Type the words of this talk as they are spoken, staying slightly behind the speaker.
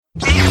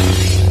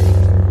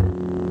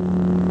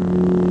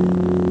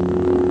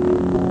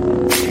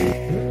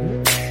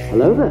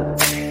there.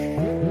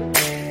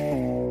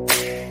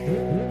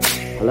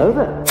 Hello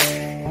there.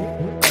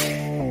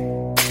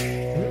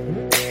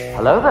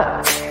 Hello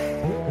there.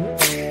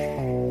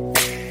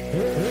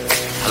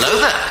 Hello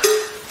there.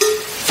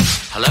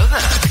 Hello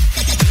there.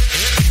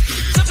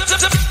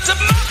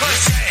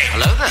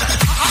 Hello there.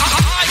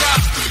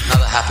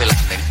 Another happy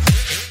landing.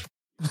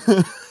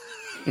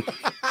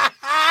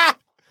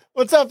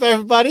 What's up,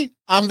 everybody?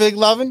 I'm Big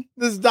Lovin'.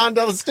 This is Don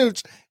Della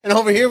Stooch. And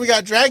over here we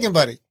got Dragon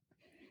Buddy.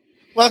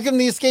 Welcome to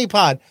the Escape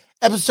Pod,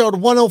 episode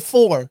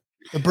 104,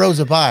 The Bros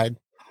Abide.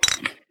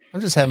 I'm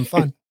just having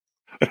fun.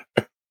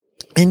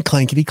 And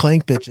clankety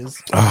clank,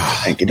 bitches.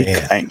 Oh,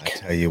 clankety clank. I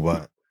tell you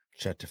what.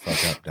 Shut the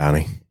fuck up,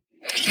 Donnie.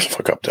 Shut the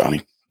fuck up,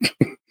 Donnie.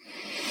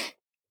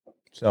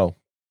 So.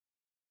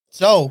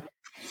 Soap.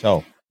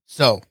 No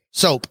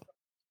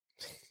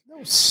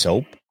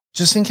soap.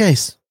 Just in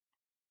case.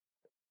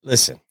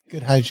 Listen.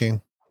 Good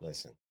hygiene.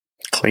 Listen.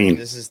 Clean.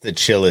 This is the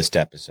chillest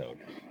episode.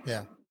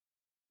 Yeah.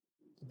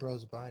 The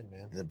Bros Abide,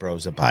 man. The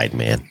Bros Abide,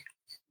 man.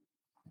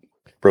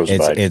 Bros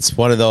Abide. It's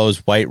one of those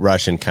White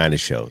Russian kind of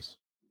shows.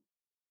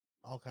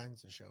 All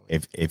kinds of shows.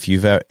 If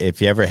you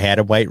ever had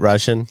a White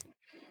Russian,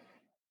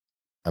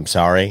 I'm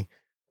sorry.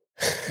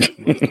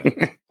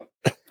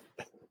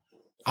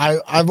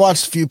 I've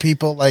watched a few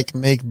people like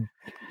make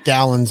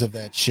gallons of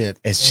that shit.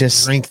 It's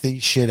just drink the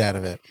shit out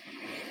of it.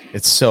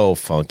 It's so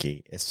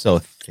funky. It's so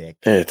thick.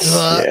 It's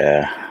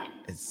yeah.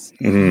 It's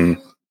yeah.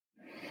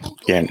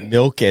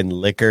 milk and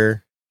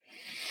liquor.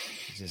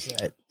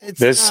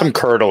 There's some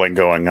curdling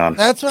going on.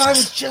 That's what I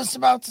was just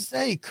about to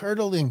say.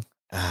 Curdling.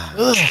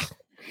 Ugh.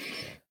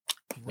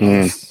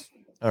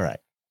 All right.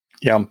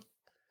 Yum.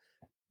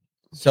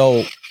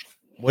 So,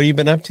 what have you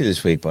been up to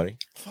this week, buddy?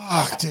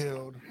 Fuck,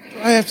 dude. Do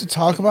I have to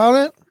talk about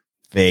it?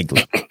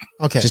 Vaguely.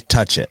 Okay. Just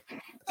touch it.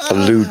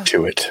 Allude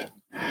to it.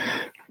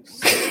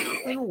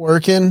 Been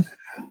working.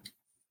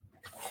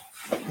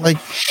 Like,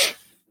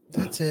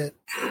 that's it.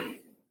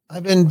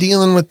 I've been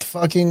dealing with the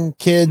fucking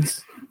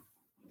kids.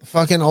 The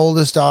fucking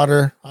oldest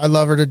daughter. I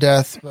love her to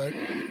death, but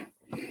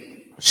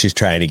She's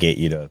trying to get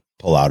you to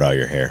pull out all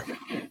your hair.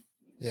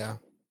 yeah.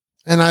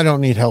 And I don't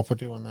need help with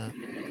doing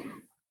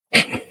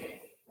that.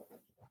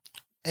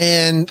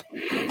 And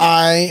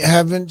I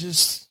have been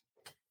just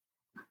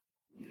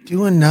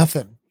doing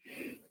nothing.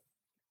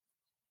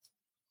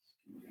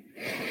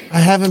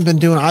 I've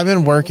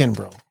been working,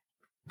 bro.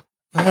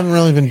 I haven't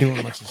really been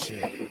doing much of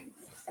shit.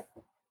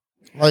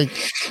 Like,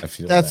 I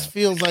feel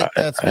feels like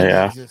that's my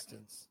yeah.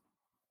 existence.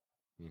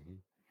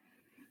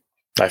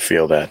 I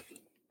feel that.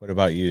 What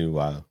about you,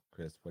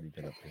 Chris? What have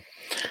you been up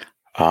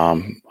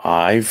to?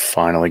 I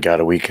finally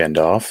got a weekend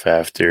off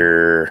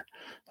after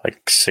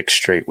like 6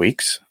 straight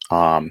weeks.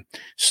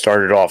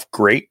 Started off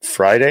great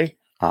Friday.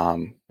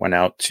 Went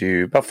out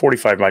to about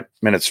 45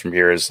 minutes from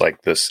here is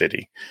like the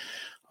city,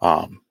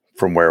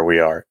 from where we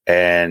are.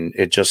 And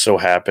it just so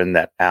happened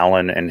that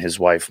Alan and his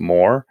wife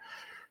Moore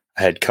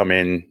had come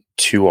in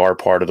to our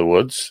part of the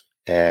woods,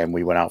 and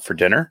we went out for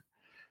dinner,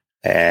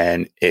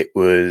 and it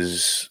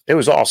was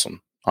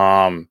awesome.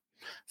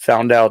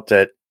 Found out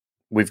that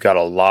we've got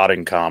a lot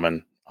in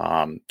common,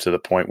 to the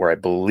point where I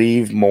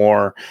believe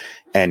Moore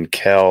and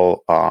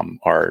Kel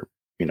are,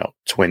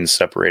 twins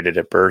separated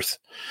at birth.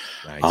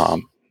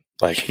 Nice.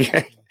 Like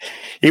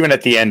even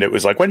at the end, it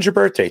was like, when's your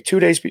birthday? 2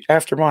 days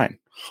after mine.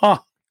 Huh?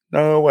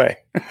 No way.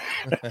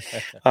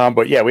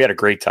 But yeah, we had a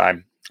great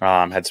time.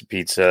 Had some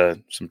pizza,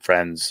 some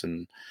friends,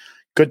 and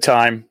good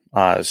time.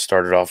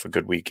 Started off a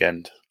good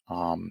weekend.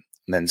 And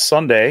then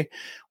Sunday,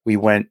 we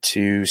went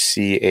to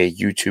see a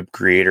YouTube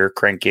creator,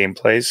 Crank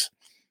Gameplays.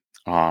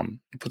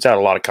 He puts out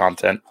a lot of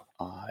content,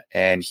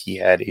 and he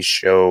had a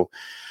show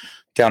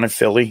down in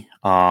Philly.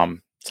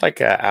 It's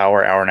like an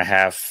hour and a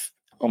half,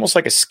 almost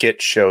like a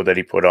skit show that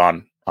he put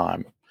on. I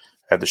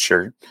had the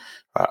shirt.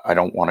 I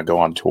don't want to go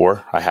on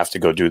tour. I have to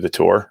go do the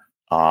tour.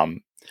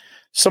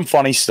 Some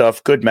funny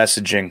stuff, good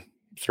messaging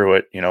through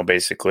it.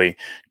 Basically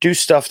do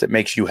stuff that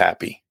makes you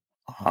happy.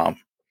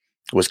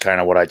 Was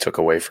kind of what I took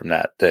away from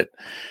that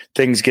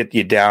things get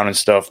you down and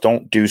stuff.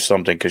 Don't do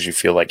something because you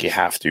feel like you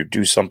have to.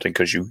 Do something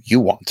because you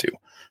want to.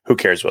 Who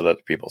cares what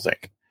other people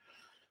think?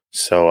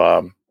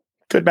 So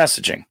good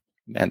messaging,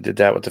 and did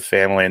that with the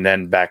family, and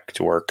then back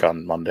to work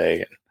on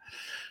Monday. And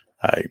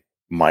I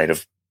might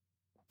have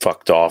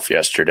fucked off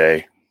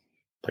yesterday,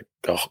 like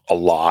a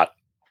lot.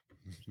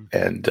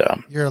 And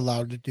You're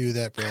allowed to do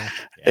that, bro.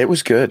 it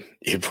was good.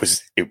 It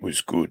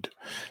was good.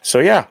 So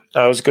yeah,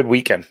 it was a good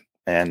weekend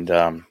and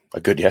a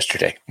good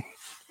yesterday.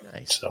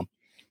 Nice. So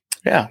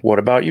yeah. What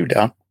about you,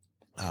 Don?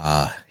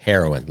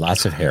 Heroin.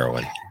 Lots of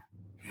heroin.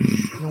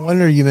 No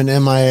wonder you've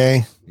been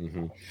MIA.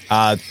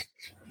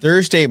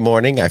 Thursday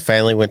morning, I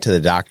finally went to the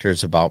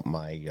doctor's about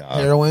my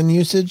Heroin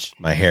usage?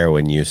 my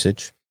heroin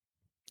usage,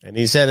 and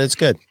he said it's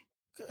good.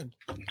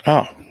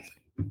 Oh,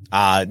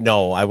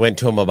 No, I went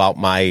to him about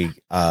my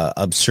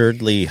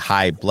absurdly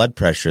high blood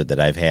pressure that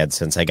I've had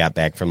since I got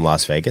back from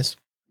Las Vegas.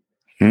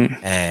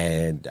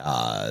 And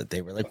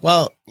they were like,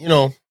 well,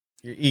 your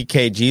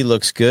EKG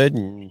looks good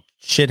and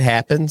shit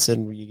happens,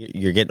 and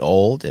you're getting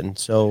old, and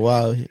so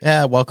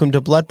welcome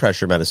to blood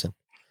pressure medicine.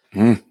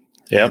 Yep.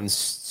 And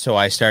so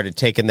I started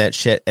taking that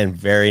shit, and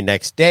very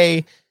next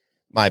day,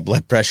 my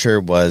blood pressure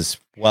was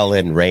well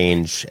in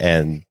range,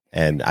 and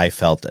I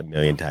felt a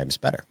million times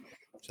better.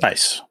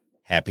 Nice.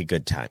 Happy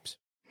good times.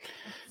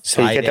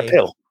 So you get the Friday.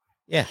 pill.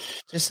 Yeah,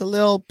 just a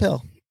little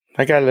pill.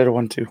 I got a little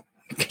one too.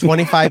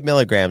 25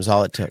 milligrams,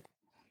 all it took.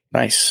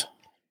 Nice.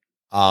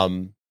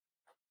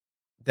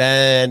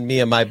 Then me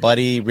and my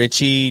buddy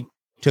Richie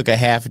took a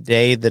half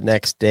day the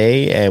next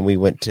day, and we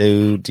went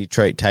to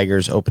Detroit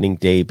Tigers opening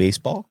day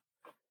baseball.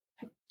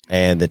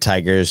 And the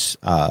Tigers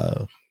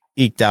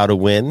eked out a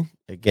win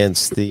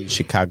against the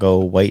Chicago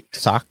White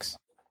Sox.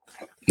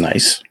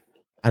 Nice.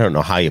 I don't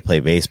know how you play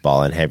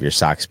baseball and have your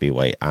socks be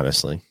white,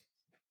 honestly.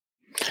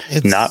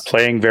 It's Not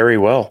playing very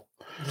well.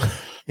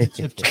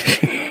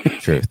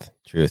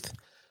 Truth.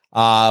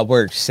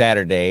 Worked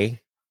Saturday,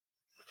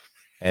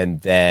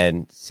 and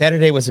then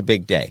Saturday was a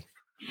big day.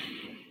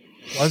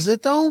 Was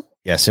it though?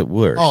 Yes, it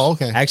was. Oh,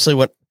 okay.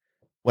 Actually,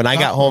 when I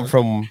got home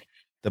from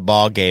the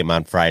ball game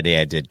on Friday,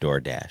 I did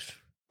DoorDash.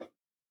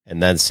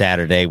 And then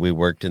Saturday, we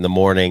worked in the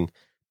morning.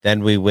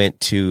 Then we went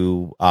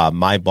to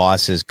my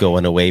boss's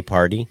going away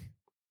party.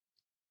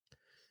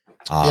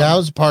 Yeah, I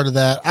was a part of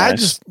that.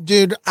 Nice.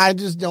 I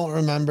just don't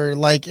remember.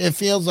 Like, it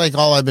feels like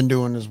all I've been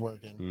doing is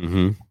working.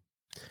 Mm-hmm.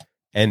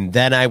 And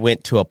then I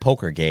went to a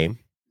poker game.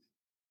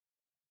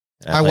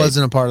 I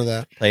wasn't a part of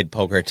that. Played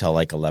poker till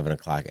like 11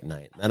 o'clock at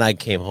night. Then I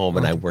came home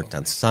and I worked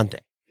on Sunday.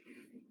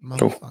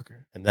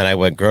 Motherfucker. And then I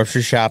went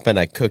grocery shopping.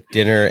 I cooked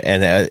dinner,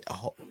 and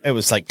it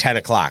was like 10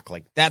 o'clock,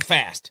 like that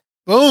fast.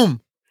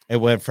 Boom. It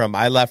went from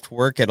I left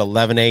work at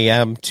 11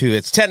 a.m. to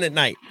it's 10 at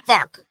night.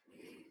 Fuck.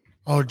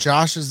 Oh,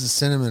 Josh is the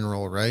cinnamon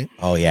roll, right?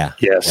 Oh, yeah.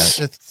 Yes.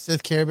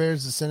 Sith Care Bear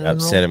is the cinnamon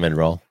roll. Cinnamon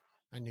roll.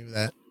 I knew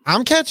that.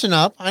 I'm catching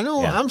up. I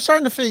know. Yeah. I'm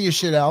starting to figure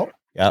shit out.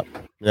 Yep.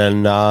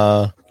 Then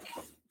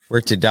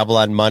worked a double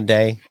on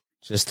Monday,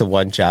 just the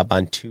one job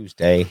on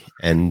Tuesday,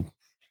 and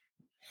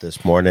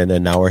this morning,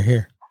 and now we're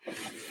here.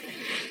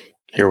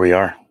 Here we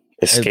are.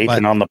 Escaping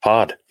But- on the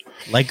pod.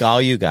 Like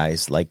all you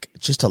guys, like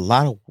just a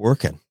lot of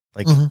working.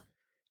 Like Mhm.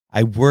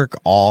 I work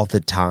all the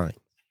time.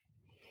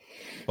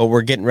 But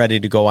we're getting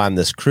ready to go on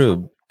this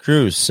cruise.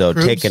 So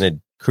Cruise? taking a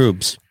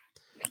cruise.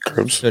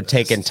 Groups. So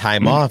taking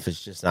time off is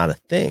just not a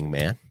thing,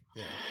 man.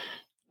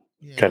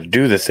 Yeah. Got to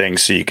do the thing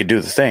so you can do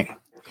the thing.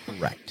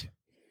 Correct.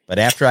 But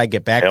after I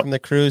get back Yep. from the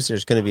cruise,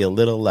 there's going to be a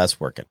little less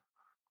working.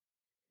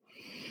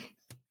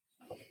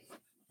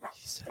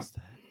 He says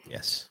that.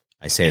 Yes.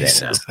 I say He that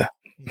says that.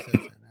 He says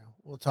that now.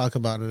 We'll talk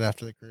about it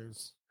after the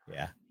cruise. now.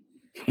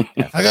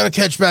 Yeah. I got to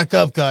catch back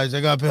up, guys.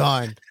 I got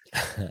behind.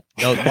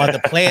 No, well,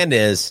 the plan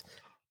is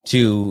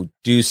to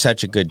do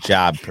such a good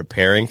job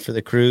preparing for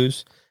the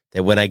cruise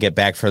that when I get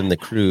back from the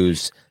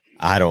cruise,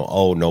 I don't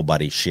owe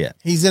nobody shit.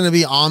 He's going to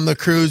be on the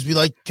cruise, be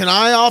like, can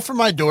I offer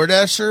my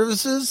DoorDash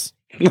services?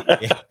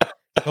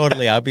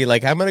 Totally. I'll be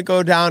like, I'm going to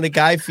go down to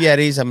Guy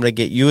Fieri's. I'm going to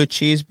get you a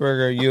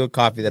cheeseburger, you a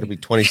coffee. That'll be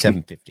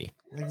 $27.50.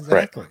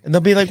 Exactly. And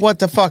they'll be like, what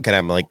the fuck? And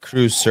I'm like,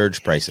 cruise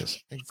surge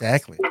prices.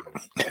 Exactly.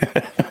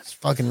 It's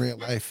fucking real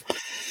life.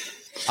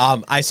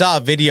 I saw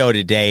a video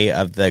today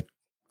of the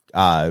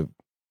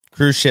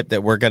cruise ship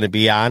that we're going to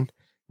be on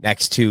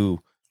next to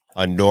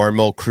a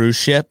normal cruise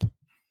ship.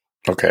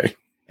 Okay.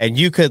 And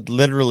you could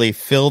literally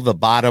fill the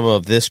bottom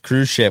of this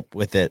cruise ship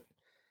with it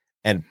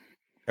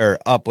or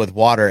up with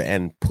water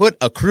and put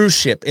a cruise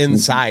ship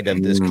inside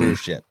of this cruise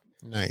ship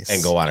Nice.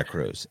 and go on a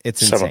cruise.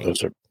 It's Some of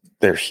insane. those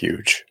they're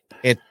huge.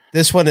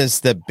 This one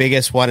is the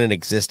biggest one in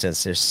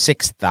existence. There's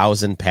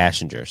 6,000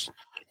 passengers.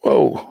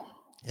 Whoa.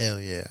 Hell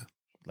yeah.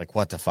 Like,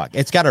 what the fuck?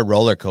 It's got a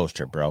roller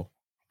coaster, bro.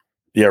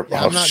 Yeah.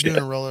 Yeah, oh, I'm not shit.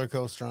 doing a roller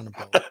coaster on a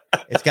boat.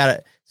 It's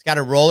got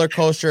a roller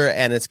coaster,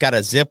 and it's got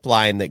a zip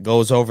line that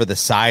goes over the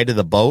side of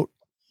the boat,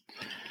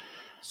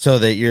 so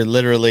that you're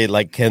literally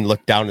like can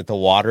look down at the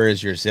water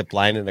as you're zip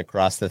lining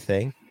across the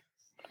thing.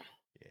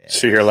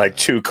 So you're like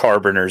 2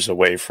 carboners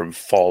away from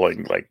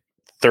falling like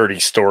 30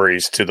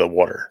 stories to the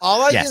water.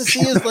 All I Yes. can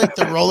see is like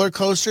the roller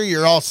coaster.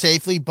 You're all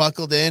safely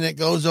buckled in. It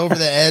goes over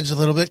the edge a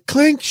little bit.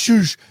 Clink,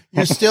 shoosh.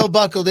 You're still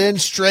buckled in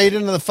straight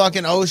into the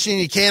fucking ocean.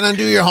 You can't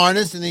undo your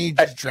harness, and then you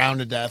just drown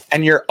to death.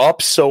 And you're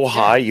up so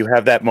high, you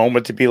have that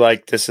moment to be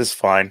like, this is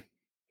fine.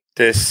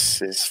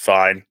 This is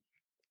fine.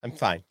 I'm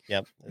fine.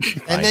 Yep. it's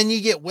fine. And then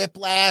you get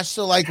whiplash.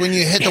 So like when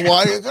you hit the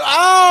water, you go,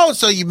 oh,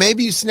 so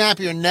maybe you snap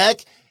your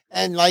neck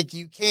and like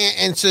you can't.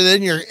 And so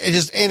then you're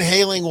just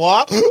inhaling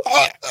water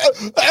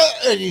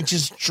and you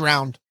just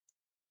drowned.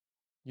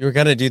 You were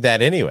gonna do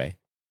that anyway.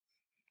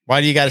 Why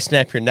do you got to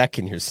snap your neck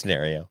in your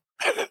scenario?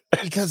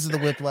 Because of the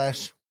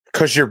whiplash.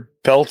 Because you're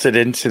belted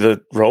into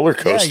the roller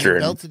Yeah, coaster. you're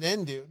and belted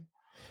in, dude.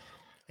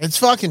 It's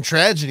fucking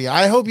tragedy.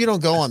 I hope you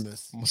don't go on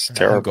this. it's I'm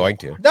terrible. going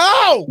to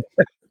No!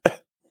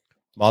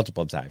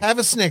 multiple times. Have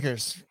a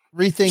Snickers.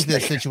 Rethink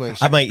this situation.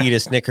 I might eat a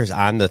Snickers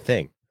on the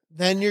thing.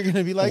 Then you're going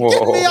to be like, Whoa.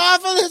 get me off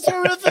of this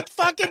horrific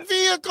fucking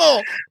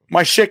vehicle.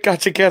 My shit got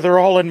together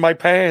all in my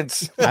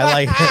pants.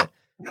 I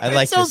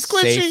like so to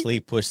squishy. safely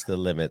push the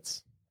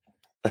limits.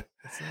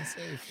 It's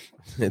safe.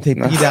 They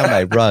beat on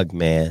my rug,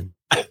 man.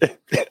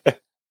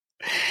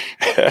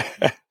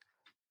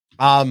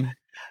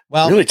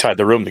 Well, really tied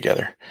the room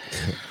together.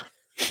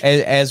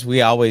 as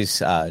we always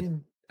The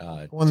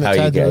one tell that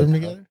you tied the guys- room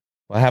together?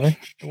 what happened?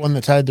 The one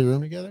that tied the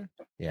room together?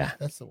 Yeah,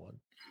 That's the one.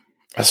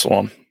 That's the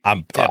one. I'm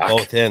at Fuck.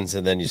 both ends,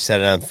 and then you set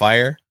it on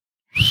fire.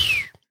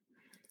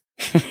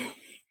 All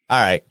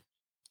right.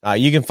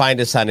 You can find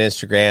us on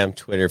Instagram,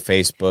 Twitter,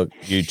 Facebook,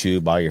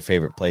 YouTube, all your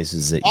favorite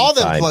places that you All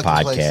them find plugging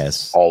podcasts.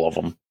 places. All of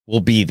them. We'll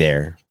be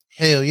there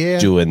Hell yeah.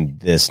 doing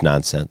this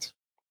nonsense.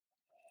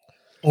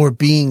 Or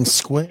being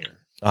square.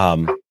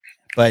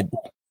 But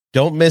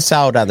don't miss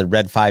out on the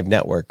Red 5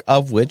 Network,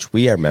 of which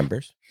we are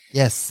members.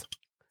 Yes.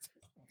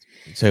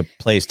 It's a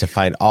place to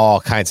find all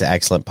kinds of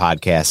excellent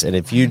podcasts. And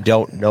if you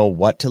don't know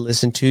what to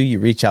listen to, you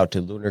reach out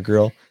to Lunar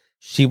Girl.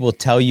 She will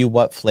tell you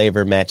what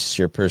flavor matches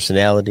your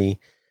personality.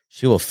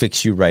 She will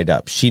fix you right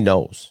up. She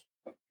knows.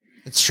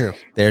 It's true.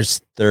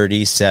 There's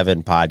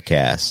 37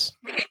 podcasts.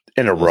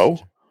 In a row?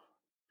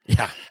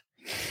 Yeah.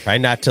 Try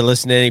not to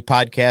listen to any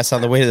podcasts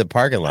on the way to the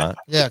parking lot.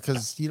 Yeah,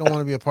 because you don't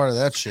want to be a part of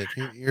that shit.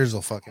 Your ears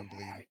will fucking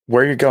bleed.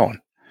 Where are you going?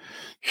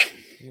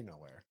 You know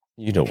where.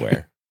 You know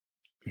where.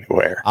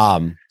 Where?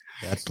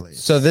 That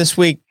place. So this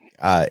week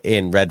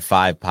in Red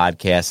 5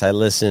 podcast, I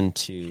listened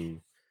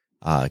to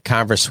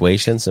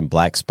Conversations and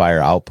Black Spire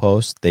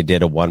Outpost. They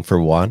did a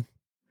 1-for-1.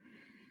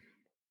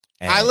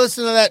 And I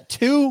listened to that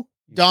too,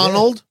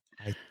 Donald.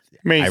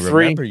 Me I three.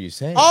 remember you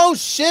saying. Oh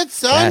shit,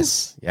 son.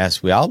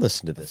 Yes, we all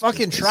listened to this.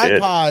 Fucking did.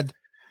 tripod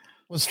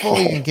was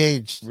fully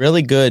engaged.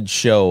 Really good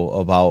show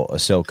about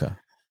Ahsoka.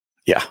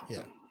 Yeah.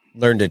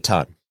 Learned a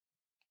ton.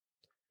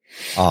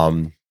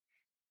 Then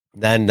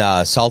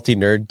Salty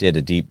Nerd did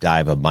a deep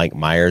dive of Mike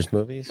Myers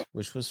movies,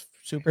 which was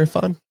super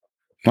fun.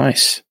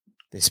 Nice.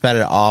 They spent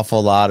an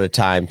awful lot of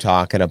time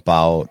talking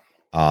about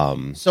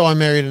So I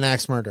married an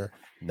axe murderer.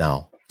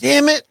 no,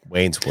 Damn it.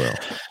 Wayne's World.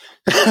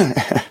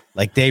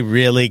 Like they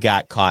really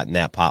got caught in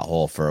that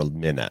pothole for a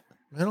minute.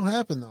 That'll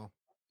happen though.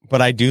 But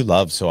I do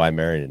love So I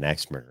Married an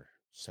Axe Murderer.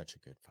 Such a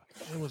good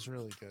fucking. It was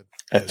really good.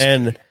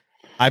 And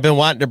I've been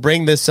wanting to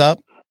bring this up.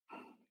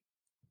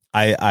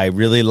 I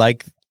really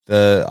like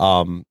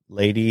the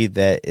lady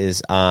that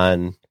is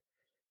on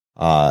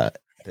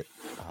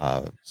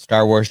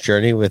Star Wars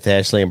Journey with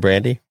Ashley and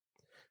Brandy,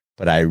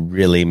 but I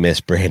really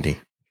miss Brandy.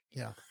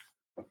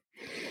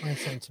 My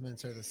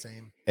sentiments are the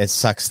same. It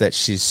sucks that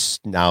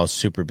she's now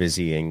super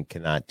busy and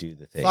cannot do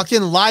the thing.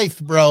 Fucking life,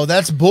 bro.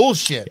 That's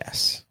bullshit.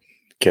 Yes.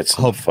 Gets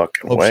Hope-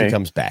 fucking Hope away. she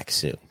comes back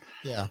soon.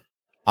 Yeah.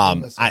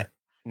 miss I her.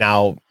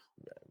 now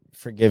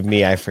forgive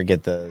me, I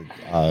forget the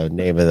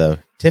name of the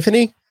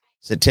Tiffany.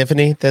 Is it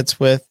Tiffany that's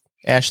with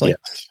Ashley?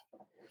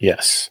 Yes.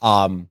 Yes.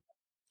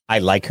 I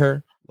like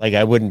her. Like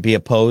I wouldn't be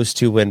opposed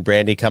to when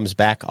Brandy comes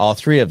back. All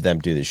three of them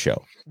do the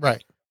show,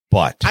 Right.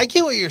 but I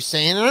get what you're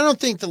saying, and I don't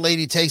think the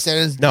lady takes that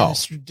as No.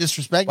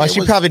 disrespect. well, It she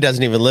was- probably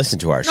doesn't even listen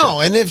to our show. no,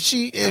 and if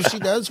she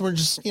does, we're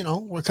just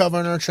we're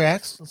covering our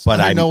tracks. Let's But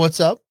let her I- know what's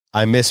up.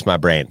 I miss my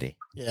Brandy.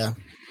 Yeah,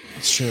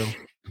 it's true.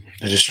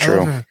 It is I love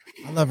true. her.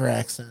 I love her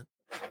accent.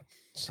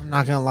 I'm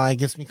not gonna lie, it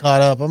gets me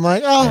caught up. I'm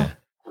like, oh,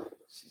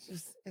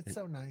 it's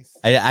so nice.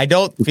 I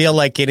don't feel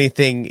like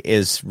anything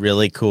is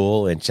really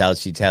cool until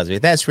she tells me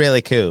that's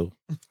really cool.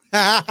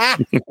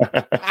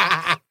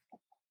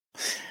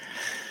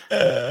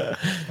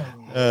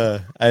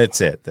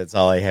 That's it. That's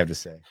all I have to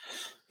say.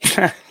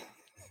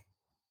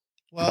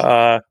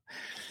 Well,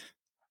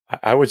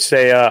 I would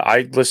say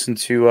I listened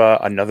to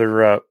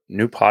another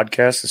new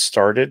podcast that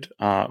started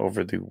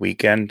over the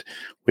weekend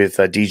with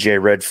DJ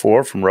Red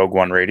 4 from Rogue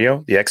One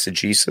Radio, The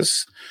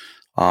Exegesis.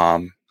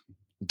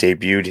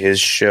 Debuted his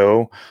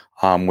show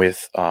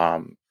with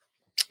what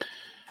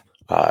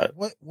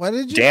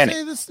did you Danny.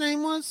 say this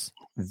name was?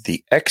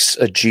 The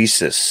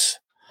Exegesis.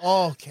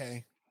 Oh,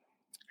 okay.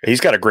 He's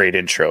got a great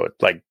intro. It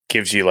like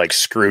gives you like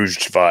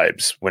Scrooged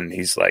vibes when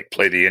he's like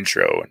play the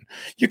intro, and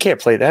you can't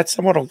play that.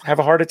 Someone will have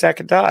a heart attack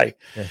and die.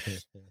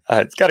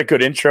 It's got a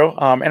good intro,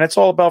 and it's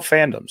all about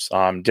fandoms,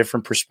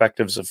 different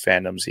perspectives of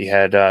fandoms. He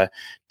had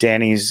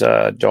Danny's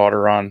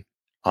daughter on,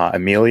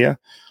 Amelia.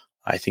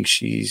 I think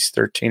she's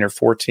 13 or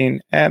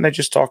 14, and they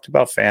just talked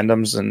about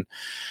fandoms and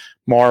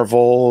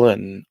Marvel,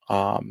 and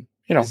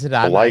Is it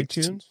on liked-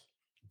 iTunes?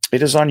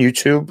 It is on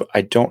YouTube.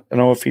 I don't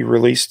know if he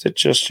released it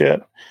just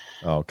yet.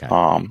 Oh, okay.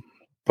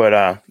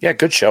 But yeah,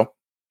 good show.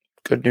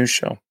 Good news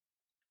show.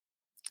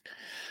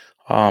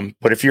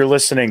 But if you're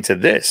listening to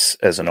this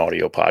as an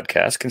audio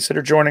podcast,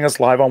 consider joining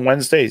us live on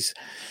Wednesdays,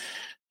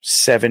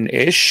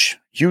 7-ish,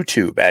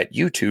 YouTube at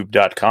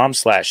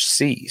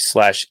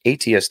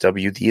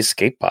youtube.com/c/ATSW The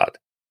Escape Pod.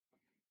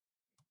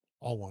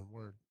 All one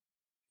word.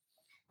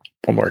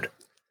 One word.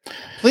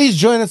 Please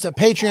join us at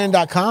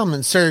patreon.com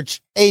and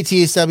search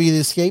ATSW The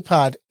Escape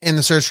Pod in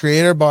the search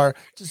creator bar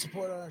to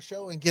support our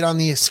show and get on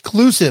the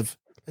exclusive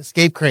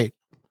Escape Crate,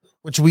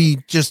 which we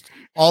just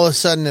all of a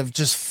sudden have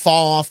just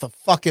fall off the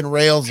fucking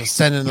rails of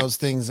sending those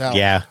things out.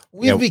 Yeah.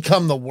 We've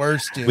become the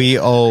worst, dude. We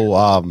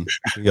owe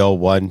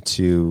one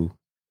to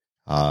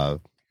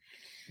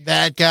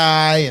that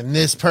guy and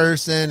this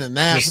person and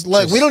that. Just-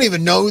 Look, we don't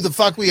even know who the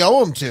fuck we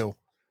owe him to.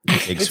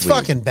 Big It's Swede.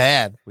 fucking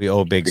bad. We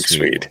owe Big, Big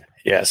Swede. Swede.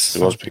 Yes,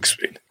 it was Big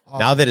Swede.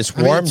 Now that it's I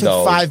mean, warm, it took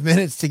though, 5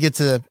 minutes to get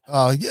to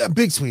the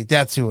Big Sweet.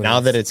 That's who it now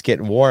is. that it's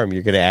getting warm,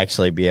 you're going to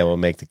actually be able to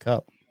make the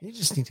cup. You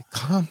just need to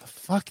calm the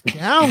fuck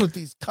down with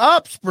these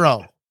cups,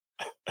 bro.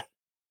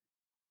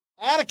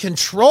 Out of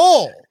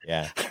control.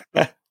 Yeah.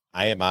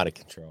 I am out of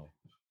control.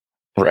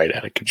 Right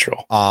out of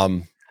control.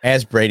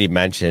 As Brady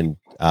mentioned,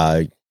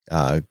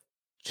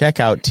 check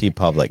out T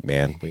Public,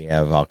 man. We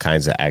have all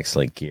kinds of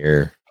excellent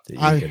gear that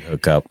you can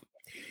hook up.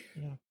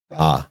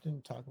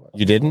 Didn't talk about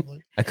You didn't?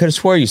 I could have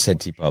swore you said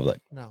T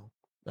Public. No.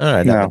 All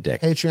right, No. I'm a dick.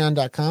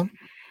 Patreon.com.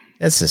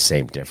 That's the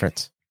same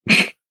difference.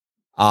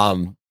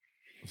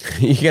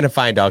 You're gonna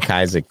find all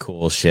kinds of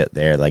cool shit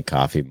there, like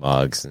coffee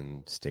mugs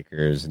and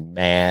stickers and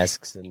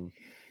masks and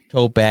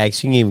tote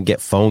bags. You can even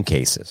get phone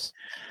cases.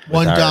 with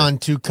One our- Don,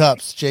 2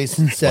 cups.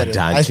 Jason said One it.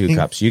 Don, I 2 think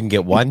cups. You can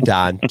get 1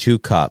 Don, 2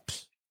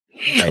 cups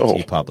at Oh.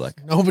 T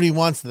Public. Nobody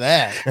wants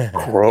that.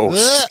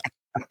 Gross.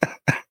 Ugh.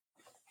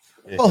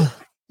 Oh,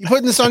 you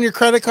putting this on your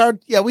credit card?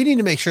 Yeah, we need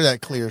to make sure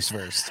that clears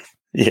first.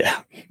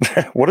 Yeah.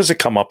 What does it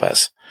come up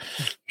as?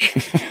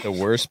 The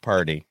worst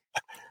party.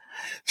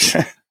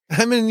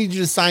 I'm going to need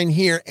you to sign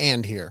here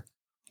and here.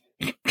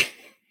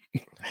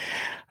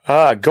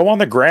 Go on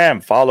the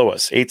gram. Follow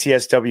us.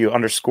 ATSW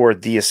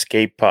 _ The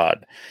Escape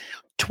Pod.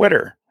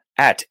 Twitter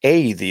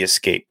 @The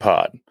Escape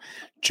Pod.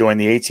 Join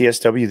the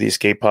ATSW The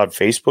Escape Pod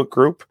Facebook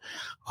group.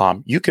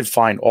 You can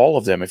find all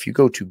of them if you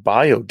go to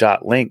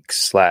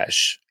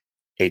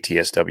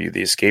bio.link/ATSW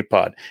The Escape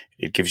Pod.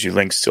 It gives you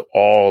links to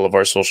all of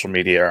our social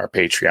media, our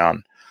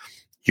Patreon,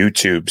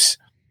 YouTubes,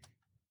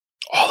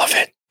 all of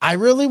it. I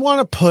really want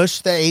to push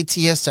the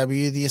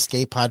ATSW, the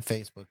Escape Pod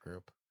Facebook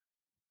group.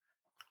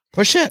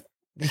 Push it.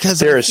 Because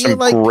There I are feel some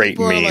like great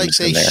people are like memes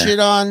they in there. shit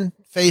on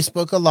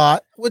Facebook a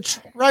lot, which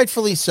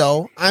rightfully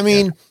so. I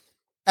mean,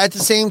 at the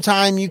same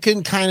time, you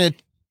can kind of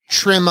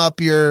trim up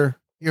your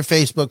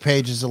Facebook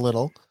pages a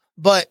little,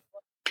 but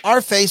our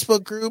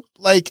Facebook group,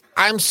 like,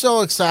 I'm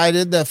so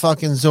excited that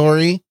fucking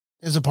Zori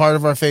is a part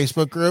of our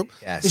Facebook group.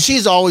 'Cause Yes.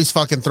 she's always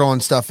fucking throwing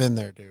stuff in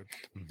there, dude.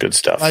 Good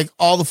stuff. Like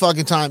all the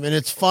fucking time, and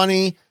it's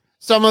funny.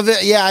 Some of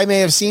it, yeah, I may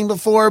have seen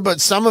before,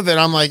 but some of it,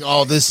 I'm like,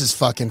 oh, this is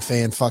fucking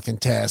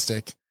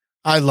tastic.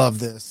 I love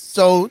this.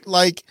 So,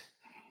 like,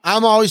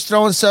 I'm always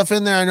throwing stuff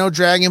in there. I know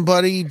Dragon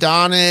Buddy,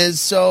 Don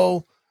is.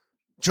 So,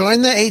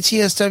 join the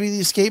ATSW, the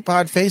Escape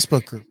Pod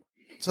Facebook group.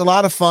 It's a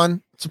lot of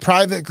fun. It's a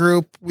private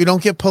group. We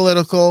don't get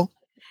political.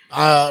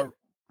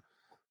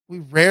 We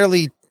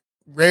rarely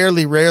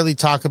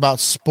talk about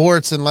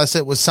sports unless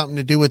it was something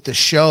to do with the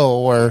show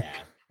or,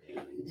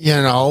 you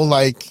know,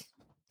 like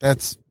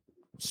that's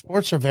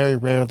sports are very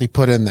rarely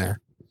put in there.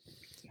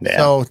 Yeah.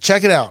 So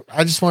check it out.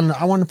 I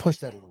want to push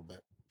that a little bit.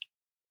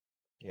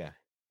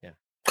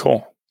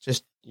 Cool.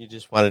 You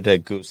just wanted to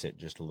goose it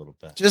just a little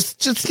bit. Just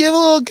give a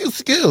little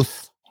goose. A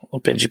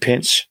little pinchy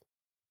pinch.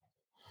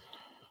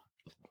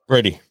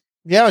 Brady,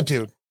 Yeah,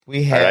 dude.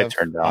 we All right, I have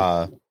turned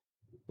down.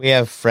 we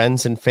have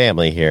friends and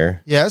family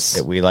here Yes.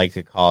 that we like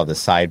to call the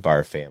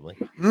Sidebar family,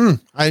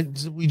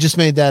 We just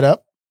made that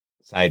up.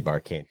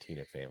 Sidebar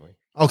Cantina family.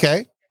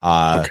 Okay.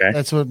 Okay.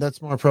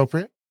 That's more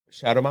appropriate.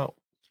 Shout them out.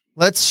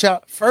 Let's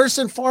shout first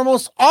and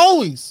foremost,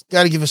 always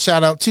got to give a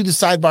shout out to the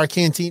Sidebar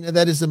Cantina.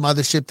 That is the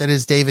mothership. That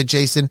is David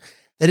Jason.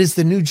 That is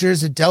the New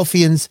Jersey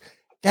Delphians.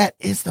 That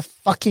is the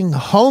fucking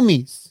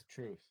homies.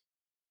 Truth.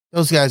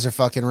 Those guys are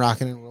fucking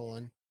rocking and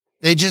rolling.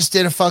 They just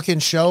did a fucking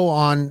show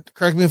on,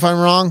 correct me if I'm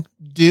wrong,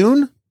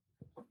 Dune,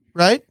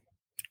 right?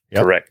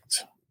 Yep.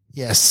 Correct.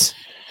 Yes.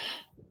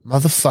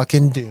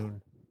 Motherfucking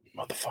Dune.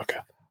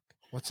 Motherfucker.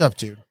 What's up,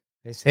 dude?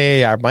 They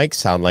say our mics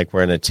sound like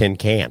we're in a tin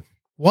can.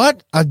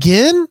 What?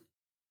 Again?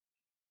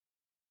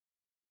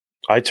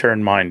 I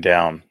turned mine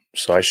down,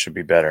 so I should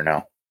be better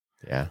now.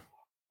 Yeah.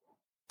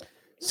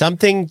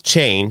 Something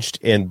changed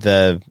in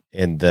the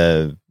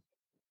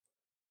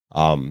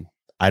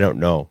I don't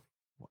know.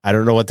 I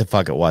don't know what the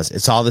fuck it was.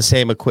 It's all the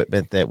same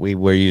equipment that we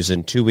were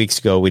using 2 weeks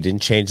ago. We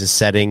didn't change the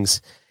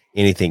settings,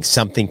 anything.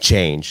 Something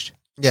changed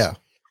Yeah.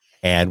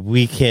 and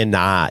we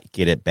cannot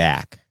get it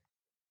back.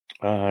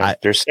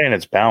 They're saying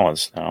it's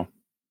balanced now.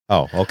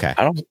 Oh, okay.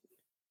 I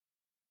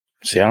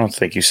don't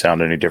think you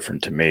sound any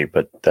different to me,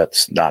 but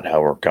that's not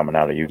how we're coming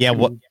out of you. Yeah,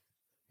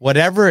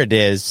 whatever it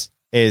is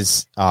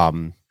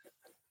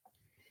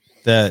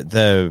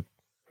the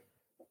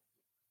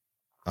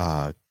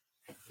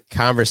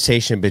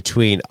conversation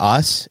between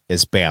us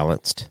is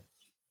balanced.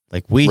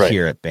 Like we Right.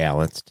 hear it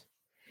balanced.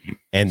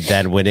 And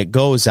then when it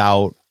goes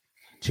out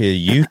to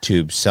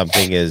YouTube,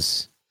 something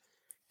is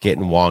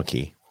getting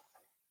wonky.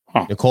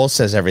 Huh. Nicole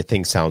says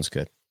everything sounds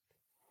good.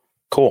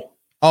 Cool.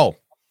 Oh,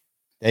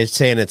 they're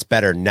saying it's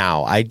better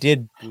now. I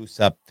did boost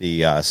up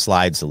the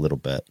slides a little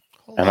bit.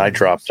 And I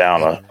dropped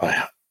down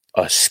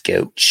a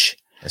scotch.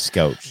 A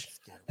scotch.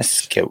 A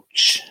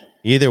scotch.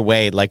 Either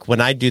way, like when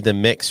I do the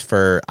mix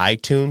for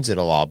iTunes,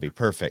 it'll all be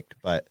perfect.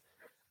 But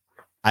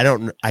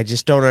I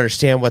just don't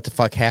understand what the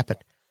fuck happened.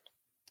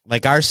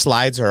 Like our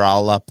slides are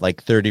all up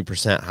like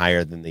 30%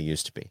 higher than they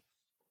used to be.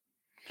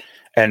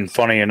 And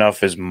funny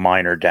enough, is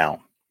mine are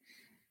down.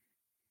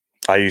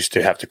 I used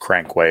to have to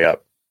crank way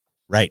up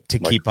Right. To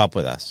Like- keep up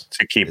with us.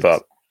 to keep It's-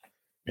 up.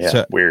 Yeah,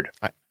 So- weird.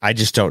 I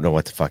just don't know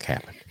what the fuck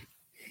happened.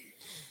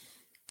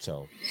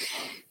 So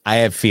I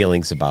have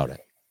feelings about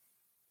it.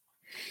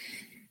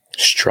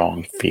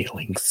 Strong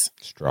feelings.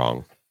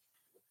 Strong.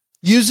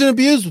 Used and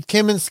Abused with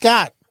Kim and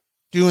Scott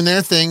doing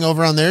their thing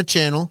over on their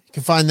channel. You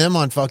can find them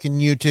on fucking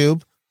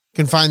YouTube. You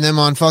can find them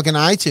on fucking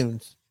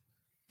iTunes.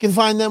 You can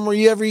find them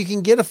wherever you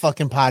can get a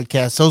fucking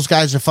podcast. Those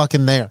guys are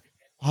fucking there.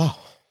 Oh,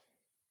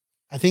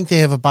 I think they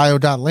have a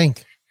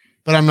bio.link,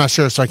 but I'm not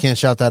sure, so I can't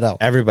shout that out.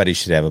 Everybody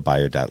should have a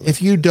bio.link.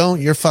 If you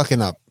don't, you're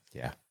fucking up.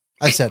 Yeah.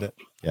 I said it.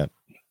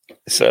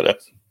 Said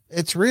it.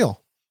 It's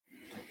real.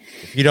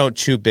 If you don't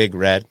chew Big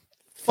Red,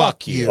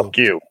 fuck you. Fuck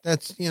you.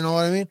 That's, you know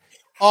what I mean?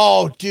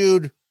 Oh,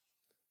 dude.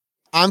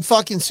 I'm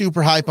fucking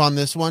super hype on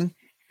this one.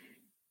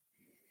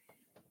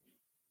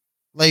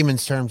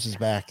 Layman's Terms is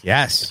back.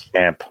 Yes.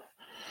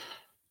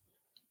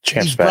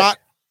 Champ's back.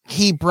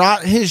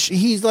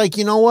 He's like,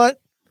 you know what?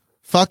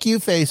 Fuck you,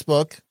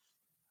 Facebook.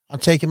 I'm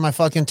taking my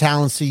fucking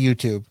talents to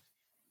YouTube.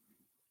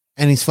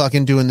 And he's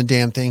fucking doing the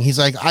damn thing. He's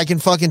like, I can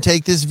fucking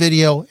take this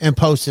video and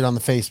post it on the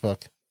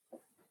Facebook.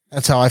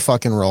 That's how I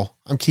fucking roll.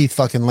 I'm Keith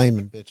fucking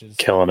Layman, bitches.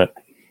 Killing it.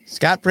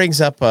 Scott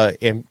brings up a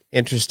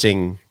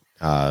interesting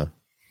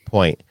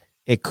point.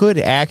 It could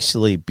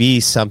actually be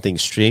something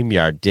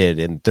StreamYard did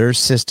in their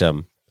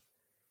system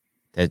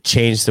that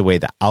changed the way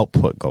the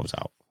output goes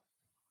out.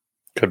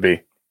 Could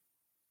be.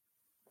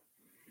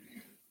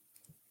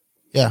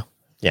 Yeah.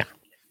 Yeah.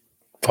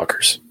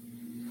 Fuckers.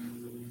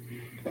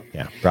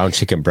 Yeah. Brown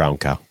chicken, brown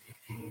cow.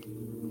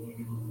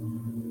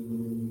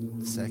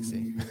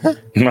 Sexy.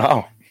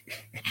 No.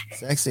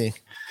 Sexy.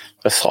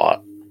 That's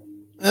hot.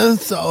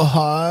 That's so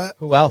hot.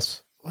 Who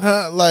else?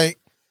 Like,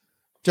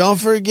 don't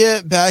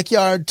forget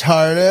Backyard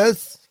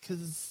TARDIS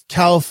because it's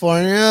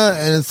California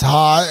and it's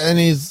hot and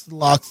he's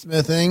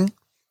locksmithing.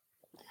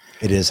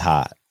 It is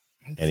hot.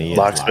 And he is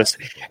Locksmith.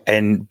 hot.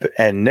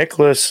 And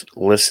Nicholas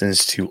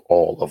listens to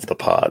all of the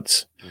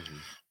pods.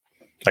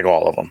 Like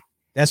all of them.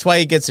 That's why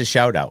he gets a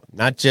shout out,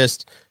 not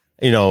just,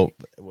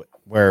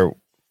 where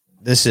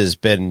this has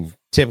been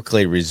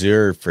typically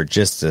reserved for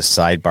just the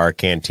Sidebar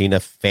Cantina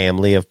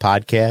family of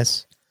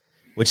podcasts,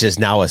 which is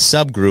now a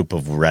subgroup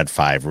of Red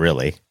 5,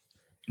 really.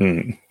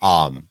 Mm.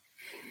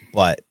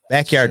 But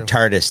Backyard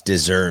TARDIS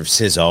deserves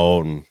his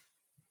own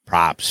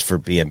props for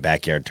being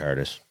Backyard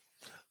TARDIS.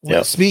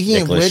 Yep. Speaking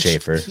Nicholas of which,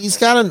 Schaefer. he's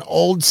got an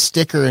old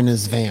sticker in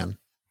his van.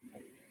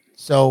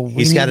 So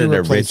He's got an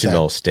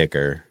original That.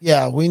 sticker.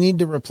 Yeah, we need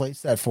to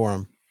replace that for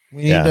him.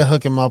 We need Yeah. to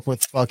hook him up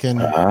with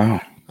fucking Oh,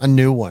 a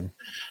new one.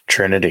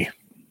 Trinity.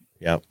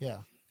 Yep, Yeah.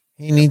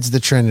 He needs the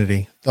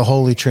Trinity, the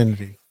Holy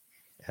Trinity.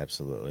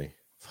 absolutely.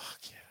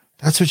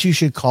 That's what you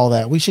should call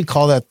that. We should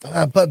call that.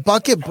 But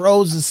Bucket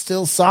Bros is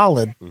still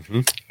solid.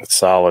 That's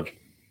solid.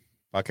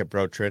 Bucket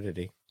Bro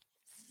Trinity.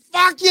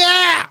 Fuck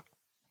yeah.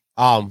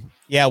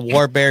 Yeah,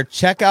 War Bear.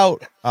 Check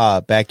out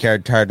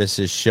Backyard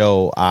TARDIS's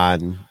show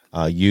on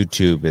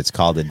YouTube. It's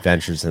called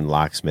Adventures in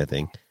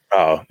Locksmithing.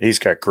 Oh, he's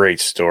got great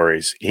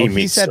stories. He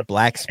meets said some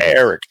blacksmith.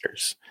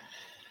 characters.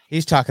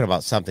 He's talking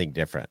about something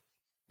different.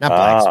 Not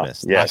Ah,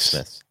 blacksmiths. yes.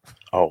 Locksmiths.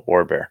 Oh,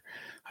 Warbear.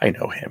 I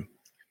know him.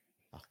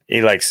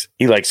 He likes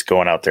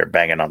going out there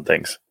banging on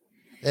things.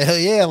 Hell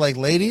yeah. Like,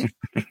 lady.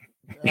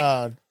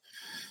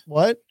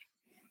 What?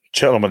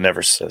 Gentleman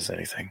never says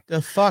anything.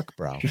 The fuck,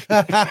 bro?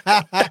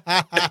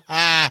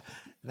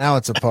 Now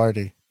it's a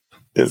party.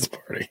 This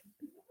party.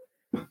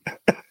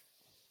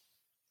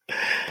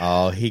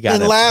 Oh, he got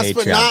And a last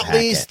but Patreon not packet.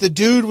 least, the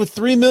dude with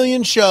 3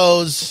 million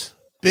shows,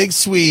 Big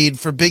Swede,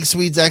 for Big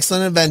Swede's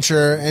Excellent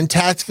Adventure and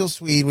Tactical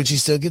Swede, which he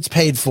still gets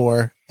paid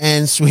for,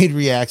 and Swede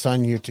Reacts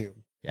on YouTube.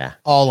 Yeah.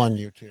 All on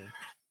YouTube.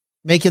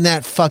 Making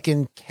that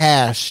fucking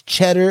cash,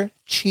 cheddar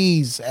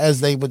cheese,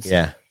 as they would say.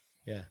 Yeah.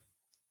 Yeah.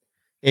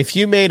 If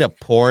you made a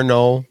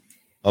porno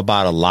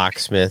about a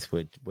locksmith,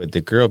 would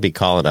the girl be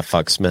calling a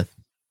fucksmith?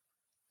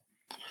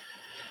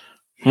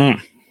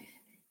 I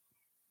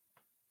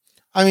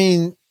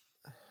mean,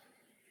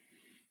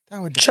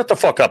 that would. Shut the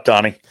fuck up,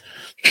 Donnie.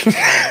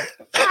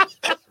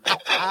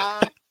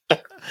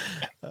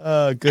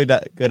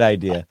 Good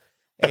idea.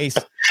 Hey,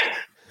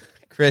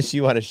 Chris,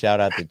 you want to shout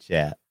out the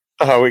chat?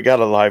 Oh, we got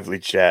a lively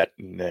chat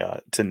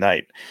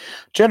tonight.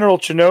 General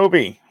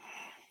Shinobi.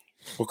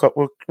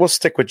 We'll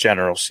stick with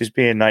General. She's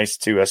being nice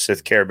to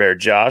Sith Care Bear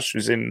Josh,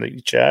 who's in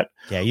the chat.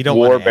 Yeah, you don't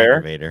War want to Bear?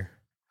 aggravate her.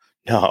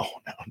 No,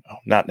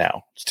 not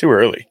now. It's too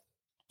early.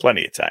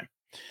 Plenty of time.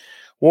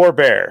 War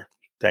Bear,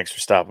 thanks for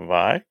stopping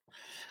by.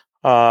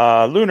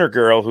 Lunar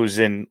Girl, who's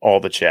in all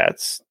the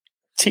chats.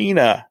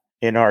 Tina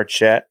in our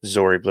chat.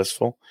 Zori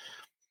Blissful.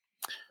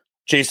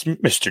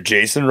 Mr.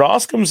 Jason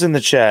Roscom's in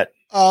the chat.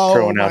 Oh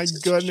Throwing out my some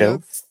goodness.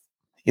 jokes.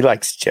 He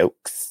likes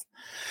jokes.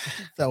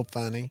 So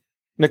funny.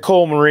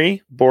 Nicole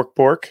Marie,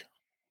 Bork.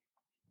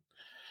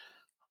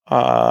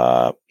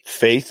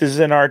 Faith is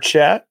in our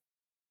chat.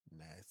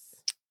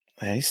 Nice.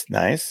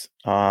 Nice.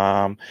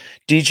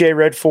 DJ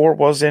Red 4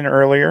 was in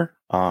earlier.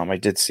 I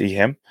did see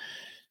him.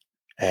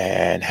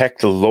 And Heck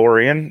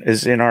DeLorean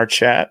is in our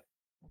chat.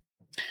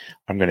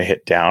 I'm going to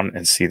hit down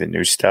and see the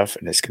new stuff,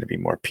 and there's going to be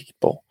more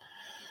people.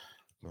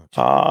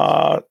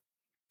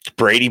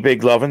 Brady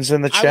Big Lovin's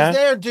in the I chat. was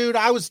there, dude.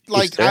 I was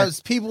like,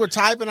 people were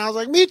typing. I was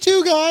like, me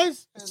too,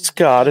 guys. And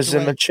Scott is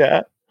in the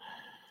chat.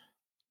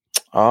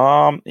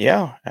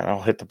 Yeah, and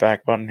I'll hit the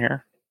back button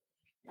here.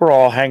 We're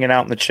all hanging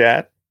out in the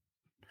chat.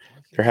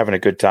 They're having a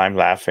good time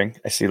laughing.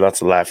 I see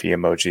lots of laughy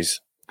emojis.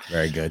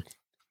 Very good.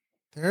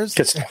 There's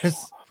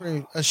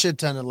a shit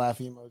ton of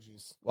laughy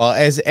emojis. Well,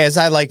 as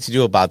I like to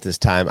do about this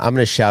time, I'm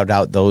going to shout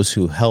out those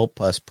who help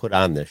us put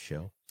on this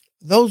show.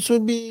 Those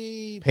would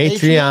be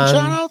Patreon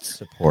shout-outs?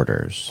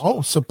 supporters.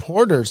 Oh,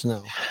 supporters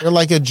now. They're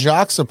like a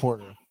jock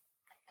supporter.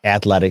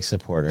 Athletic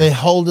supporters. They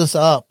hold us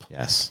up.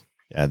 Yes.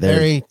 Yeah, they're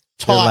Very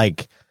taut.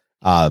 like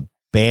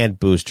band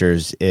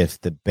boosters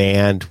if the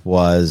band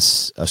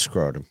was a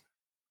scrotum.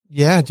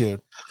 Yeah,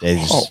 dude. They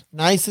just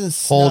Nice and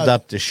hold snug.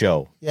 up the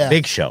show. Yeah.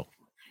 Big show.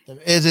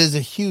 It is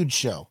a huge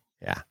show.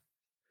 Yeah.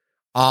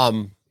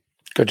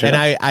 Good job. And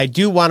I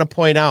do want to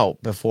point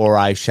out before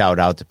I shout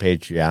out the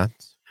Patreons,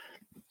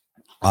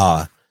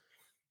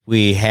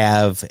 we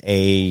have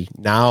a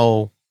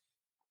now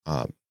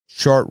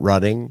short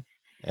running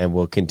and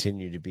will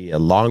continue to be a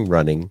long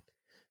running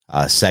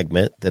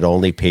segment that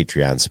only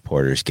Patreon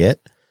supporters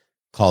get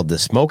called the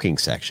smoking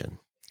section,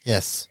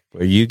 Yes.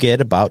 where you get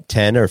about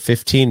 10 or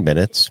 15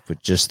 minutes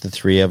with just the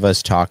three of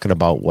us talking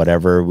about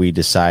whatever we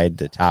decide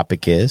the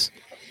topic is.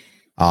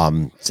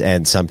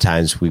 And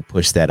sometimes we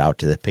push that out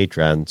to the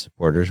Patreon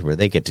supporters where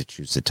they get to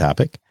choose the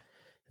topic.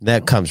 And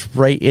that comes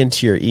right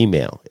into your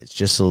email. It's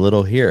just a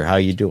little here. How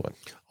you doing?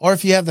 Or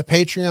if you have the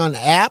Patreon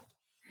app,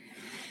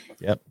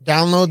 Yep.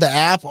 download the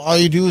app. All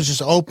you do is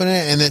just open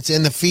it and it's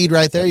in the feed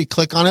right there. You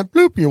click on it,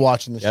 bloop, you're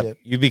watching the Yep. shit.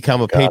 You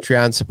become a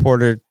Patreon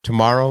supporter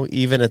tomorrow,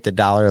 even at the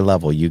 $1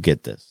 level, you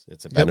get this.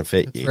 It's a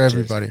benefit. it's you for just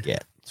everybody.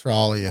 get. It's for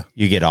all of you.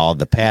 You get all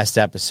the past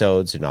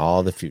episodes and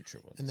all the future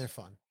ones. And they're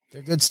fun.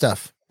 They're good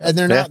stuff. And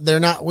they're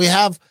not, we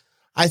have,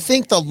 I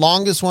think the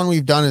longest one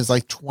we've done is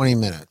like 20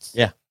 minutes.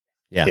 Yeah.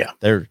 Yeah.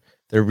 They're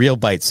real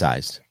bite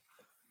sized.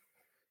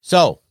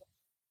 So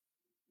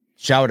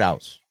shout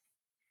outs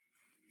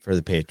for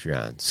the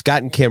Patreon.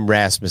 Scott and Kim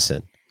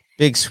Rasmussen,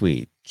 Big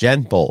Sweet,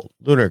 Jen Bolt,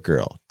 Lunar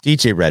Girl,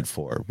 DJ Red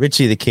 4,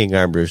 Richie the King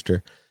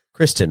Armbruster,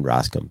 Kristen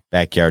Roscom,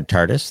 Backyard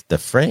TARDIS, The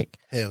Frank,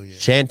 Hell yeah.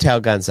 Chantal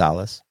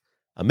Gonzalez,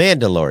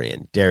 Amanda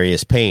Lorian,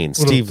 Darius Payne,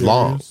 Steve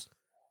Long,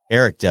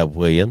 Eric Dub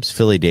Williams,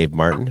 Philly Dave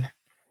Martin,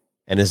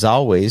 and as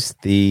always,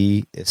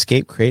 the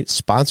Escape Crate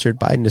sponsored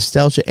by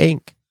Nostalgia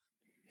Inc.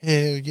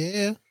 Hell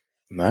yeah.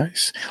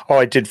 Nice. Oh,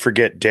 I did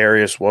forget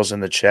Darius was in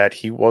the chat.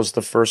 He was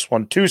the first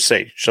one to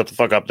say, shut the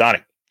fuck up,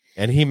 Donnie.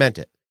 And he meant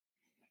it.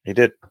 He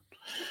did.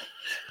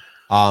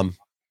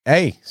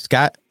 Hey,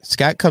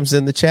 Scott comes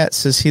in the chat,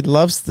 says he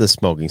loves the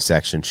smoking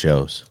section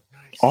shows.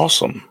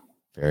 Awesome.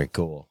 Very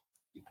cool.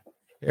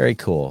 Very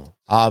cool.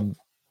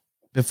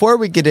 Before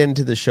we get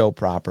into the show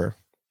proper,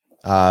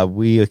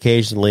 we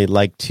occasionally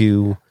like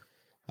to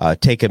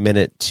take a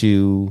minute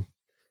to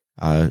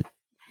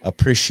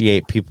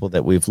appreciate people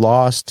that we've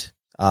lost,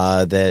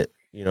 that,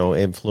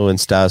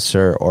 influenced us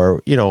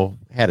or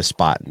had a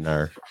spot in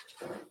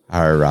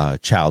our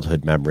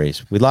childhood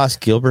memories. We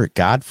lost Gilbert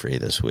Godfrey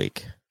this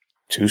week.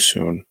 Too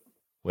soon.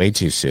 Way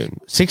too soon.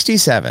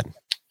 67.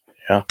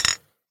 Yeah.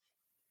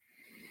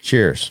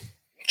 Cheers.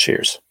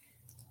 Cheers.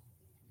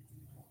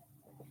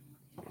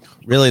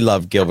 Really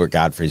love Gilbert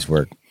Godfrey's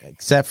work,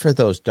 except for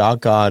those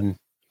doggone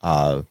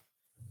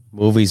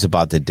movies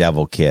about the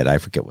Devil Kid. I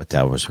forget what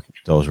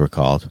those were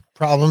called.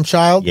 Problem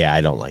Child? Yeah,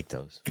 I don't like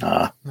those.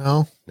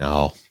 No.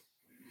 No.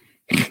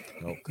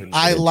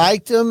 I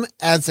liked them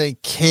as a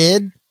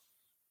kid.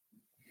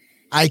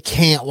 I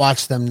can't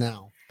watch them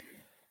now.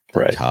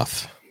 Right.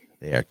 Tough.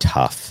 They are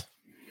tough.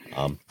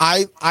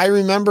 I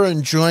remember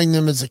enjoying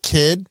them as a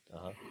kid,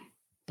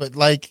 but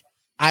like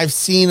I've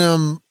seen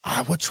them.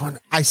 Which one?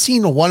 I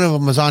seen one of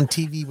them was on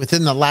TV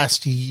within the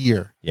last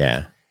year,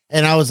 Yeah.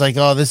 and I was like,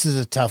 "Oh, this is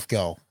a tough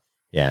go.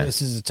 Yeah.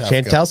 This is a tough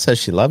Chantel go." says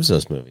she loves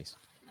those movies.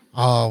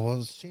 Oh, well,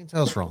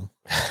 Chantel's wrong.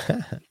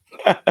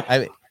 I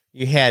mean,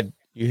 you had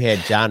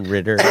John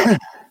Ritter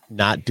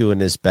not doing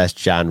his best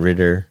John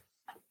Ritter.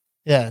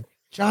 Yeah,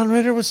 John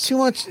Ritter was too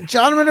much.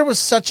 John Ritter was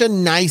such a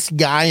nice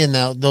guy in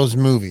those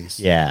movies.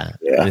 Yeah.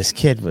 Yeah. This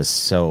kid was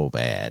so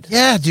bad.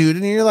 Yeah, dude,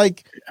 and you're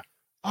like,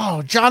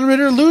 "Oh, John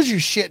Ritter, lose your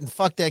shit and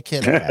fuck that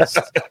kid."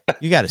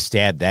 You got to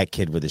stab that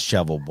kid with a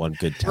shovel one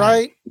good time.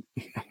 Right?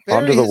 Bury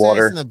Under the his ass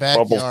water. in the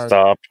Bubble backyard.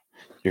 stop.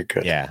 You're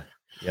good. Yeah.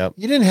 Yep.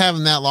 You didn't have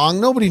him that long.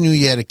 Nobody knew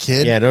you had a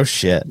kid. Yeah, no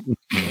shit.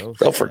 No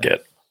They'll shit.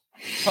 forget.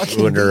 Fucking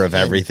Ruiner of weekend.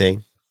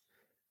 everything.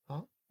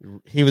 Huh?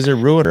 He was a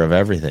ruiner of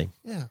everything.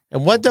 Yeah.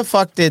 And what the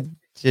fuck did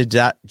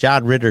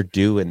John Ritter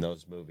do in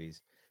those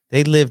movies?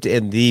 They lived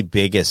in the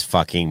biggest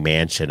fucking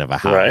mansion of a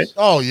house. Right.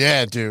 Oh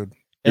yeah, dude.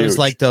 It was Huge.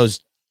 like those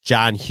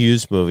John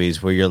Hughes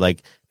movies where you're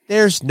like,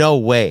 there's no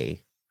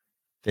way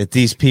that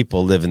these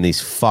people live in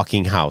these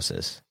fucking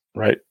houses.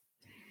 Right.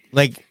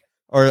 Like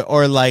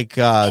or like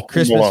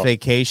Christmas Alone.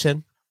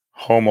 Vacation.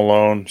 Home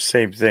Alone,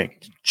 same thing.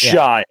 Yeah.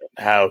 Giant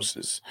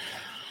houses.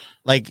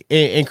 Like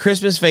in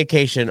Christmas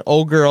Vacation,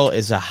 old girl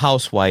is a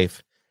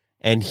housewife,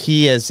 and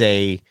he is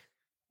a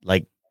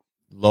like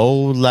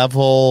low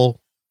level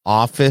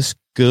office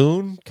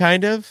goon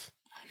kind of.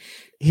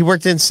 He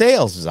worked in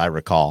sales, as I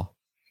recall.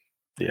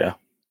 Yeah.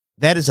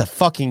 That is a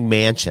fucking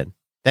mansion.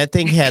 That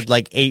thing had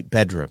like 8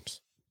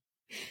 bedrooms.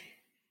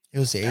 It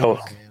was the Hell.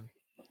 80s, man.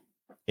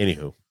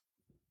 Anywho.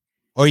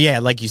 Or yeah,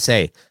 like you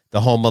say,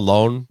 the Home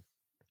Alone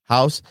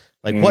house.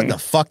 Like, what the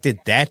fuck did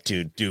that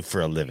dude do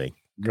for a living?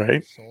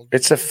 Right.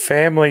 It's a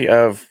family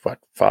of what,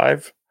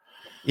 5?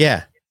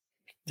 Yeah.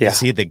 Yeah.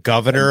 Is he the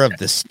governor of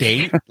the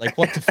state? Like,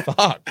 what the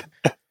fuck?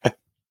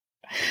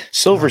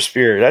 Silver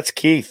Spear. That's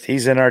Keith.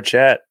 He's in our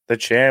chat. The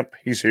champ.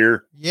 He's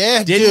here.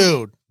 Yeah, Didn't-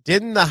 dude.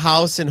 Didn't the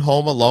house in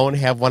Home Alone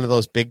have one of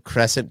those big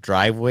crescent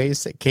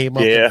driveways that came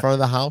up Yeah. in front of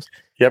the house?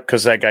 Yep,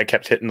 because that guy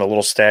kept hitting the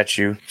little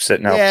statue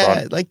sitting out Yeah,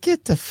 front. like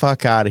get the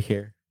fuck out of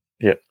here.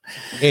 Yep.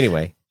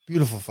 Anyway,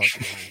 Beautiful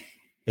fucking home.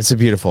 it's a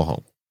beautiful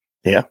home.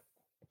 Yeah.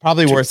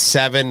 Probably worth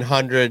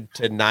 $700,000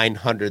 to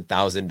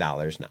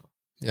 $900,000 now.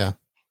 Yeah.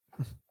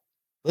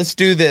 Let's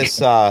do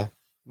this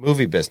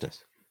movie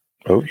business.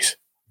 Movies.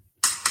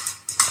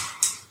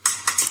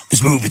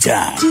 It's movie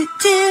time.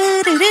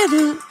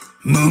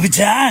 Movie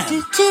time.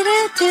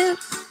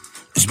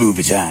 It's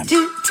movie time.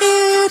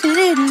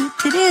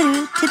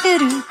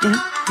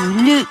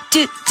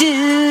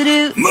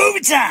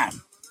 Movie time.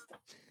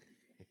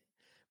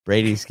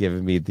 Brady's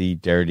giving me the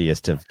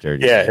dirtiest of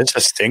dirty. Yeah, it's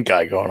a stink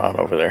eye going on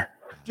over there.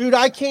 Dude,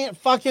 I can't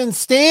fucking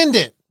stand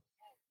it.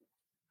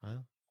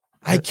 Well,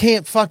 I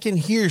can't fucking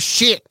hear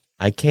shit.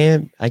 I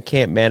can't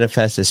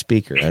manifest a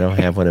speaker. I don't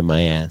have one in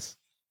my ass.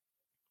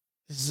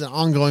 This is an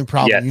ongoing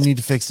problem. Yes. You need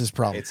to fix this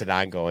problem. It's an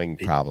ongoing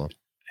problem.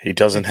 He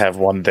doesn't have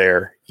one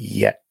there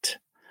yet.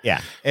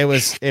 Yeah, it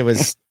was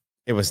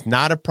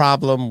not a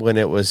problem when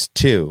it was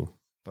 2,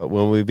 but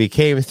when we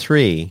became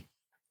 3,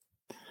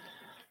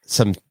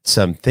 some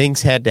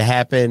things had to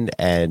happen,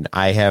 and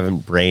I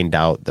haven't brained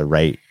out the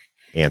right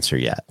answer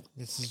yet.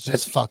 This is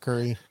just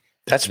fuckery.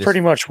 That's This-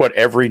 pretty much what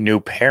every new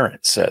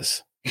parent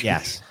says.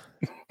 Yes.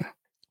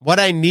 What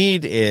I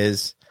need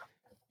is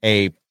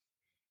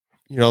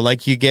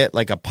like you get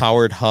like a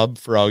powered hub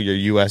for all your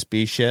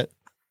USB shit.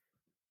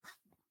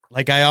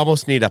 Like I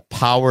almost need a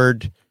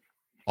powered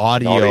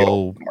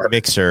audio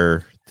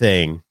mixer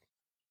thing.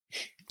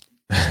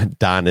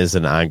 Don is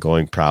an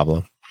ongoing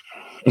problem.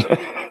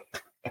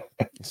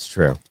 It's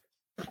true.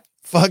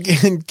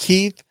 Fucking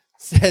Keith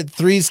said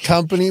Three's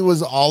Company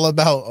was all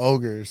about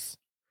ogres.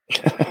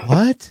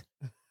 What?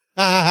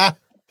 I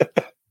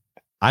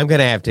I'm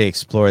gonna have to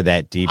explore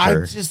that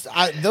deeper.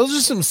 those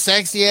are some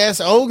sexy ass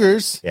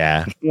ogres.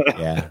 Yeah.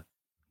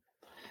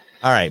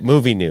 All right,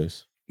 movie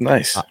news.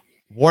 Nice.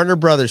 Warner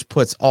Brothers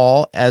puts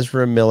all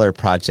Ezra Miller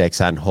projects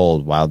on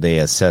hold while they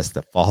assess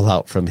the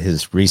fallout from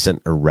his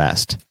recent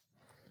arrest.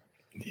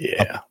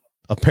 Yeah.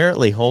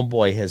 Apparently,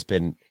 Homeboy has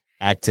been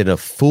acting a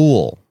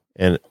fool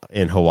in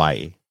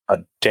Hawaii. A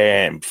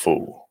damn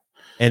fool.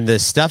 And the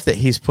stuff that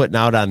he's putting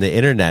out on the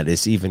internet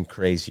is even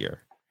crazier.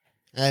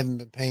 I haven't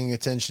been paying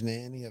attention to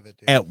any of it,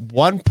 dude. At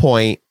one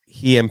point,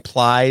 he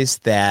implies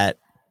that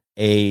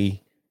a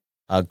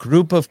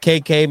group of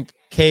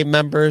KKK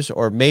members,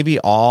 or maybe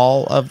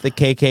all of the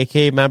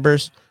KKK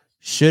members,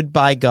 should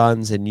buy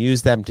guns and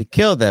use them to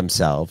kill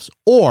themselves,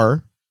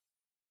 or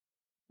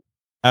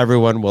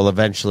everyone will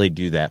eventually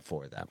do that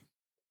for them.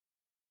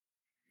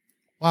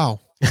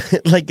 Wow.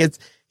 Like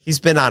he's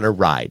been on a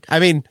ride. I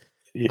mean,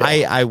 Yeah.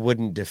 I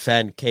wouldn't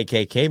defend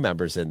KKK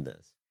members in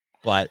this,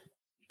 but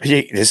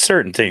There's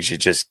certain things you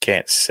just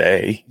can't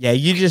say. yeah,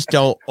 you just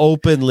don't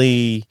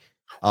openly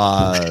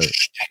That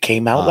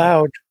came out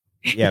loud.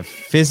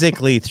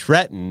 physically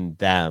threaten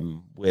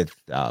them with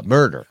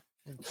murder,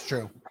 It's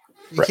true.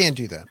 You Right. can't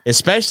do that.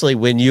 especially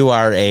when you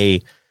are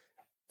a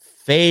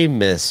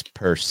famous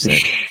person.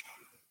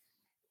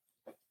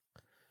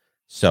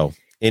 So,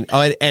 and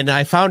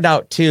I found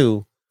out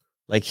too,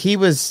 like he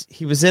was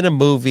in a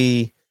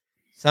movie,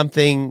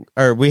 something,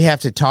 or We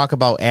Have to Talk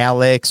About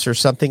Alex or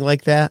something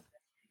like that.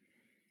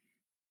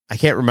 I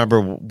can't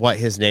remember what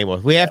his name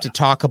was. We Have to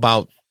Talk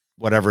About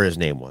whatever his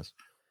name was.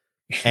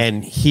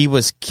 And he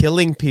was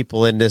killing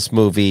people in this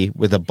movie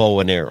with a bow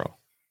and arrow,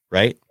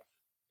 right?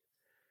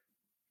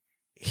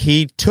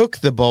 He took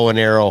the bow and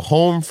arrow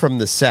home from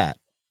the set,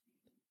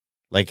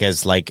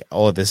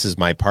 oh, this is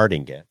my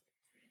parting gift.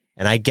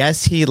 And I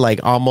guess he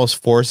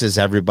almost forces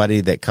everybody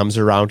that comes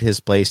around his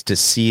place to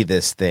see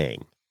this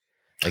thing.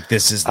 Like,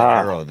 this is the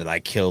arrow that I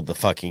killed the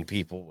fucking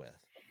people with.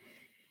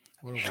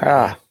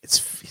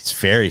 It's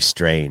very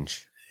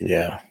strange.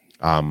 Yeah.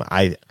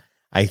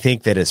 I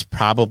think that it's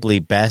probably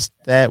best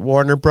that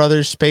Warner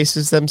Brothers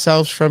spaces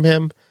themselves from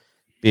him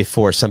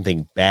before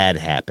something bad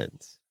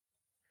happens.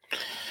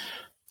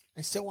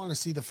 I still want to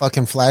see the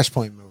fucking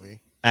Flashpoint movie.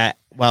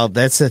 Well,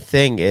 that's the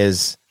thing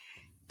is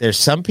there's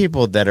some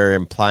people that are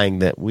implying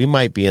that we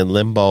might be in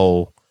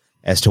limbo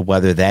as to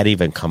whether that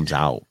even comes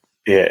out.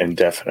 Yeah,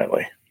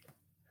 indefinitely.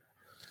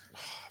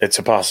 It's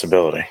a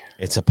possibility.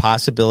 It's a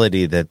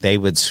possibility that they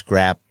would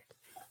scrap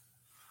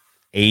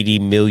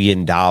 $80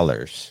 million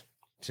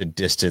to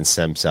distance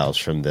themselves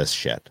from this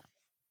shit.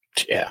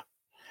 Yeah.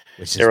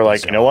 Which They were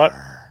like, you know what?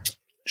 bizarre.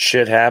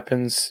 Shit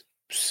happens.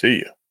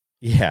 See ya.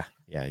 Yeah.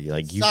 Yeah. You're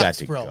like, you got Sucks,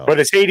 to bro. go. But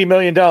it's $80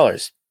 million.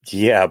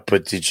 Yeah,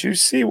 but did you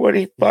see what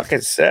he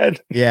fucking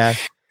said? Yeah.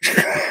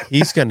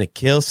 He's going to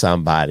kill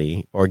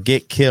somebody or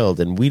get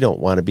killed, and we don't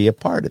want to be a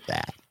part of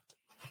that.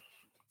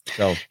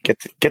 So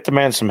Get the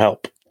man some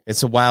help.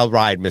 it's a wild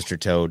ride, Mr.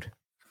 Toad.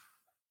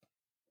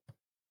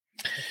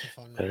 That's a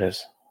fun It one.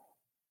 is.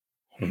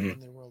 Mhm. In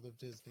the world of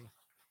Disney.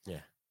 Yeah.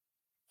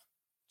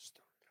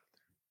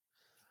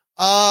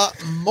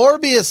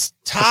 Morbius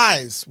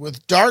ties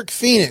with Dark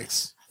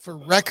Phoenix for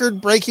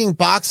record-breaking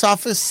box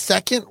office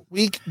second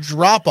week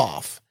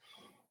drop-off.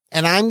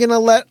 And I'm going to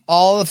let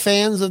all the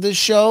fans of this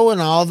show and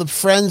all the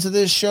friends of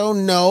this show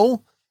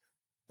know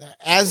that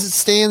as it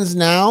stands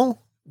now,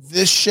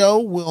 this show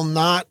will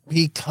not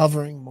be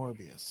covering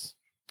Morbius.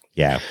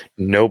 Yeah.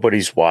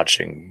 Nobody's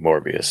watching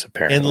Morbius,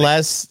 apparently.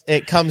 Unless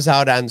it comes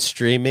out on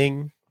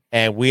streaming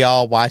and we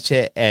all watch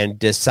it and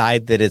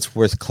decide that it's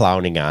worth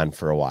clowning on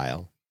for a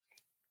while.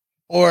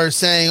 Or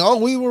saying, oh,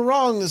 we were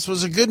wrong. This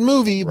was a good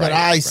movie, but Right,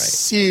 I right.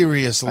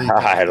 seriously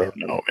I don't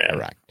know, man.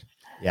 Correct.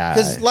 Yeah.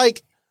 Because,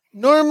 like,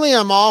 normally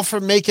I'm all for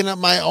making up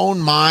my own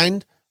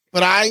mind,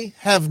 but I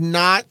have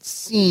not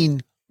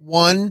seen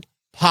one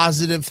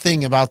positive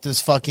thing about this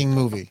fucking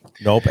movie.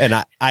 Nope.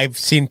 And I've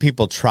seen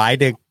people try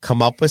to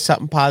come up with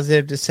something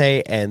positive to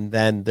say, and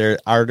then their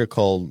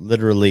article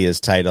literally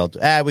is titled,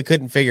 we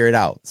couldn't figure it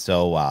out.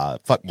 So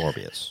fuck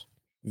Morbius.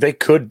 This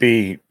could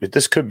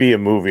be a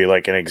movie,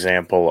 like an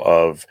example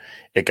of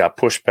it got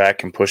pushed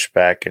back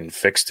and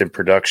fixed in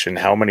production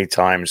how many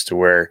times to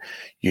where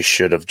you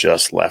should have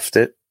just left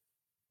it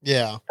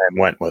Yeah. and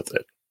went with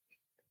it.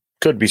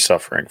 Could be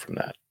suffering from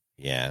that.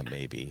 Yeah,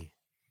 maybe.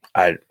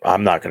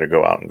 I'm not going to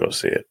go out and go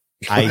see it.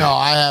 No,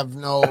 I have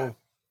no.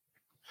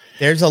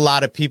 There's a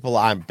lot of people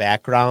on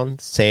background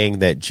saying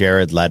that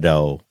Jared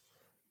Leto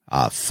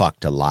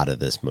fucked a lot of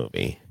this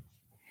movie.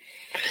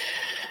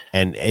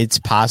 And it's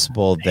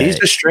possible that He's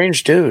a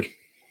strange dude.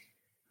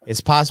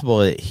 it's possible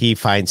that he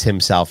finds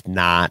himself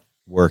not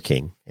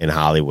working in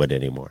Hollywood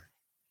anymore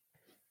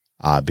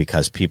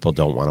because people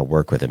don't want to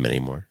work with him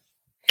anymore.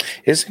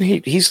 Isn't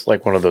he? He's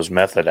like one of those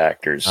method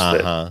actors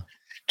that Uh-huh.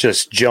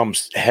 just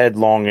jumps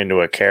headlong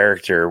into a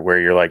character where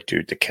you're like,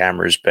 dude, the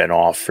camera's been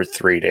off for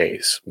 3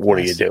 days. What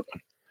are you doing?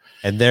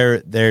 And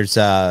there's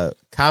a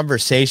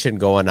conversation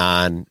going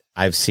on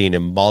I've seen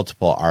in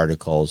multiple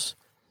articles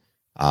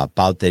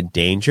about the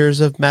dangers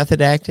of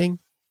method acting,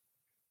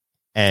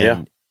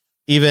 and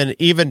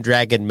even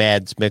dragging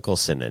Mads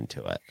Mikkelsen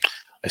into it,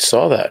 I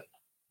saw that.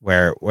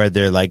 where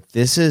they're like,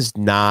 this is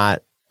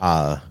not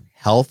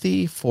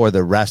healthy for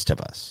the rest of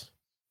us.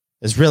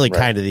 It's really Right.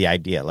 kind of the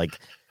idea. Like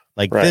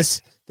Right.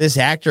 this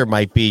actor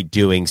might be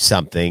doing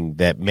something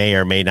that may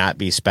or may not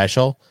be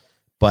special,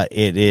 but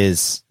it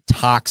is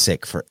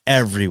toxic for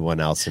everyone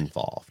else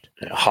involved.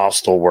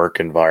 Hostile work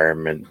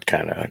environment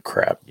kind of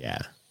crap. Yeah.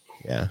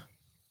 Yeah.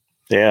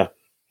 Yeah.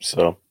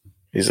 So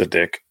he's a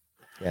dick.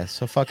 Yeah.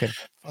 So fuck it.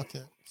 Fuck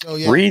it. So,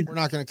 yeah, Reed- we're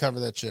not going to cover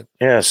that shit.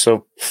 Yeah.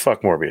 So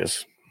fuck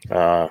Morbius.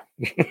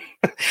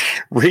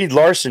 Reed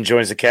Larson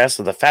joins the cast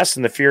of the Fast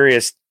and the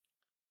Furious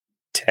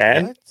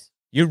 10. What?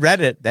 You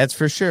read it. That's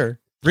for sure.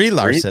 Brie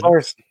Larson. Brie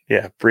Larson.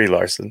 Yeah. Brie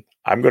Larson.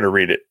 I'm going to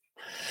read it.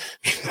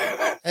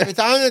 If it's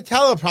on the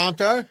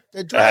teleprompter,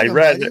 the Dragon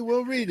read Buddy it.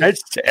 will read it.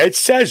 It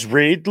says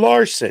Reed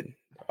Larson.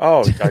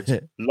 Oh, that's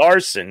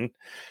Larson.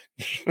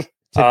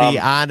 To be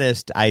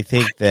honest, I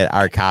think that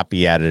our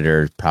copy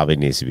editor probably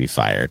needs to be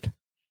fired.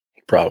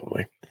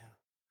 Probably.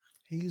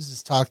 He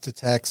uses talk to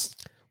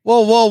text.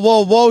 Whoa,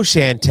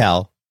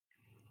 Chantel.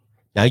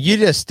 Now you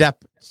just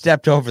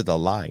stepped over the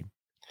line.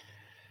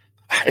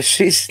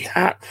 She's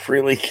not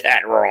really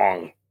that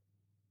wrong.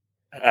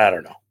 I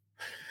don't know.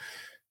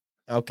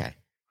 Okay.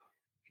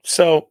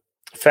 So,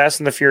 Fast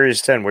and the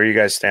Furious 10, where you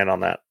guys stand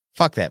on that?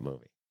 Fuck that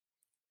movie.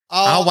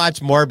 I'll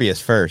watch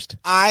Morbius first.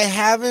 I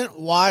haven't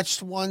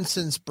watched one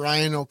since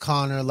Brian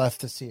O'Connor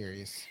left the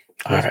series.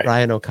 All Who's right.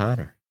 Brian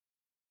O'Connor?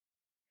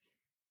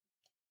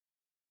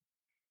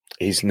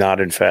 He's not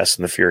in Fast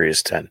and the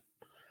Furious 10.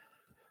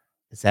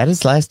 Is that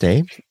his last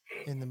name?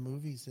 In the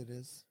movies, it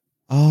is.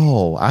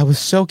 Oh, I was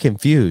so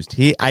confused.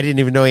 I didn't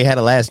even know he had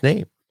a last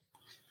name.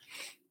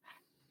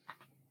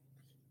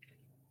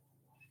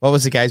 What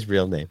was the guy's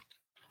real name?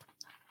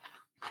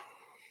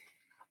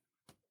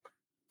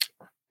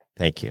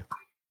 Thank you.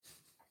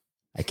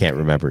 I can't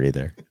remember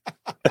either.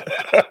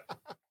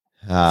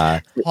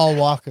 Paul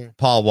Walker.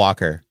 Paul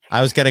Walker.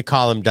 I was going to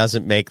call him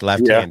doesn't make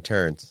left-hand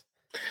turns.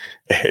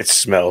 It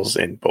smells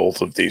in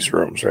both of these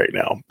rooms right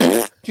now.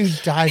 Dude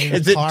died in a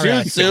Is it car too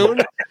accident. soon?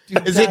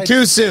 Dude Is it died-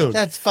 too soon?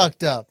 That's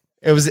fucked up.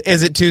 Is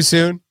it too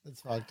soon?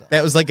 That's fucked up.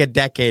 That was like a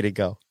decade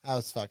ago. That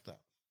was fucked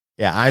up.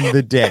 Yeah, I'm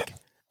the dick.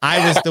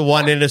 I was the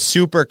one in a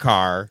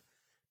supercar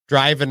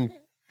driving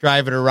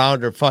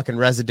around a fucking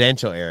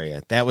residential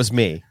area. That was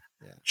me.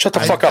 Shut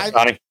the I- fuck up, I-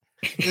 Donnie.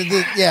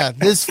 Yeah,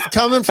 this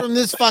coming from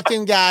this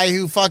fucking guy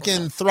who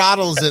fucking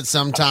throttles it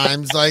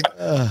sometimes. Like,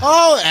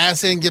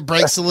 ass and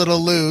breaks a little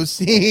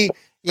loose. Yeah,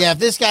 if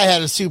this guy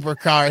had a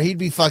supercar, he'd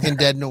be fucking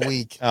dead in a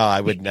week. Oh,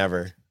 I would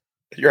never.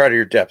 You're out of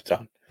your depth,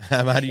 Don.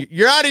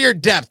 You're out of your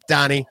depth,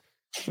 Donnie.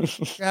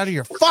 You're out of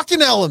your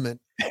fucking element.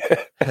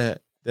 All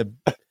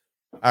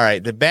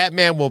right, the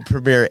Batman will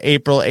premiere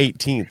April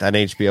 18th on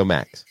HBO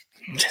Max.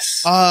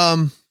 Yes.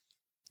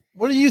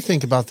 What do you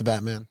think about the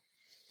Batman?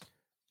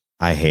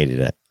 I hated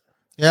it.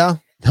 Yeah.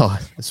 No,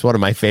 it's one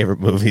of my favorite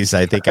movies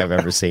I think I've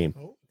ever seen.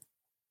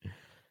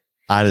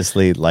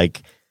 Honestly,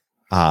 like,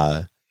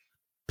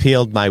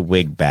 peeled my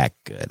wig back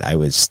good. I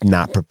was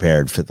not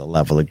prepared for the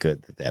level of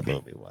good that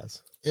movie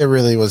was. It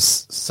really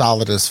was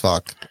solid as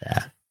fuck.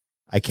 Yeah.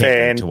 I can't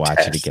wait to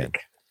watch it again.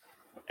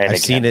 And I've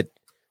seen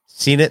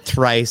it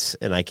thrice,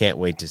 and I can't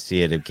wait to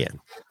see it again.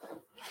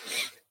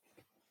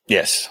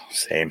 Yes,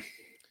 same.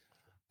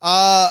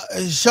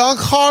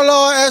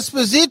 Giancarlo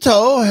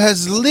Esposito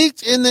has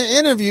leaked in the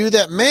interview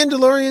that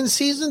Mandalorian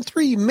Season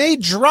 3 may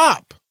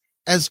drop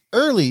as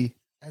early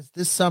as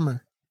this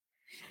summer.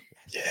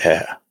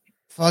 Yeah.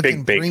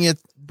 Fucking Big.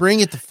 bring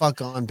it the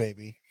fuck on,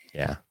 baby.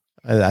 Yeah.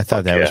 I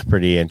thought that was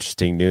pretty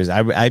interesting news.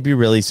 I'd be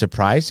really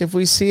surprised if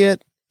we see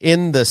it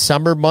in the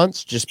summer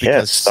months, just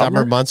because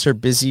summer months are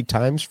busy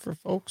times for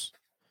folks.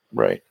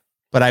 Right.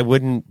 But I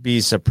wouldn't be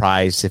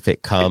surprised if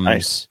it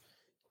comes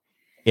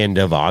end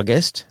of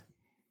August.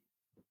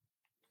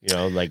 You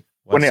know, like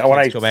when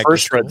I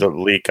first read the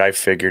leak, I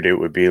figured it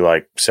would be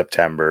like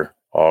September,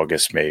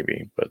 August,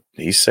 maybe. But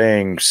he's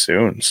saying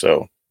soon,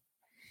 so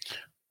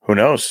who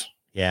knows?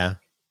 Yeah.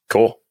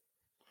 Cool.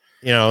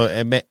 You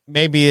know,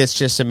 maybe it's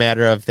just a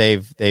matter of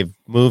they've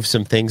moved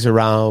some things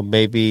around.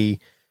 Maybe,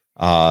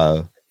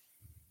 what's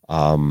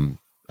the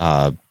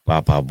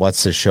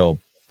show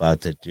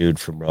about the dude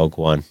from Rogue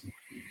One?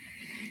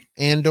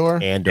 Andor.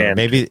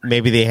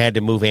 Maybe they had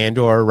to move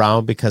Andor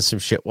around because some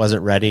shit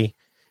wasn't ready.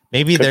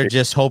 Maybe they're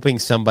just hoping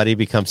somebody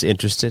becomes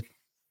interested.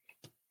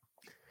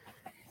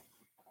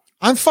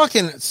 I'm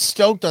fucking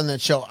stoked on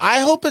that show. I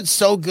hope it's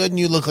so good and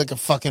you look like a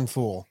fucking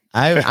fool.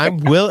 I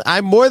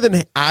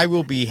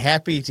will be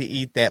happy to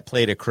eat that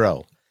plate of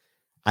crow.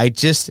 I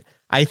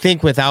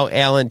think without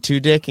Alan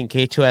Tudyk and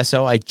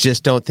K2SO, I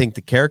just don't think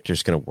the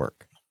character's going to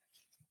work.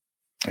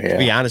 Yeah. To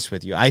be honest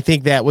with you, I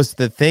think that was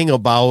the thing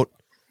about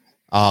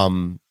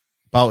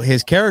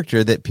his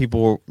character that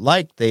people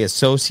liked. They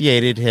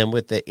associated him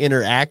with the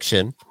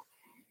interaction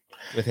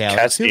with Alan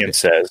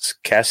Tudyk.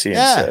 Cassian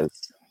says.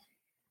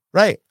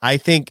 Right. I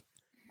think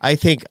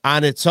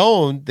on its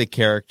own, the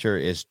character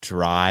is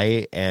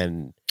dry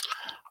and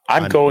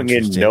I'm going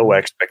in no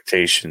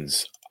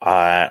expectations.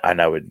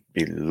 And I would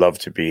love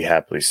to be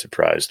happily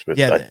surprised with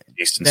a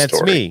decent story.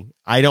 That's me.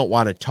 I don't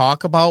want to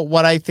talk about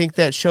what I think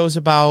that show's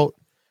about.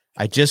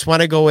 I just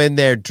want to go in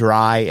there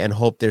dry and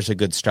hope there's a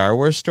good Star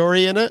Wars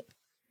story in it.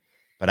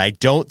 But I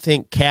don't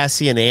think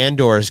Cassian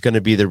Andor is going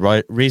to be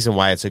the reason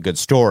why it's a good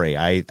story.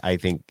 I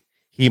think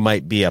he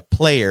might be a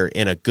player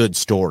in a good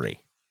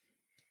story.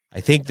 I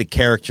think the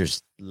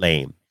character's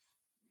lame.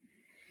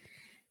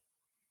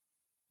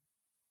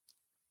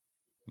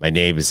 My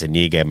name is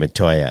Inigo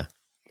Montoya.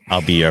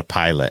 I'll be your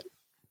pilot.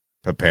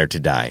 Prepare to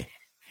die.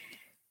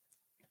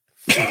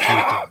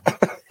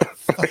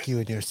 Fuck you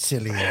and your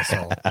silly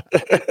asshole.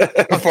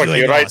 Fuck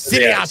you right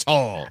silly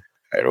asshole.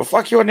 I will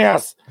fuck you in the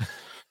ass.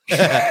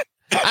 I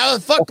will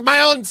fuck my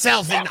own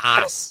self in the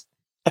ass.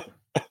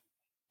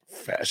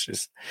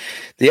 Fascist.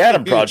 The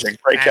Adam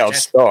Project breakout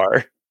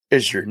star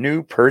is your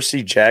new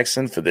Percy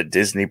Jackson for the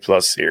Disney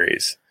Plus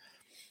series.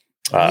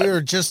 We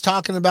were just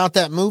talking about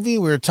that movie.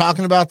 We were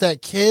talking about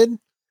that kid,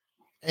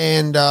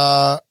 and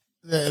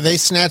they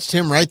snatched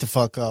him right the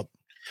fuck up.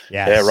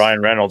 Yes. Yeah,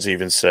 Ryan Reynolds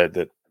even said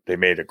that they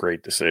made a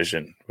great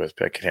decision with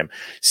picking him.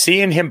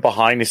 Seeing him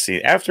behind the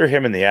scenes, after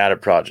him in the Adam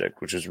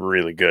Project, which was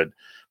really good,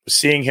 but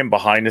seeing him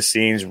behind the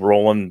scenes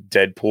rolling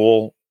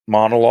Deadpool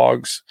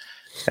monologues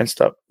and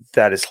stuff,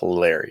 that is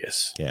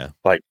hilarious. Yeah.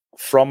 Like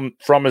from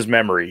his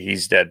memory,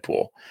 he's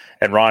Deadpool.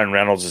 And Ryan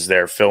Reynolds is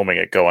there filming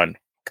it going,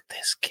 look at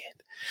this kid.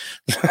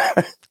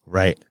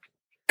 Right.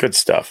 Good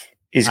stuff.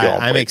 He's going.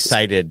 I'm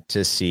excited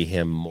to see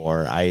him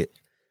more. I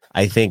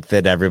think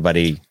that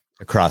everybody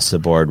across the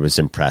board was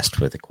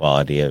impressed with the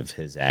quality of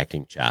his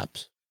acting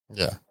chops.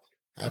 Yeah,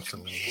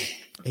 absolutely.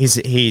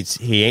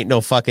 He ain't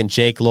no fucking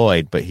Jake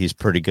Lloyd, but he's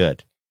pretty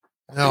good.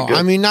 No,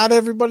 I mean, not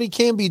everybody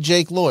can be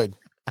Jake Lloyd.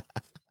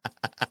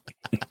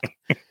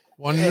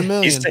 One in a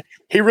million.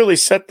 He really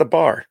set the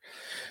bar.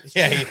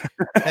 Yeah,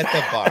 at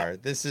the bar.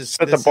 This is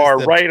set the bar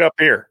right up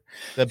here.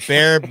 The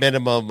bare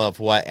minimum of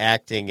what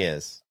acting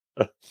is.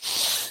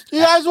 You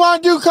guys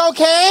want to do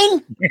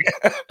cocaine?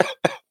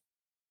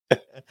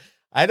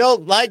 I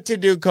don't like to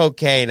do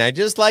cocaine. I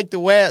just like the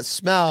way it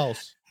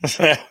smells.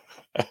 All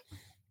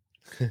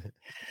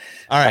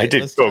right. I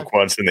did coke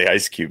once and the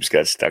ice cubes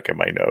got stuck in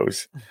my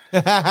nose.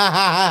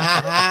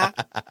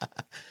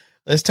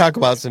 Let's talk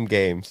about some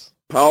games.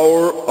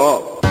 Power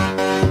up.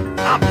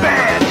 I'm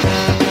bad.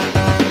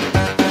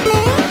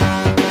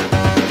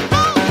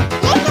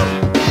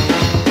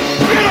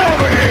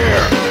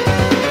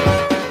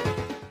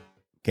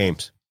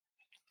 Games.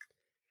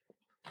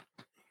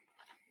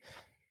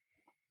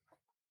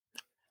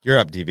 You're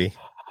up, DB.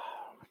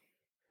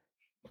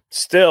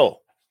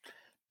 Still,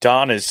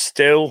 Don is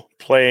still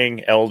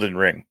playing Elden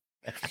Ring.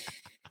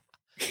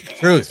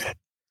 Truth.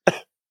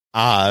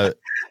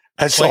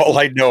 That's Wait. all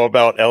I know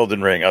about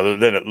Elden Ring, other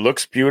than it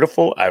looks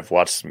beautiful. I've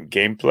watched some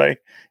gameplay,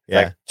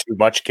 like too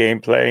much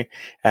gameplay,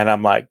 and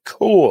I'm like,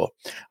 cool.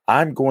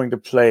 I'm going to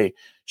play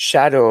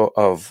Shadow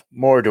of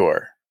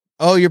Mordor.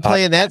 Oh, you're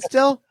playing that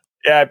still?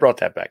 Yeah, I brought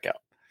that back out.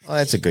 Oh,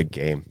 that's a good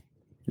game.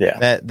 Yeah,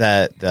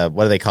 That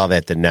what do they call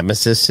that? The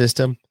Nemesis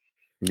system.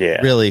 yeah,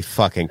 Really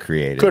fucking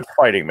creative. good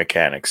fighting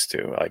mechanics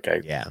too.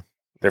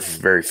 They're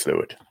very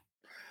fluid.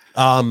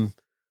 Elden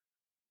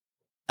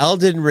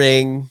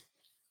Ring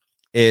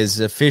is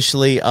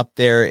officially up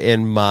there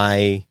in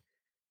my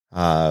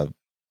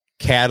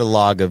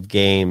catalog of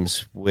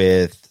games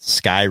with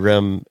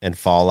Skyrim and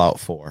Fallout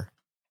 4.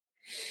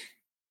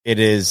 It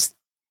is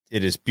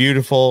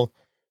beautiful.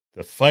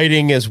 The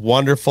fighting is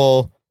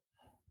wonderful.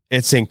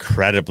 It's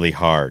incredibly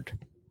hard.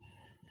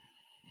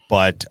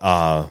 But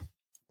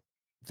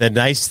the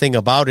nice thing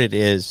about it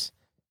is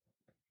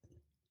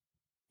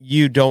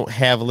you don't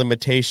have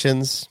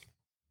limitations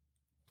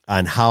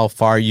on how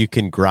far you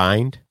can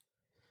grind.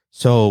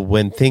 So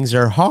when things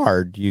are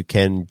hard, you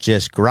can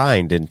just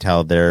grind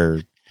until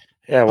they're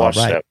Yeah, I watched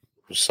right.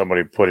 that.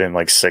 Somebody put in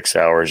like 6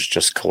 hours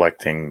just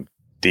collecting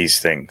these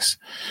things.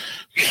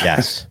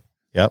 yes.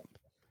 Yep.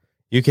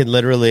 You can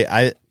literally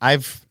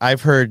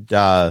I've heard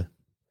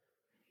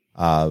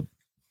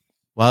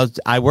well,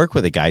 I work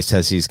with a guy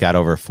says he's got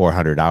over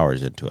 400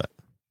 hours into it.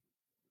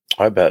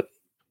 I bet.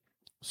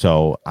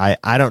 So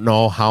I don't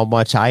know how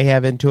much I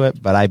have into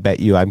it, but I bet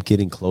you I'm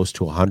getting close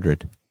to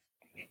 100.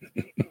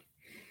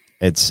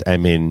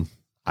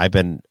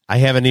 I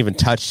haven't even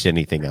touched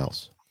anything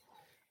else.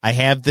 I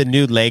have the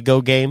new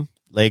Lego game,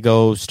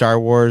 Lego Star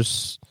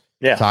Wars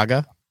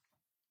Saga,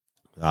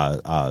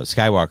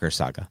 Skywalker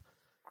Saga.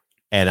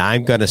 And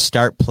I'm going to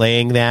start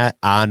playing that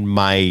on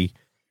my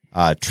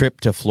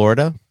trip to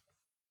Florida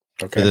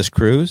for this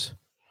cruise.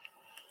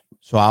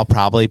 So I'll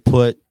probably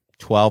put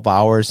 12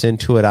 hours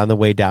into it on the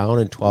way down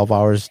and 12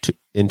 hours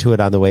into it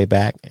on the way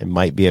back. It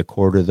might be a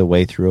quarter of the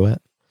way through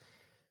it.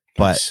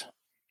 But Nice.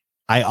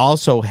 I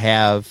also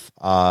have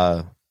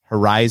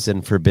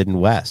Horizon Forbidden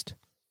West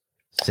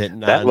sitting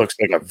That on. looks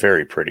like a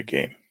very pretty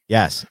game.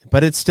 Yes,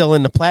 but it's still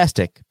in the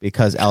plastic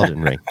because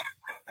Elden Ring.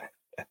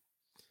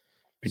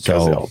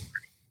 Because So,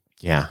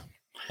 yeah.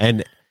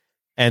 And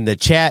the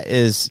chat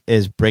is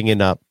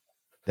bringing up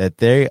that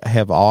they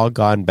have all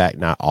gone back,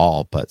 not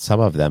all, but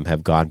some of them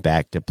have gone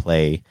back to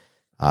play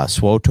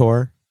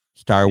SWTOR,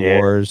 Star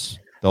Wars,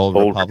 the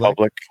Old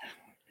Republic.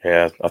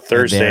 Yeah, a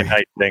Thursday they're-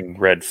 night thing,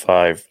 Red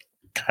 5,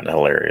 kind of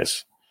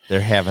hilarious.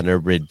 They're having a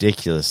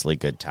ridiculously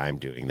good time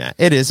doing that.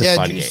 It is a Yeah,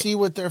 fun do you game. see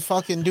what they're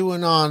fucking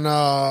doing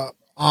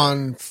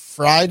on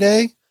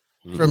Friday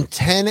from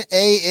 10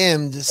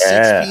 a.m. to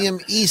 6 p.m.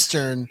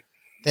 Eastern?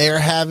 They are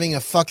having a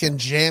fucking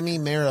jammy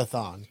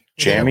marathon.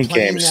 Jammy They're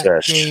playing game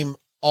that sesh. game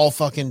all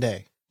fucking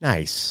day.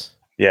 Nice.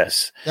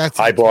 Yes. That's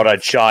I bought a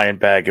giant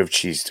bag of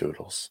cheese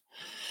doodles.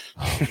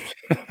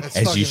 That's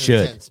As fucking you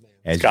should. intense, man.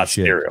 As Got you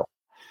should. cereal.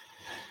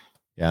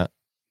 Yeah.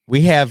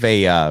 We have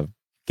a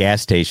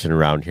gas station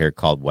around here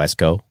called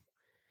Wesco,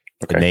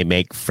 Okay. and they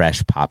make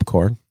fresh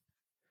popcorn.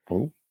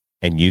 Ooh.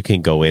 And you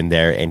can go in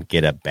there and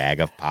get a bag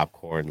of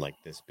popcorn like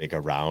this big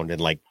around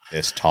and like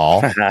this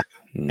tall.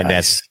 And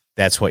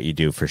that's what you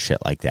do for shit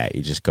like that.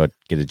 You just go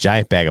get a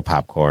giant bag of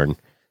popcorn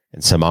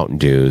and some Mountain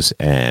Dews,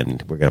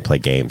 and we're going to play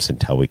games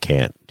until we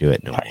can't do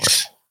it no more.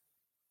 nice.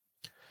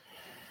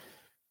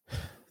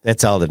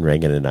 That's Elden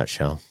Ring in a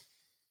nutshell.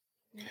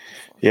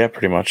 Yeah,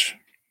 pretty much.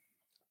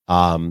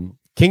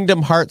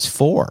 Kingdom Hearts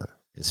 4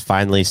 is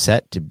finally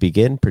set to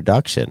begin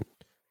production,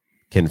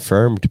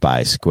 confirmed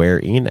by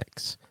Square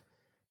Enix.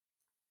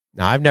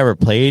 Now, I've never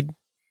played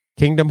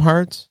Kingdom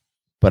Hearts,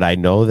 but I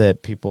know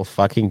that people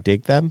fucking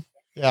dig them.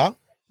 Yeah.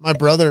 My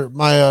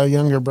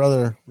younger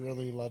brother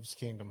really loves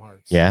Kingdom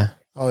Hearts. Yeah.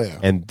 Oh, yeah.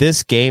 And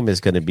this game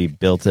is going to be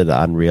built in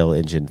Unreal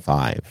Engine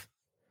 5.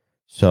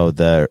 So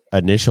the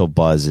initial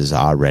buzz is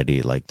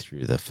already like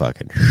through the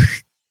fucking.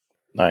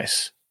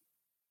 Nice.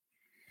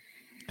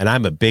 And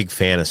I'm a big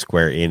fan of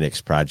Square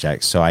Enix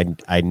projects, so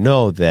I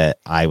know that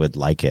I would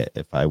like it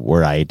if I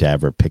to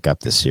ever pick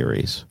up the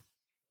series.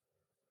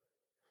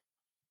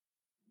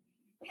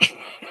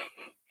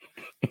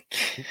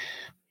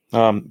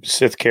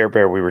 Sith Care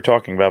Bear, we were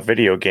talking about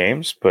video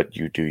games, but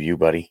you do you,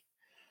 buddy.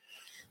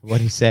 What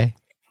do you say?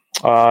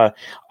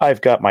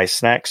 I've got my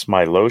snacks,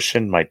 my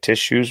lotion, my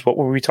tissues. What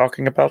were we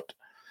talking about?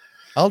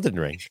 Elden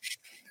Ring.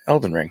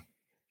 Elden Ring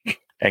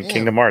and Yeah.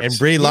 Kingdom Hearts. And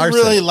Brie He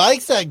Larson. really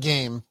likes that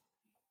game.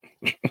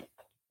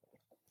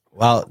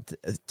 Well,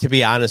 to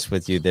be honest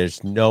with you,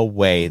 there's no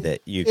way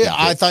that you Yeah,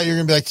 I thought you were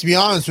going to be like, to be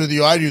honest with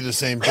you, I do the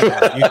same thing.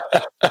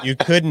 you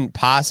couldn't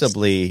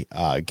possibly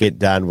get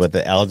done with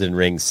the Elden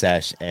Ring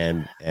sesh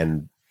and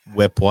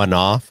whip one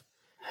off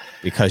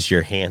because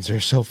your hands are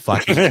so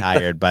fucking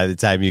tired by the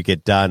time you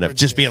get done of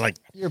just being like,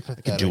 You're I can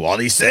pathetic. do all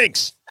these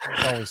things.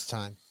 There's always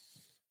time.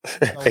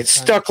 It's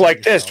stuck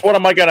like this. What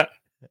am I gonna?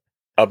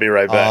 I'll be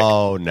right back.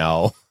 Oh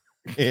no.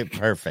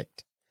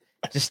 Perfect.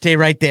 Just stay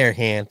right there,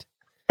 hand.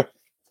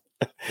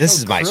 This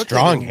is my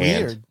strong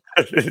hand.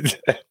 I'm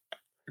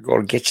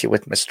going to get you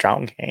with my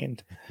strong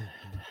hand.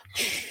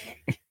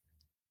 You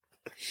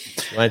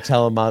want to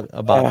tell them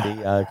about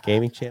the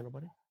gaming channel,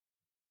 buddy?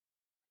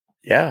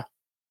 Yeah.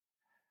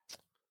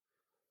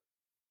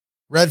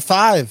 Red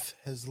 5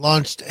 has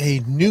launched a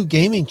new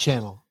gaming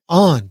channel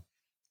on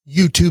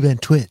YouTube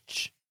and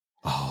Twitch.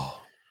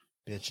 Oh,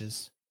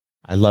 Bitches.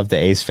 I love the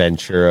Ace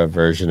Ventura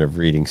version of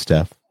reading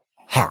stuff.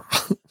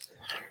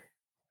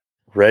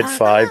 Red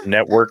 5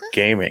 Network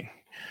Gaming.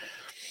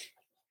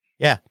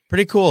 Yeah,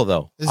 pretty cool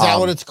though. Is that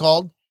what it's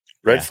called?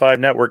 Red 5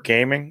 Network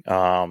Gaming.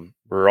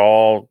 We're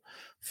all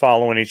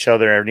following each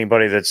other.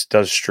 Anybody that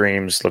does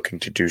streams, looking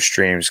to do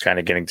streams, kind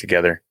of getting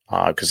together.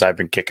 Because I've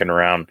been kicking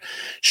around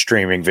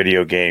streaming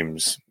video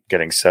games,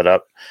 getting set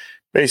up,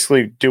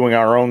 basically doing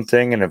our own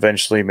thing, and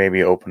eventually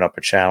maybe open up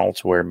a channel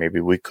to where maybe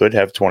we could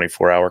have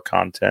 24-hour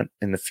content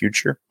in the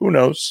future. Who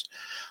knows?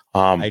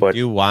 I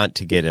do want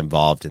to get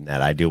involved in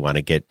that. I do want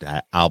to get.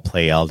 I'll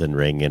play Elden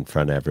Ring in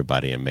front of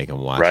everybody and make them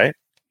watch. Right?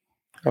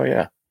 Oh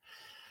yeah.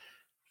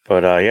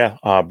 But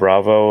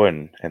Bravo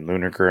and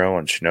Lunar Girl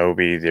and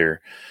Shinobi. They're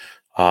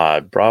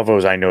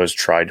Bravo's. I know has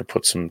tried to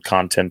put some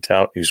content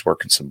out. He's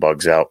working some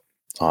bugs out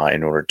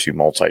in order to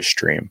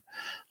multi-stream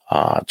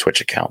Twitch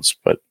accounts.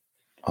 But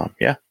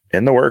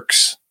in the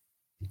works.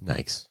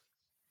 Nice.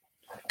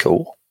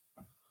 Cool.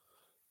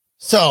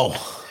 So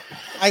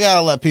I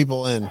gotta let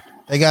people in.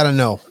 They gotta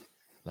know.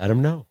 Let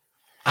them know.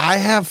 I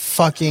have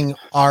fucking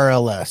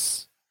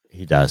RLS.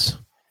 He does.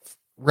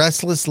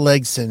 Restless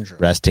leg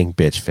syndrome. Resting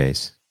bitch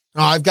face.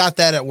 No, I've got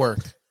that at work.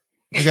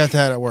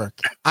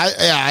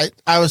 I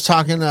was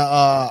talking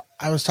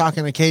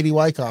to Katie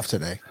Wyckoff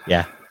today.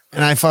 Yeah.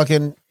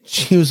 And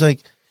she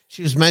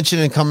was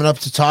mentioning coming up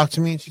to talk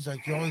to me, and she's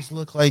like, "You always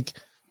look like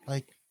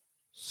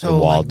so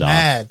like,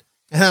 mad."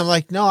 And I'm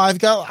like, "No, I've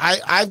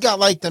got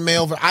like the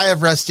male. I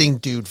have resting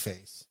dude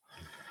face."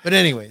 But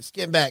anyways,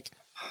 getting back,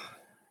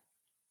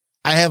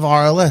 I have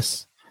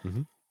RLS.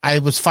 Mm-hmm. I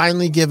was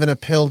finally given a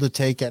pill to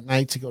take at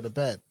night to go to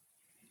bed,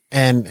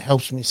 and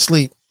helps me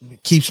sleep.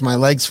 It keeps my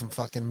legs from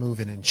fucking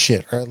moving and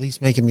shit, or at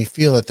least making me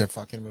feel that they're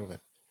fucking moving.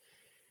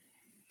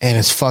 And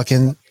it's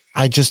fucking.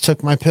 I just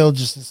took my pill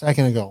just a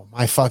second ago.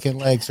 My fucking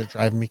legs are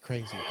driving me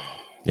crazy.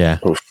 Yeah.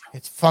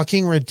 It's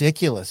fucking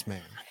ridiculous,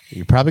 man.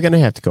 You're probably going to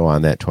have to go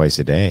on that twice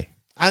a day.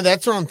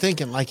 That's what I'm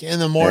thinking. Like in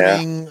the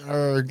morning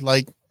or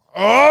like,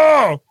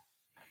 oh.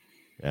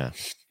 Yeah.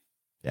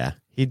 Yeah.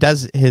 He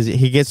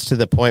gets to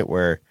the point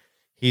where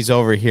he's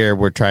over here.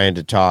 We're trying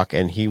to talk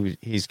and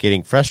he's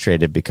getting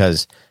frustrated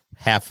because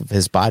half of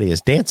his body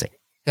is dancing.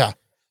 Yeah.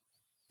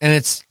 And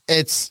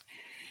it's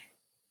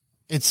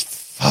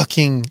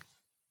fucking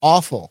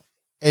awful.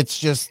 It's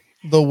just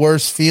the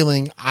worst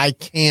feeling. I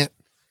can't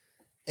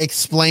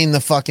explain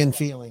the fucking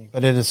feeling,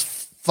 but it is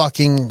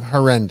fucking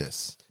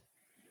horrendous.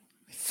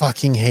 I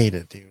fucking hate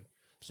it, dude.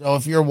 So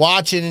if you're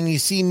watching and you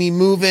see me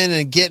moving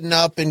and getting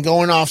up and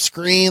going off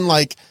screen,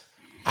 like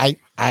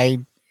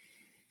I'm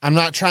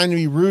not trying to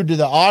be rude to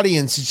the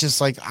audience. It's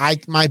just like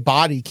my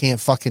body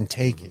can't fucking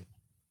take it.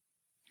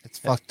 It's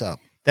fucked up.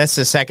 That's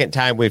the second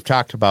time we've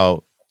talked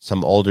about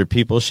some older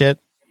people shit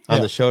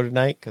on the show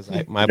tonight because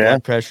my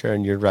blood pressure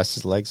and your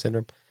restless leg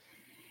syndrome.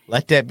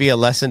 Let that be a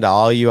lesson to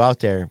all you out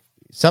there.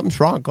 Something's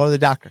wrong. Go to the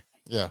doctor.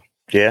 Yeah.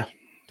 Yeah.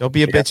 Don't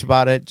be a bitch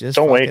about it. Just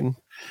don't wait.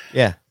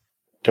 Yeah.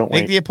 Don't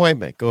make wait. the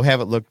appointment. Go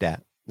have it looked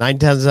at. 9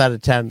 times out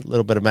of 10, a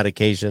little bit of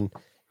medication.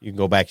 You can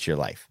go back to your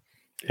life.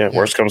 Yeah.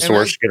 Worst comes to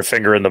worst, get a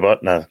finger in the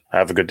butt and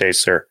have a good day,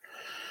 sir.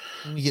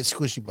 You get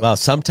squishy. Well,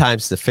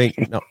 sometimes the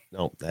finger.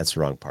 No, that's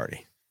the wrong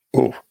party.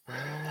 Ooh.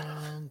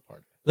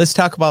 Let's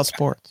talk about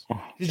sports.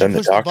 Did you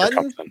push the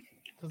button?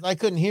 Because I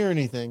couldn't hear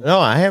anything. No,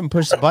 I haven't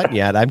pushed the button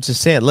yet. I'm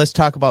just saying, let's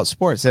talk about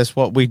sports. That's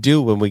what we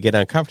do when we get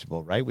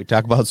uncomfortable, right? We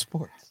talk about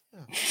sports.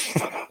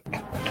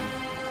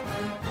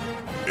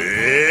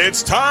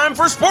 It's time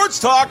for Sports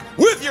Talk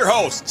with your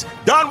hosts,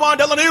 Don Juan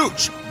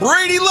Delanucci,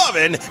 Brady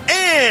Lovin,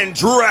 and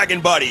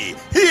Dragon Buddy,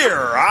 here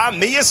on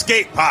the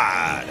Escape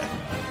Pod.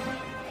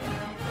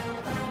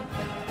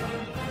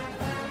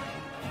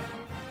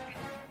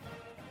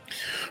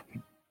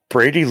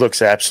 Brady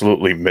looks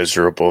absolutely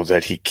miserable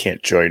that he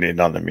can't join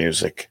in on the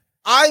music.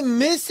 I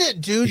miss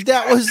it, dude.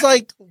 That was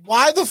like,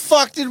 why the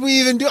fuck did we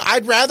even do?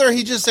 I'd rather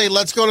he just say,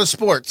 let's go to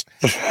sports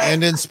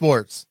and in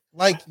sports.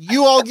 Like,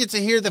 you all get to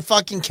hear the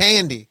fucking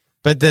candy.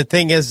 But the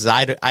thing is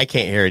I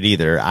can't hear it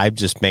either. I'm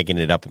just making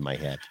it up in my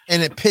head.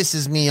 And it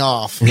pisses me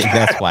off.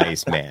 That's why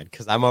he's mad,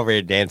 because I'm over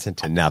here dancing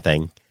to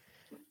nothing.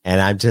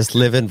 And I'm just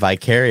living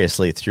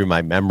vicariously through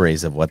my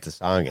memories of what the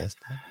song is.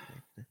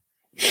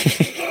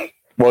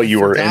 Well,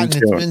 you were in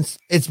tune.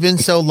 It's been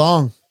so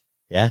long.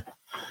 Yeah.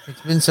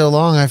 It's been so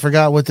long. I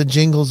forgot what the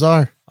jingles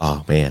are.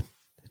 Oh, man.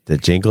 The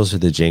jingles are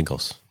the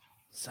jingles.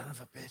 Son of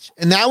a bitch.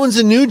 And that one's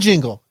a new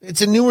jingle.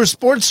 It's a newer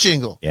sports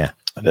jingle. Yeah.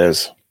 It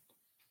is.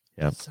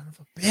 Yep. Son of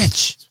a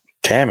bitch.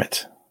 Damn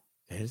it.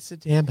 It's a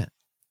damn it.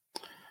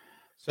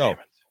 So,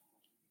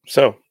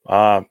 So,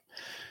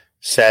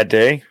 sad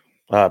day.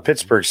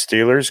 Pittsburgh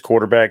Steelers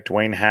quarterback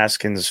Dwayne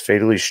Haskins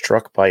fatally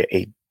struck by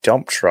a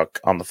dump truck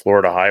on the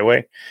Florida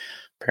highway.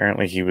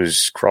 Apparently, he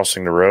was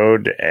crossing the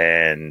road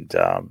and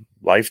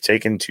life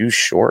taken too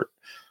short.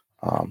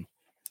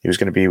 He was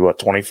going to be,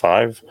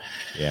 25?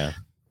 Yeah.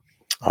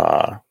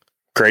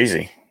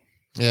 Crazy.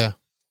 Yeah.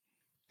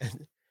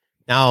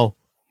 Now,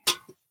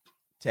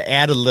 to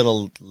add a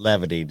little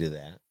levity to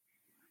that,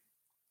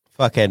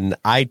 fucking,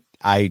 I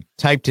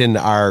typed in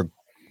our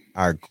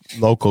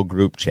local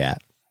group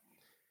chat.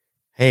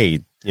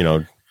 Hey,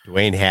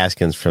 Dwayne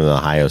Haskins from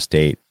Ohio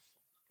State,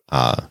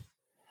 blah,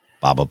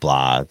 blah,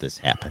 blah, this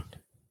happened.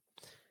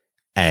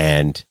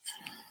 And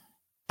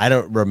I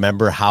don't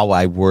remember how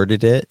I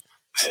worded it,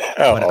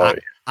 but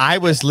I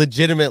was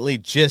legitimately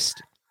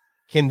just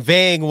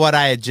conveying what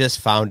I had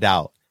just found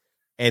out.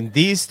 And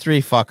these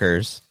three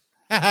fuckers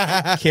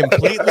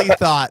completely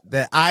thought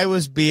that I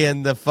was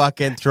being the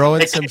fucking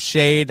throwing some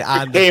shade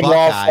on the came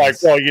off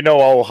Buckeyes. like,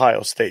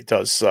 Ohio State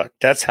does suck.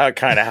 That's how it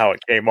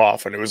came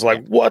off, and it was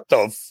like, what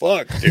the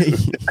fuck,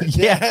 dude?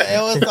 Yeah,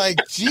 it was like,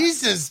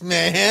 Jesus,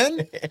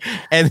 man.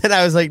 And then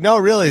I was like, no,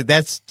 really,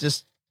 that's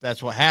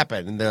what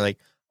happened. And they're like,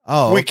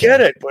 oh, we okay.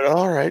 get it, but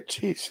all right,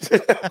 jeez.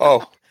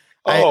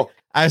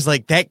 I was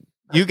like, that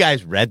you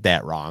guys read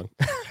that wrong.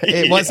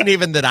 It wasn't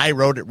even that I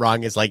wrote it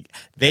wrong. It's like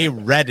they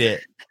read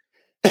it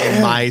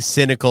in my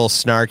cynical,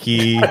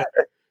 snarky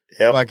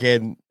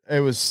fucking. It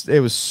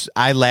was.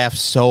 I laughed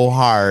so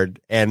hard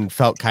and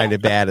felt kind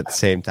of bad at the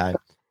same time.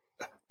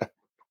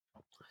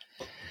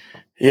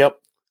 Yep.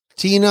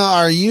 Tina,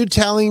 are you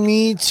telling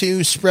me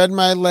to spread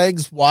my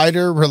legs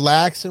wider,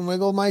 relax, and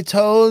wiggle my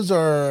toes,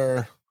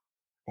 or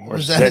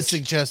is that a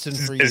suggestion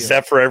for you? Is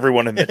that for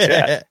everyone in the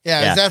chat?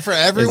 Yeah, is that for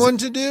everyone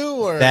to do,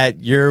 or that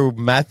your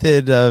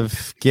method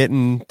of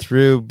getting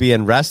through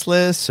being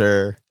restless,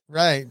 or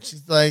right?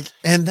 She's like,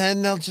 and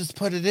then they'll just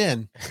put it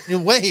in.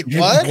 Wait,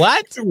 what?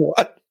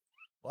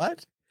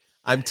 What?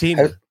 I'm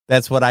Tina.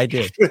 That's what I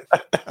did.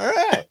 All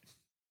right,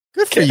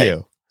 good for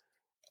you.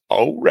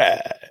 All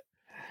right.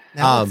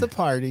 Now it's a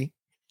party.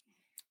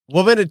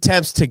 Woman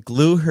attempts to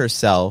glue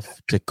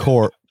herself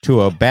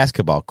to a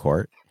basketball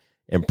court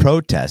in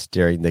protest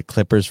during the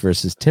Clippers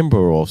versus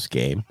Timberwolves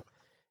game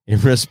in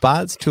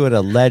response to an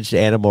alleged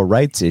animal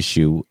rights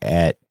issue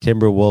at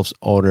Timberwolves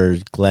owner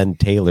Glenn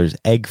Taylor's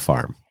egg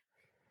farm.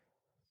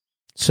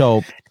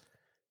 So,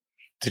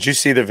 did you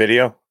see the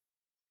video?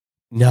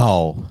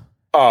 No.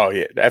 Oh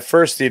yeah. At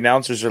first, the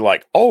announcers are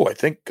like, "Oh, I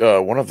think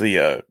one of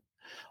the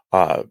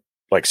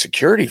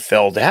security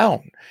fell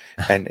down,"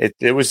 and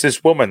it was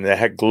this woman that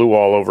had glue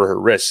all over her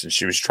wrists, and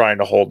she was trying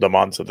to hold them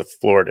onto the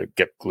floor to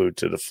get glued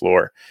to the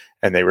floor,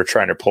 and they were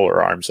trying to pull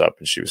her arms up,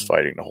 and she was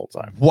fighting the whole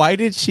time. Why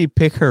did she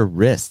pick her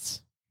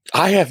wrists?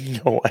 I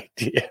have no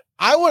idea.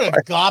 I would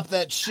have gopped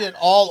that shit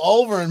all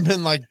over and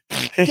been like,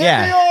 "Get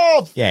me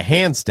off!" Yeah,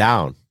 hands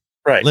down,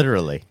 right?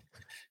 Literally.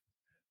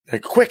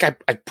 Like, quick!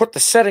 I put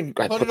the setting.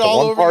 I put it the all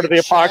one over part of the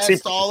your epoxy,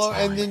 chest, all over,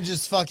 and then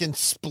just fucking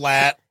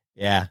splat.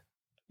 Yeah.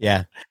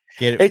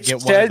 Get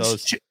one of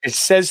those. It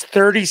says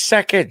 30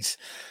 seconds.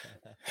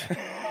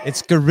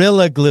 It's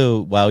Gorilla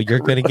Glue. Well, you're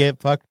going to get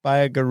fucked by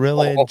a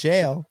gorilla in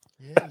jail.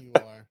 Yeah, you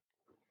are.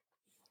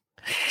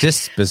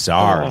 Just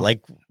bizarre.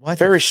 Like, what?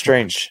 Very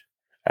strange.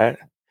 So,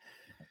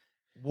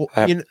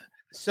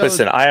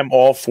 Listen, I am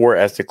all for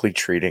ethically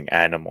treating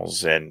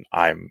animals, and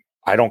I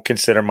don't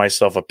consider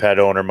myself a pet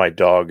owner. My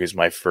dog is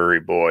my furry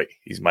boy.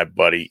 He's my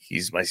buddy.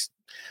 He's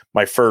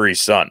my furry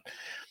son.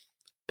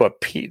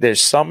 But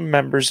there's some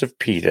members of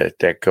PETA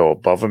that go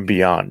above and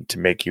beyond to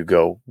make you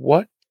go,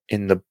 what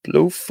in the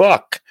blue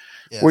fuck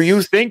were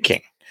you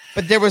thinking?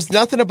 But there was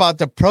nothing about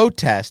the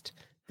protest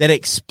that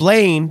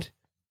explained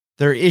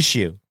their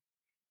issue.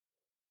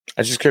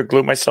 I just could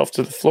glue myself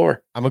to the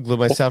floor. I'm going to glue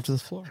myself to the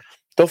floor.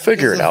 They'll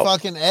figure it out.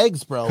 Fucking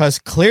eggs, bro. Because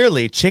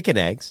clearly chicken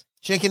eggs.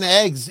 Chicken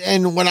eggs.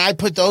 And when I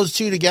put those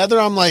two together,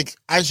 I'm like,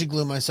 I should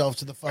glue myself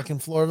to the fucking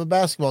floor of a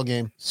basketball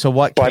game. So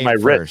what By came my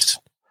first? wrists.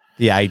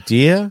 The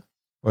idea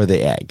or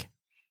the egg?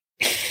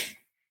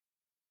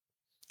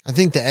 I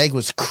think the egg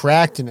was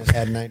cracked and it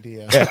had an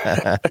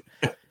idea.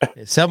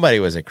 Somebody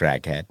was a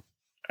crackhead.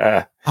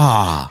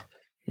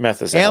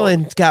 Meth is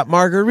Alan's got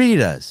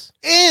margaritas.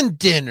 And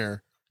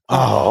dinner.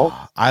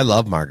 Oh, I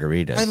love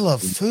margaritas. I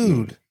love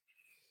food.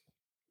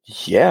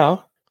 Yeah.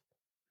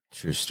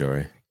 True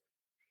story.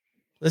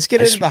 Let's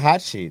get into the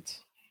hot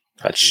sheets.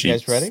 Hot sheets. You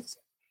guys ready?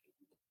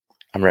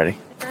 I'm ready.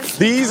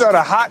 These are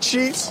the hot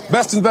sheets.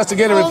 Best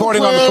investigator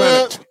reporting on the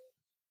planet.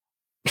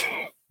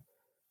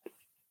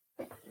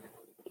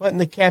 What in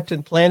the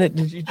Captain Planet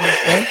did you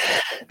just say?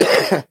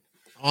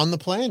 On the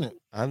planet.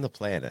 On the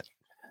planet.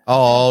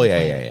 Oh,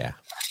 yeah.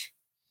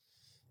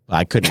 Well,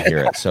 I couldn't hear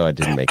it, so it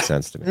didn't make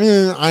sense to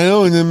me. I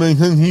know it didn't make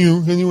sense to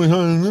you.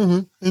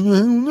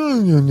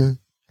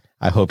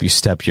 I hope you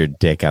step your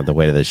dick on the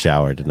way to the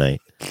shower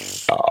tonight.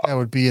 That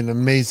would be an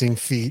amazing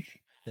feat.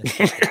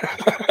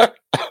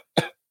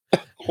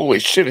 Holy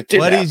shit, it did.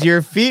 What has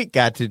your feet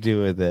got to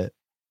do with it?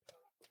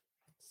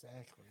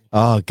 Exactly.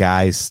 Oh,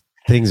 guys,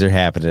 things are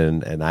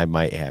happening, and I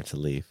might have to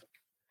leave.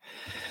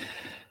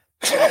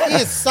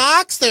 his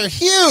socks, they're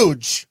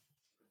huge.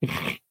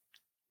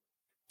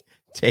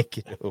 Take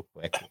it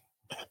away.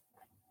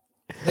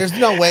 There's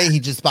no way he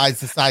just buys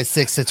the size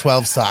 6 to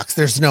 12 socks.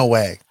 There's no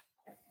way.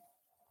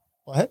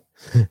 What?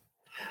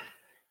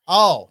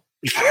 Oh.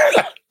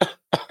 No,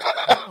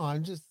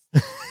 I'm just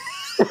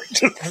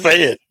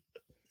saying.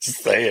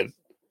 Just saying.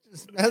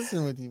 Just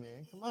messing with you,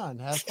 man. Come on,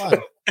 have fun.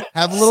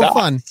 Have a little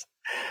fun.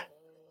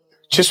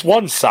 Just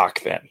one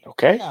sock then,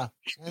 okay? Yeah.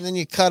 And then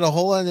you cut a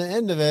hole on the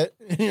end of it,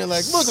 and you're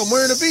like, look, I'm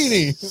wearing a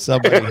beanie.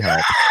 Somebody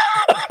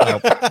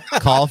help.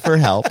 Call for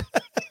help.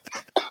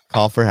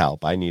 Call for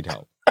help. I need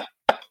help.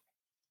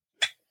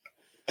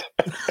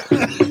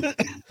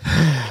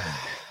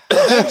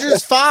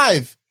 Avengers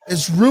 5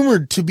 is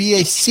rumored to be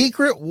a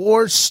Secret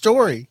Wars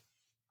story.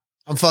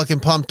 I'm fucking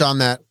pumped on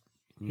that.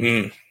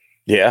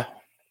 Yeah.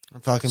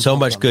 I'm fucking so pumped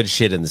much on good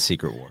shit in the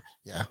Secret Wars.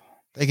 Yeah.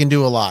 They can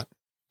do a lot.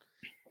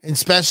 And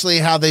especially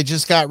how they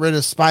just got rid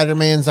of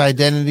Spider-Man's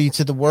identity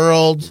to the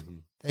world.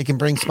 They can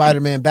bring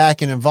Spider-Man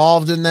back and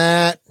involved in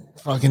that.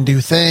 Fucking do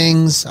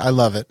things. I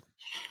love it.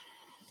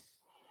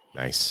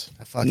 Nice.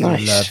 I fucking love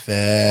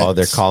it. Oh,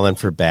 they're calling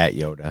for Bat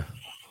Yoda.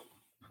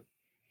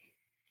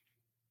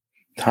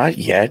 Not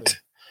yet.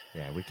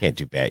 Yeah, we can't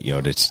do Bat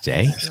Yoda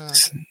today.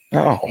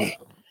 No.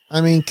 I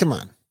mean, come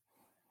on.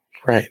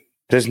 Right.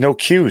 There's no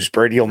cues.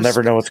 Brady will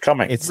never know what's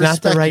coming. It's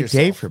not the right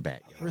day for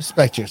Bat Yoda.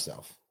 Respect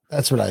yourself.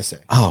 That's what I say.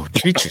 Oh,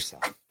 treat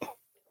yourself.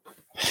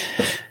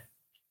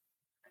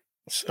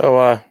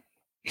 So,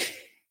 there's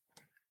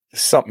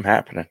something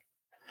happening.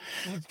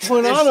 What's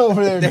going on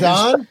over there,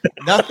 Don?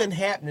 Nothing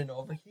happening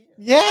over here.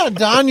 Yeah,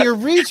 Don, you're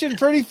reaching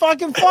pretty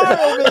fucking far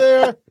over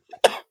there.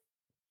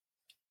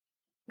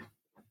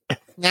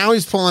 Now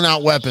he's pulling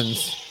out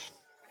weapons.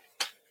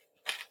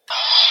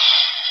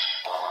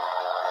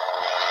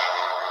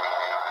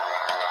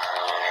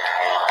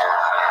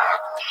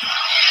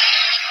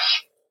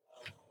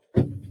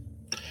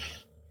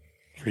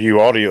 For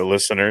you audio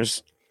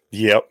listeners,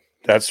 yep,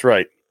 that's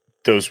right.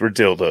 Those were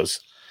dildos.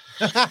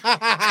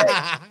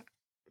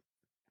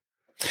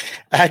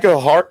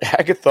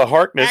 Agatha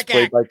Harkness,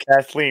 played by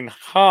Kathleen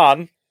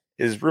Hahn,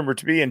 is rumored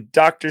to be in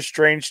Doctor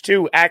Strange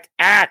 2.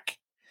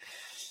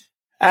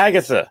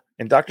 Agatha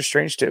in Doctor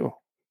Strange 2.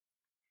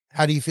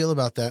 How do you feel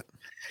about that?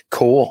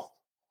 Cool.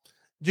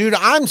 Dude,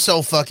 I'm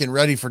so fucking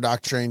ready for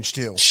Doctor Strange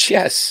 2.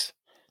 Yes.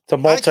 The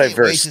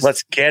multiverse.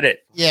 Let's get it.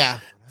 Yeah.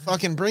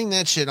 Fucking bring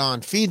that shit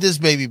on. Feed this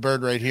baby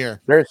bird right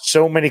here. There's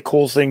so many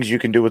cool things you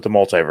can do with the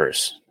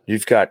multiverse.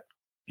 You've got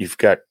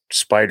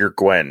Spider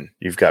Gwen.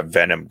 You've got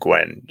Venom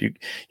Gwen. You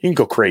can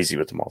go crazy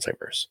with the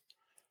multiverse.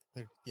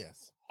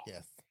 Yes.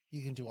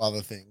 You can do all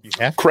the things. You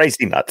have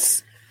crazy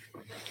nuts.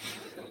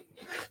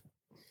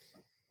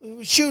 We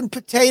were shooting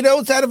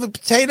potatoes out of a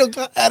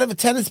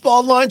tennis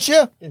ball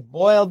launcher.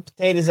 Boiled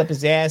potatoes up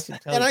his ass.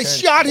 And I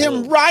shot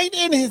him right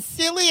in his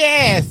silly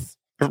ass.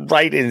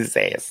 Right in his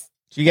ass.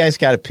 You guys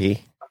got to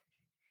pee.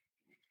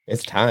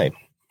 It's time.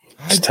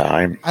 It's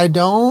time. I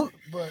don't,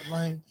 but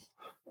like,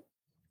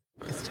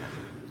 it's time.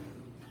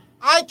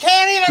 I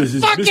can't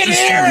even fucking hear it. This is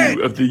Mr.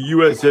 Stew of the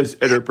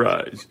USS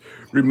Enterprise,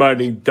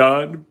 reminding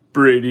Don,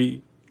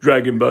 Brady,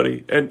 Dragon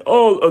Buddy, and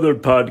all other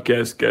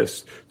podcast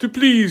guests to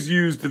please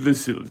use the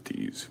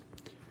facilities.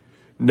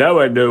 Now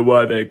I know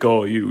why they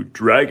call you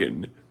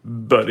Dragon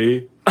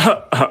Buddy.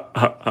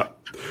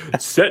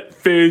 Set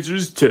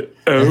phasers to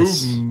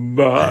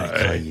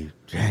I call you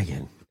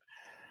Dragon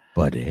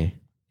Buddy.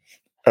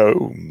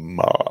 Oh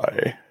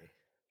my.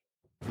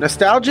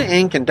 Nostalgia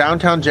Inc. in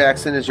downtown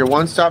Jackson is your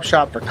one-stop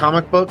shop for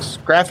comic books,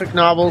 graphic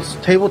novels,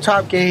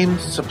 tabletop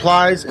games,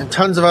 supplies, and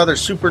tons of other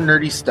super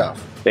nerdy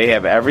stuff. They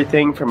have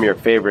everything from your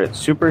favorite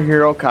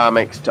superhero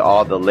comics to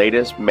all the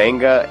latest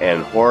manga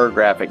and horror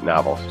graphic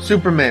novels.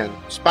 Superman,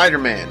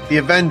 Spider-Man, The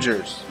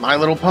Avengers, My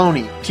Little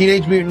Pony,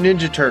 Teenage Mutant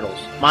Ninja Turtles,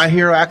 My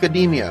Hero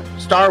Academia,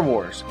 Star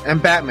Wars,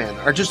 and Batman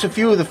are just a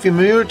few of the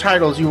familiar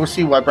titles you will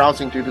see while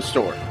browsing through the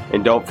store.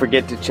 And don't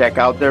forget to check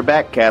out their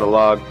back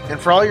catalog. And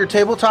for all your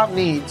tabletop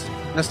needs,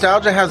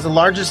 Nostalgia has the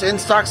largest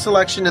in-stock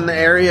selection in the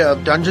area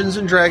of Dungeons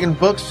 & Dragons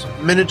books,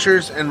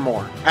 miniatures, and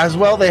more. As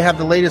well, they have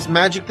the latest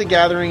Magic the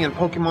Gathering and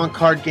Pokemon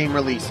card game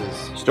releases.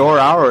 Store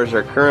hours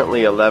are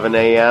currently 11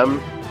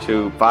 a.m.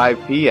 to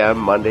 5 p.m.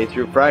 Monday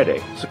through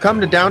Friday. So come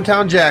to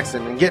downtown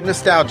Jackson and get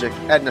nostalgic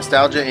at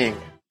Nostalgia Inc.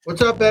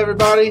 What's up,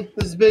 everybody?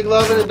 This is Big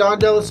Lovin' and Don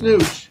Della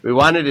Snooch. We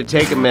wanted to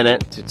take a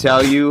minute to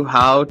tell you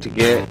how to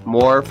get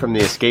more from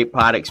the Escape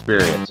Pod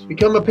experience.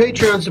 Become a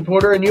Patreon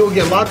supporter and you will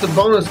get lots of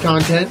bonus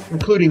content,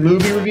 including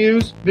movie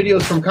reviews,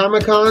 videos from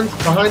Comic-Cons,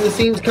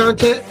 behind-the-scenes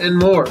content, and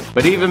more.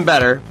 But even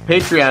better,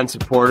 Patreon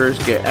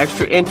supporters get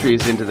extra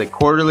entries into the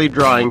quarterly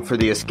drawing for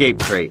the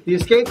Escape Crate. The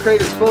Escape Crate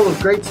is full of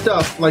great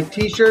stuff like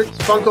t-shirts,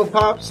 Funko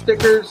Pops,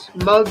 stickers,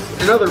 mugs,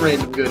 and other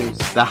random goodies.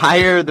 The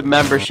higher the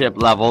membership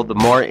level, the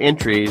more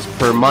entries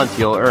per month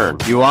you'll earn.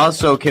 You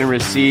also can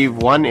receive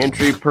one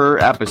entry per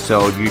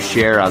episode you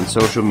share on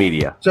social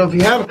media. So if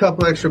you have a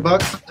couple extra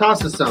bucks,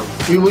 toss us some.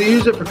 We will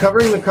use it for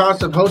covering the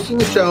cost of hosting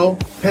the show,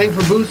 paying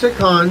for booths at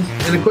cons,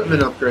 and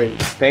equipment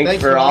upgrades.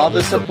 Thanks for all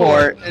the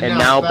support, and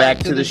now back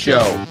to the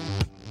show.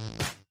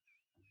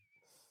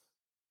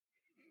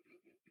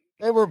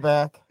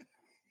 back.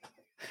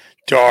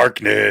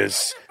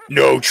 Darkness,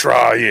 no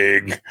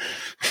trying.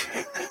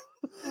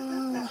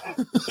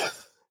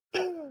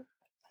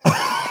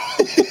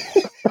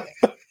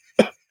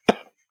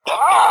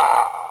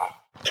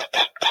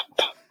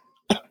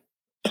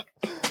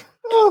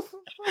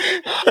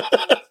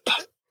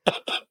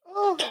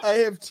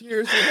 I have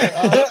tears in my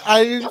eyes.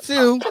 I do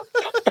too.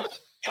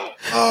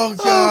 Oh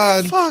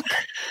God! Fuck!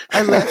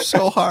 I laughed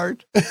so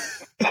hard.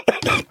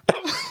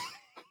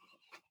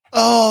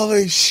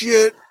 Holy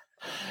shit!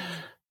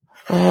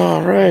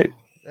 All right.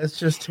 That's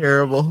just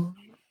terrible.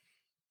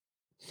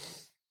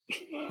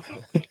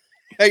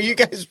 Are you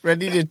guys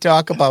ready to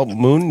talk about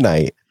Moon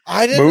Knight?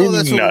 I didn't know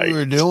that's Moon what we Knight.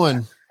 were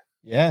doing.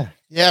 Yeah.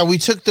 Yeah, we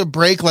took the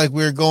break like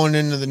we were going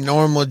into the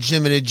normal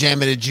Jimmy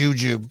Jammy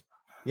Jujube.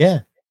 Yeah.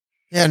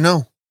 Yeah,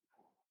 no.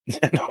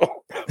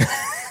 No.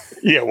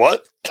 Yeah,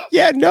 what?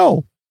 Yeah,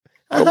 no.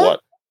 Or what?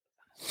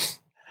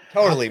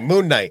 Totally.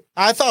 Moon Knight.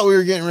 I thought we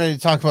were getting ready to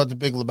talk about the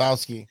Big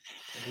Lebowski.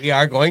 We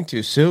are going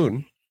to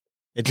soon.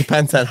 It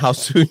depends on how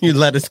soon you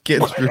let us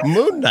get through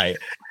Moon Knight.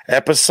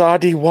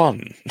 Episode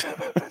 1.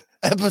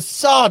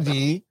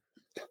 Episode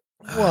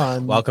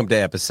 1. Welcome to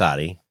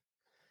Episode.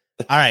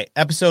 All right,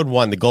 Episode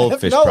 1, the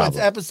goldfish no, problem.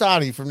 it's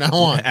Episode from now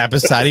on.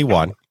 Episode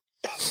 1.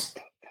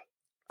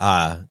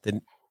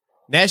 The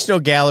National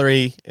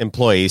Gallery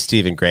employee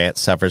Stephen Grant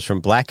suffers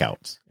from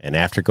blackouts, and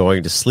after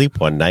going to sleep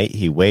one night,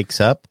 he wakes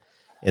up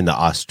in the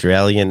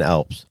Austrian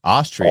Alps.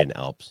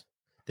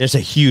 There's a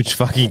huge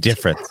fucking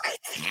difference.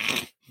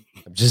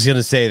 I'm just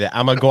gonna say that.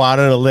 I'm gonna go out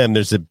on a limb.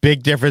 There's a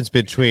big difference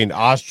between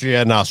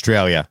Austria and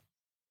Australia.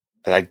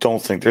 But I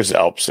don't think there's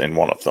Alps in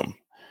one of them.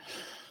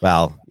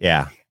 Well,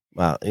 yeah.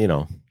 Well, you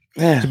know,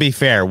 Yeah. to be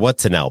fair,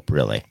 what's an Alp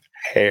really?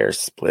 Hair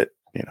split,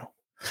 you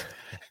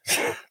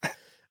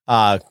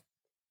know.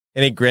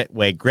 In a great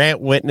way,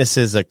 Grant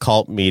witnesses a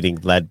cult meeting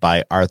led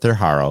by Arthur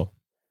Harrow,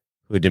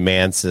 who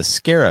demands the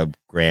scarab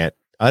Grant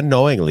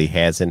unknowingly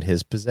has in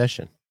his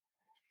possession.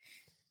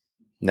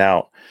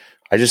 Now,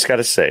 I just got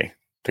to say,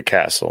 the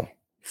castle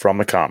from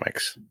the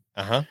comics,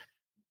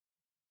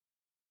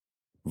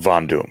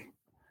 Von Doom.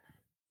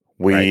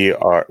 We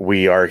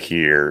are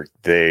here.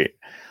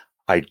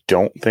 I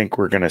don't think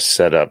we're going to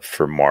set up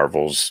for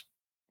Marvel's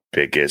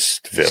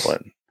biggest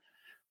villain.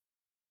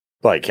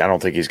 Like, I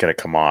don't think he's going to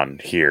come on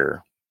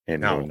here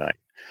in Moon Knight.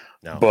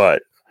 No.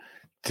 But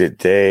did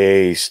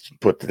they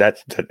put that?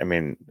 I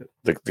mean,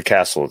 the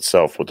castle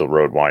itself with the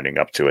road winding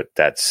up to it,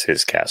 that's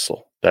his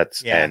castle.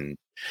 That's and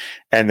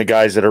the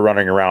guys that are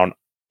running around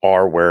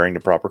are wearing the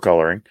proper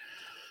coloring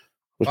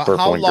with purple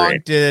How and long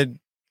green.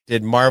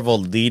 did Marvel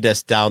lead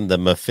us down the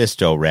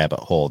Mephisto rabbit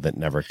hole that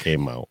never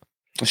came out?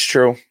 It's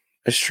true.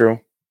 It's true.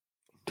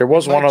 There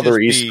was Might one other just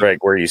be- Easter egg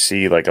where you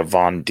see like a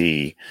Von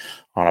D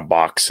on a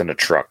box in a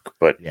truck,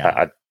 but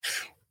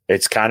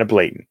it's kind of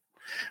blatant.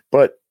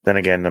 But then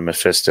again, the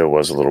Mephisto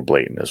was a little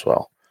blatant as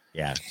well.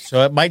 Yeah.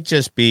 So it might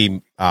just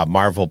be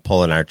Marvel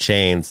pulling our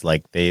chains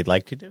like they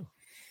like to do.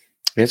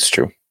 It's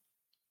true.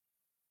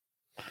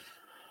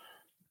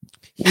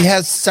 He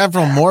has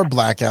several more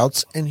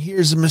blackouts and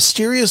hears a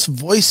mysterious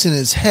voice in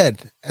his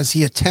head as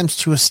he attempts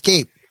to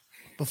escape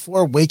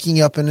before waking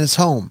up in his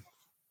home.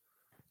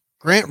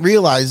 Grant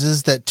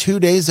realizes that 2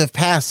 days have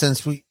passed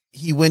since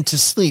he went to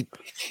sleep,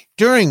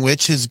 during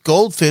which his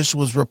goldfish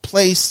was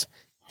replaced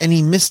and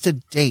he missed a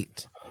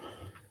date.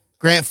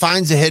 Grant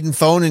finds a hidden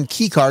phone and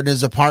keycard in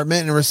his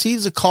apartment and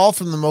receives a call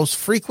from the most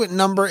frequent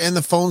number in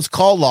the phone's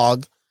call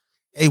log,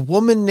 a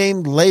woman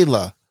named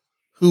Layla,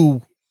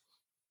 who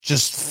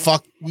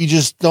we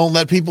just don't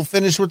let people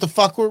finish what the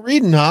fuck we're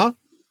reading, huh?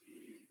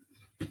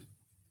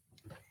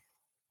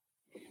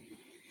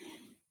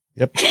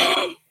 Yep.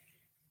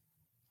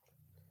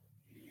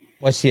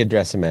 What's she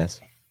address him as?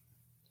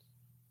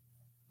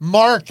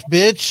 Mark,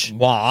 bitch.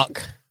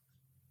 Mark.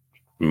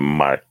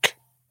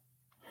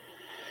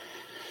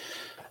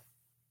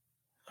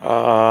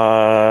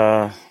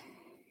 The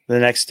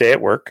next day at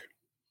work,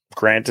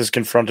 Grant is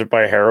confronted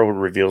by Harrow, who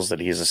reveals that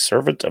he is a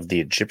servant of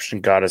the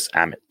Egyptian goddess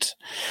Ammit.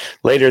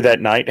 Later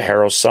that night,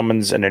 Harrow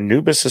summons an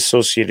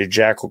Anubis-associated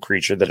jackal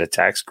creature that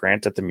attacks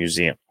Grant at the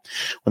museum.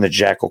 When the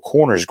jackal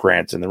corners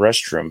Grant in the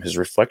restroom, his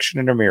reflection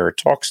in a mirror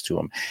talks to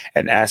him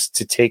and asks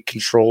to take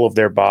control of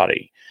their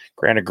body.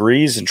 Grant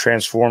agrees and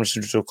transforms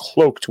into a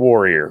cloaked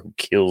warrior who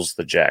kills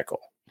the jackal.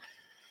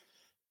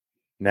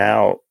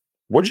 Now,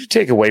 what did you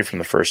take away from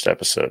the first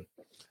episode?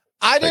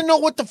 I didn't know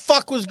what the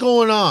fuck was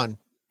going on.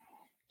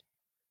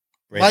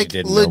 Reggie Like,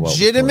 didn't know what was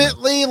going on.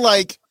 legitimately,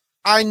 like,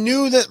 I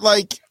knew that,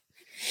 like,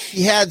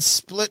 he had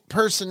split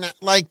person,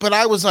 like, but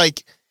I was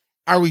like,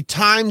 are we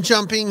time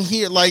jumping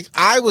here? Like,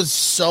 I was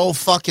so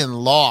fucking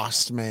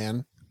lost,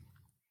 man.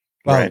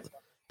 Well, Right.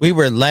 we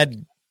were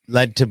led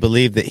to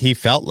believe that he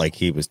felt like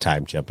he was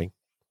time jumping.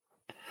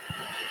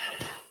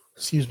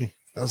 Excuse me.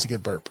 That was a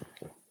good burp.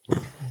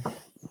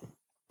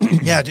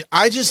 Yeah, dude,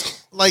 I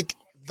just, like,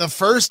 the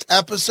first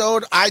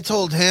episode, I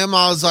told him,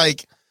 I was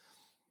like,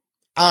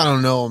 I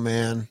don't know,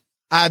 man.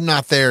 I'm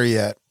not there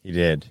yet. He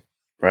did.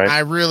 Right? I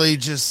really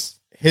just,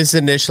 his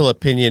initial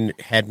opinion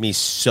had me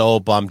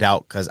so bummed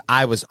out because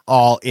I was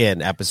all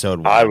in episode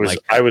 1.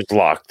 I was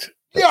locked.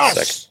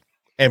 Yes.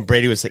 And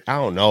Brady was like, I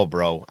don't know,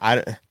 bro. I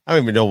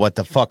don't even know what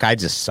the fuck I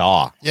just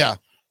saw. Yeah.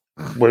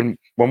 When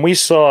we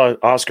saw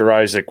Oscar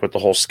Isaac with the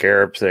whole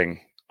scarab thing,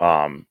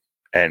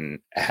 and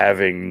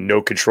having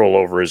no control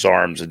over his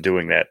arms and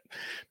doing that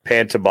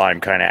pantomime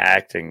kind of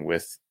acting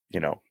with,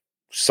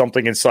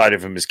 something inside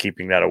of him is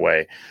keeping that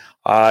away.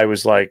 I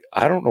was like,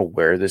 I don't know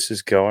where this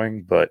is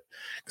going, but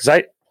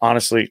because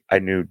I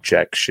knew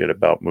jack shit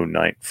about Moon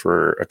Knight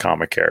for a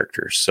comic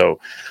character. So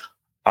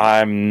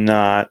I'm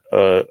not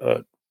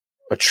a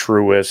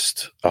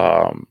truist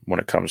when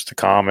it comes to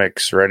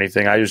comics or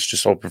anything. I was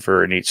just hoping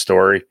for a neat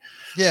story.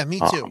 Yeah, me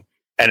too.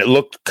 And it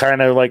looked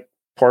kind of like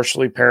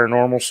partially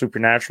paranormal,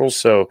 supernatural.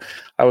 So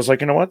I was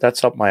like, you know what?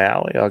 That's up my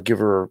alley. I'll give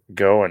her a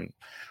go. And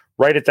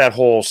right at that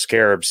whole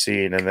scarab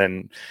scene, and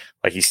then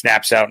like he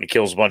snaps out and he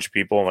kills a bunch of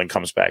people and then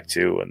comes back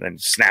to, and then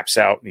snaps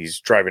out and he's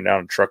driving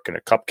down a truck in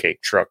a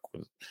cupcake truck.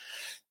 Then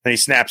he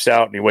snaps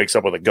out and he wakes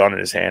up with a gun in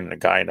his hand and a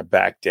guy in the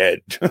back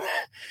dead.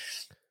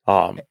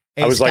 I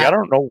was like, I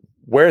don't know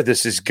where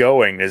this is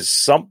going. There's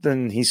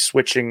something he's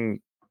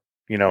switching,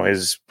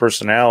 his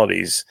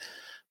personalities,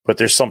 but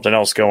there's something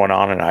else going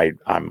on, and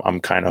I'm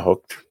kind of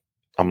hooked.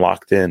 I'm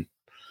locked in.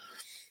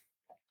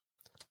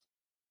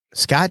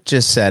 Scott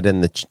just said in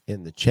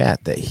the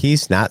chat that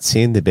he's not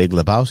seen The Big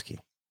Lebowski.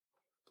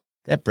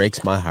 That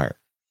breaks my heart.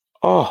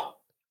 Oh,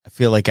 I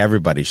feel like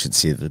everybody should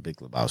see The Big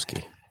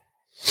Lebowski.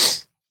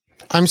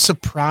 I'm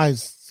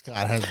surprised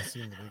Scott hasn't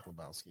seen The Big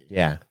Lebowski.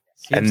 Yeah.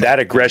 And that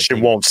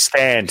aggression won't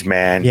stand,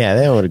 man. Yeah,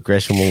 that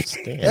aggression won't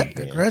stand. That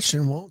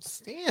aggression won't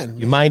stand.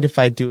 You mind if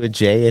I do a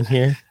J in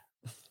here?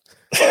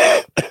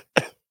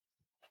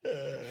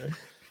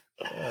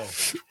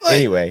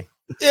 Anyway.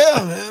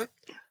 Yeah,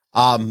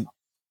 man.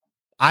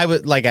 I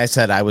would, like I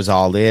said, I was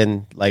all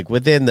in. Like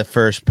within the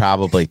first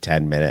probably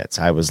 10 minutes,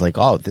 I was like,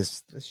 "Oh,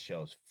 this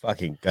show's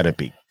fucking gonna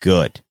be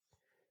good."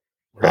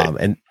 Right.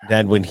 And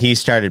then when he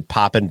started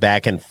popping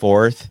back and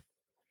forth,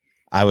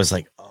 I was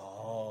like,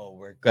 "Oh,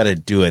 we're gonna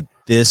do it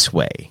this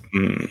way."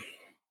 Mm.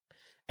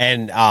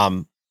 And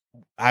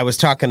I was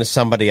talking to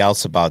somebody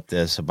else about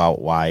this,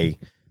 about why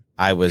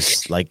I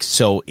was like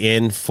so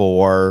in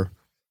for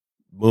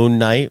Moon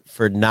Knight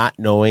for not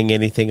knowing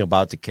anything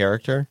about the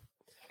character.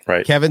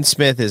 Right. Kevin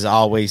Smith has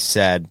always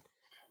said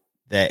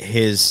that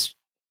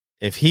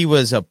if he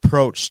was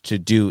approached to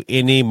do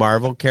any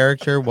Marvel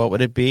character, what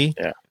would it be?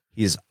 Yeah.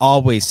 He's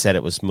always said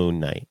it was Moon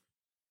Knight.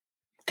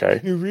 Okay.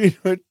 You read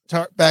what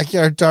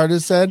Backyard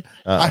TARDIS said?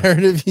 I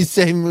heard if you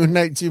say Moon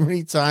Knight too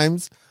many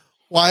times,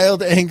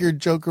 wild, angered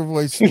Joker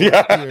voice.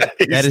 Yeah,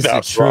 that is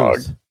the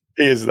truth.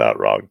 He is not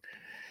wrong.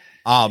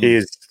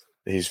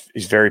 He's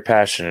very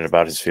passionate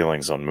about his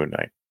feelings on Moon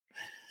Knight.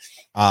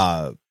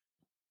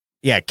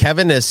 Yeah,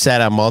 Kevin has said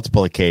on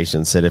multiple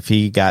occasions that if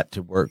he got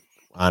to work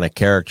on a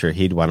character,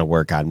 he'd want to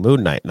work on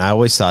Moon Knight. And I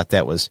always thought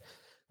that was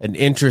an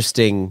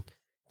interesting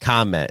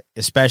comment,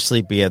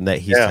 especially being that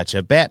he's such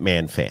a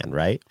Batman fan,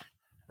 right?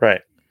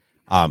 Right.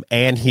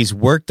 And he's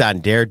worked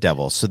on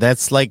Daredevil. So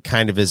that's like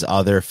kind of his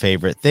other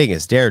favorite thing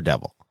is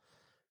Daredevil.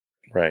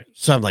 Right.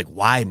 So I'm like,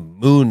 why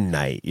Moon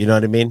Knight? You know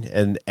what I mean?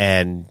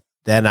 And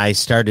then I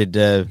started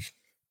to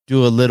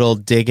do a little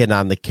digging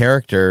on the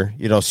character,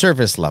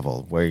 surface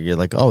level, where you're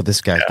like, oh, this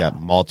guy's got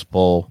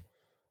multiple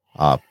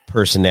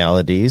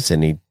personalities,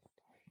 and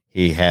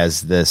he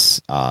has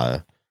this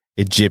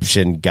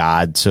Egyptian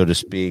god, so to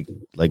speak,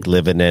 like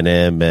living in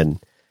him, and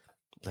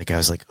like I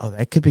was like, oh,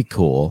 that could be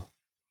cool.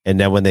 And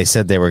then when they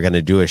said they were going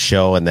to do a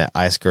show and that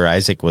Oscar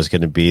Isaac was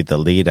going to be the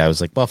lead, I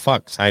was like, well,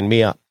 fuck, sign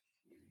me up.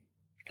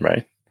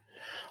 Right.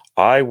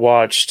 I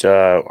watched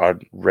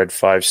on Red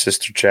 5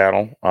 sister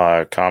channel,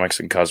 Comics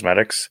and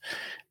Cosmetics,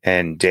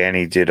 and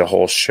Danny did a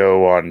whole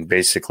show on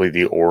basically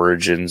the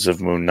origins of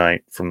Moon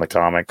Knight from the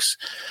comics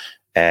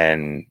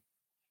and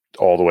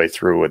all the way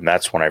through. And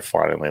that's when I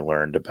finally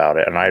learned about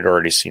it. And I'd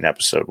already seen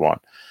episode 1.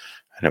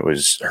 And it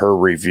was her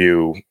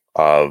review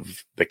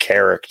of the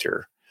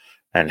character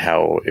and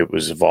how it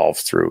was evolved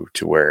through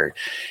to where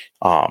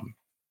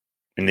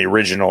in the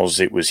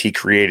originals, it was he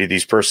created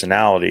these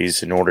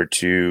personalities in order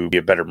to be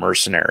a better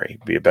mercenary,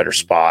 be a better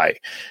spy.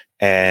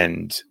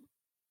 And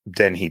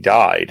then he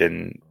died,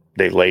 and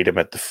they laid him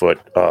at the foot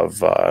of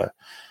the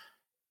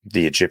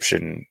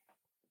Egyptian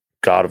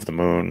god of the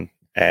moon.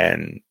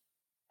 And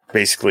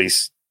basically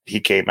he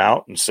came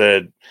out and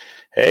said,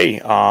 hey,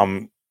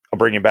 I'll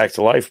bring you back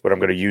to life, but I'm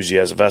going to use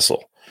you as a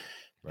vessel.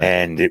 Right.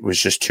 And it was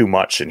just too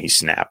much, and he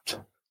snapped.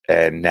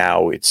 And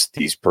now it's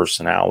these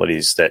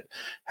personalities that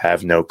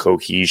have no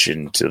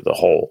cohesion to the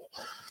whole.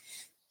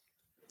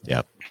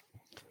 Yep.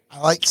 I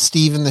like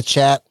Steve in the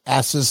chat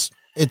asks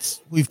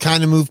we've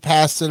kind of moved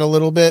past it a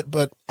little bit,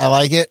 but I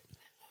like it.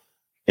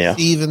 Yeah.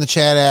 Steve in the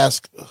chat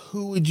asked,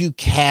 who would you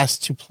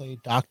cast to play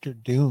Dr.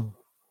 Doom?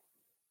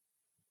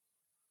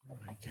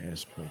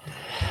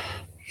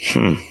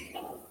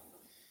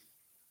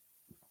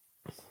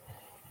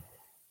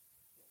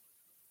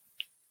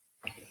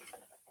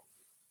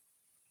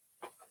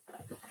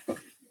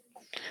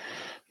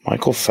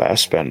 Michael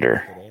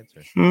Fassbender.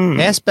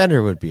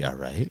 Fassbender would be all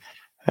right.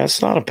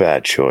 That's not a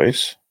bad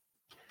choice.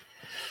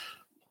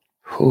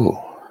 Who?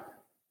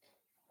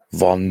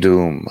 Von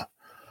Doom.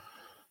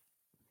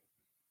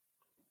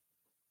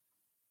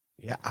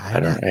 Yeah, I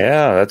don't.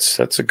 Yeah,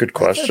 that's a good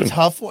question. It's a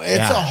tough one. It's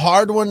a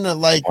hard one to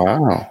like.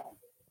 Wow.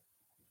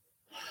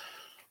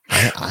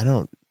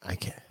 I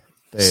can't.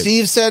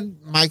 Steve said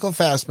Michael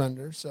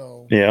Fassbender,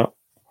 so Yeah.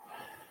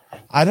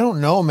 I don't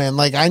know, man.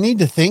 Like, I need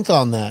to think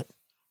on that.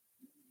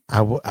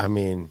 I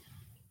mean,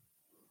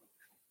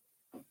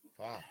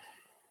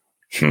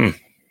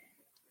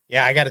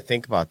 yeah, I got to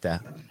think about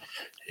that.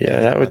 Yeah,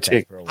 that would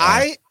take.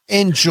 I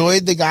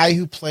enjoyed the guy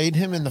who played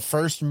him in the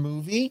first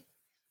movie.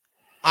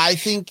 I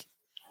think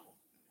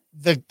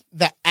the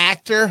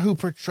actor who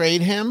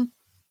portrayed him,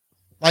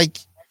 like,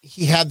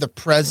 he had the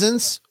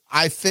presence.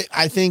 I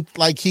think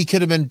like he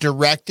could have been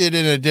directed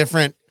in a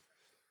different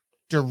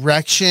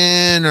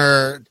direction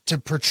or to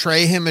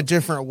portray him a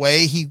different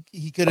way.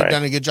 He could have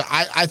done a good job.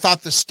 I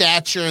thought the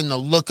stature and the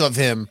look of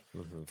him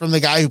from the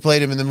guy who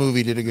played him in the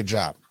movie did a good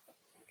job.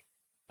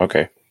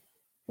 Okay.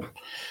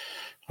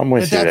 I'm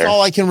with But you that's there.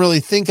 all I can really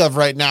think of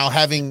right now,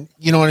 having,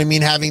 you know what I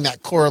mean? Having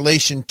that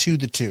correlation to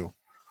the two.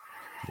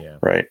 Yeah.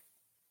 Right.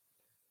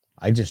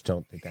 I just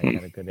don't think I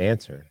got a good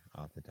answer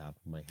off the top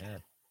of my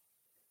head.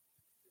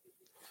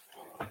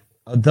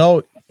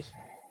 Although,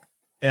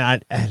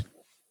 and I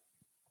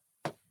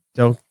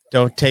don't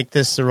take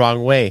this the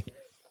wrong way.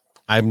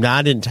 I'm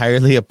not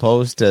entirely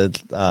opposed to,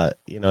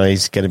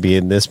 he's going to be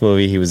in this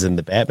movie. He was in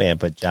the Batman,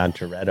 but John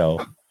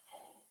Turturro.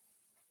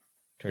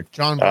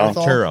 John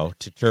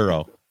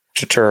Turturro.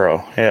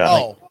 Turturro. Yeah.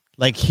 Oh,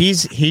 Like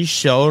he's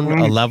shown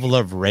a level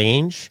of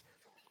range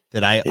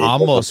that I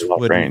almost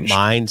wouldn't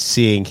mind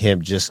seeing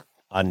him just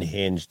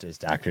unhinged as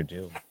Dr.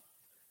 Doom.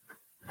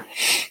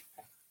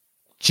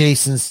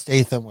 Jason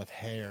Statham with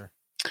hair.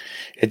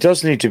 It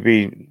does need to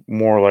be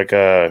more like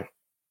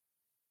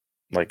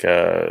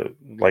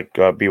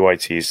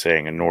BYT is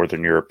saying, a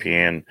Northern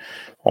European,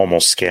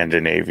 almost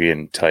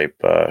Scandinavian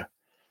type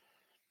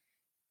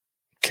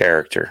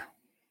character.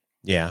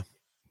 Yeah.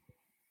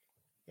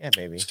 Yeah,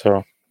 maybe.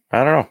 So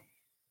I don't know.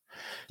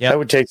 Yeah, that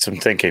would take some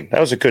thinking. That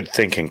was a good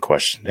thinking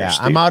question. Yeah,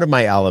 I'm out of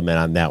my element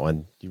on that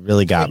one. You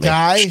really got me. The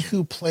guy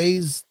who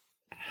plays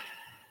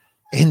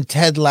in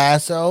Ted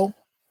Lasso.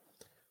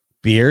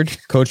 Beard?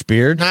 Coach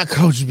Beard? Not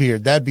Coach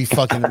Beard. That'd be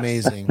fucking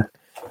amazing.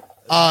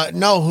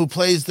 No, who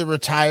plays the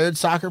retired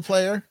soccer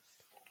player?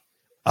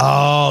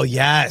 Oh,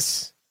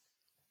 yes.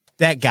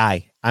 That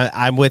guy.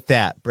 I'm with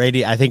that.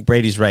 Brady, I think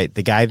Brady's right.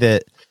 The guy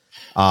that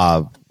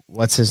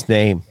what's his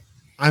name?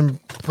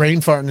 I'm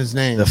brain farting his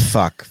name. The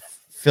fuck.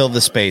 Fill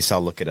the space,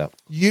 I'll look it up.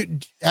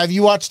 Have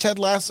you watched Ted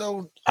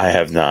Lasso? I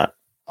have not.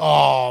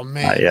 Oh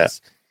man. Not yet.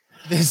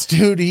 This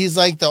dude, he's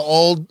like the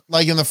old,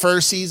 like in the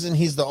first season,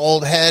 he's the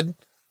old head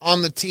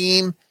on the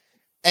team,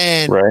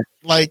 and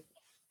like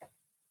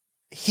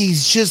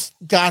he's just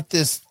got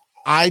this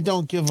I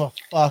don't give a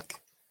fuck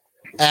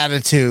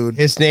attitude.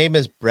 His name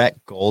is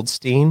Brett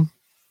Goldstein.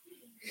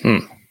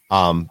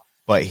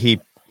 But he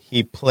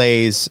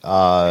plays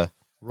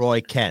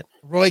Roy Kent.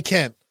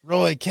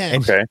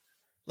 And okay.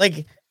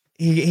 Like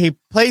he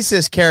plays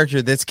this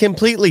character that's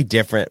completely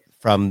different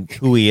from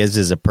who he is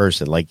as a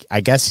person. Like,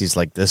 I guess he's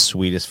like the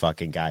sweetest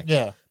fucking guy.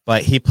 Yeah.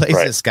 But he plays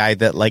this guy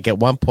that, like, at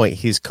one point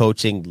he's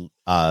coaching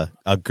a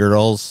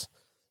girls'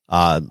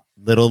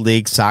 little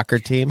league soccer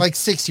team. Like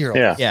 6-year-old.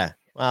 Yeah. Yeah.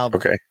 Well,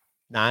 okay.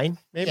 9,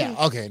 maybe? Yeah,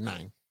 okay,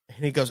 9.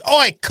 And he goes,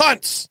 "Oi,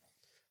 cunts!"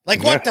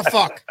 Like, what the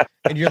fuck?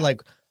 And you're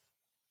like,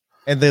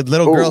 and the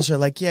little girls are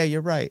like, "Yeah, you're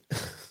right."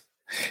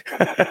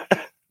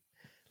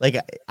 Like,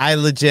 I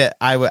legit,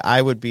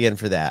 I would be in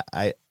for that.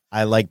 I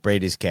like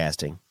Brady's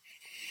casting.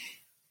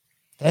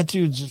 That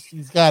dude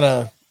he's got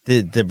a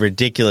the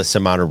ridiculous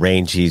amount of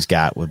range he's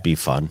got would be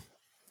fun.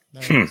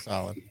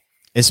 Solid.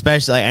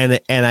 Especially,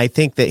 and I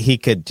think that he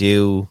could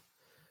do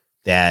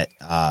that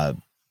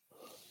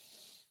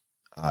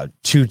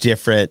two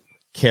different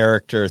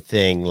character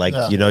thing. Like,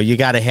 you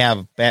got to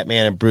have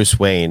Batman and Bruce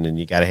Wayne, and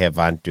you got to have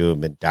Von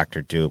Doom and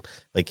Dr. Doom.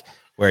 Like,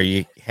 where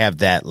you have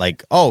that,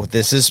 like, oh,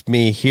 this is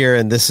me here,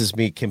 and this is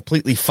me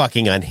completely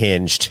fucking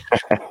unhinged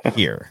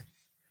here.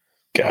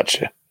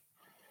 Gotcha.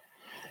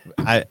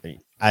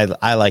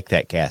 I like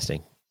that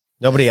casting.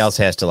 Nobody else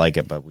has to like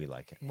it, but we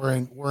like it.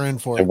 We're in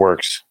for it. It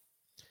works.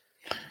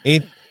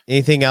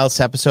 Anything else?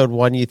 Episode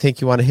 1 you think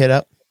you want to hit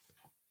up?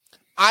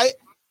 I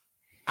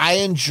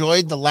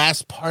enjoyed the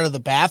last part of the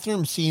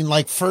bathroom scene,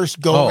 like first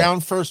go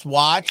around, first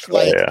watch.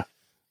 Like,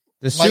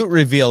 the suit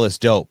reveal is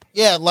dope.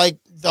 Yeah, like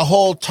the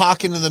whole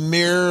talking to the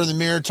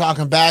mirror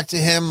talking back to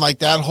him, like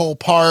that whole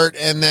part,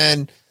 and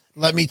then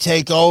let me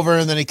take over,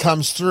 and then he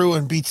comes through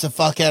and beats the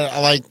fuck out of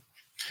it. Like,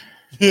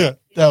 yeah,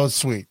 that was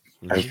sweet.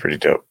 That was pretty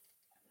dope.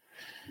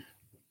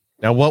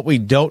 Now, what we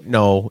don't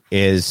know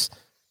is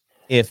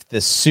if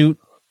the suit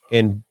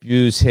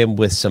imbues him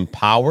with some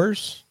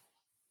powers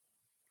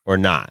or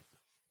not.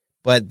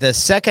 But the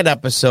second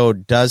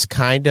episode does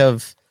kind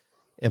of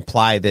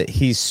imply that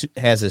he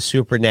has a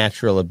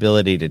supernatural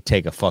ability to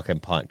take a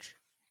fucking punch.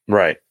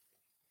 Right.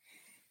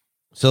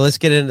 So let's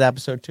get into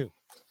episode 2.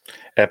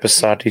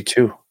 Episode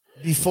 2.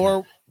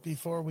 Before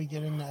we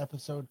get into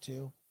episode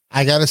 2,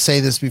 I gotta say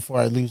this before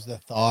I lose the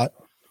thought.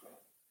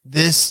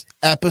 This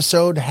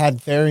episode had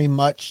very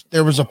much.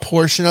 There was a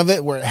portion of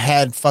it where it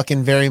had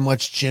fucking very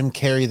much Jim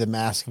Carrey the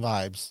Mask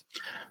vibes.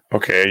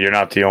 Okay, you're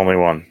not the only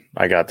one.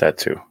 I got that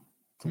too.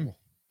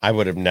 I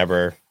would have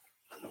never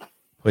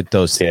put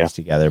those things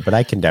together, but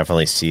I can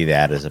definitely see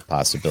that as a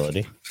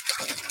possibility.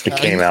 It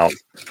came out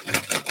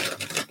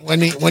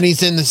when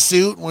he's in the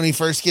suit, when he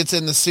first gets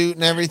in the suit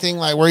and everything,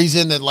 like where he's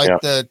in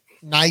the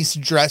nice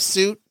dress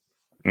suit.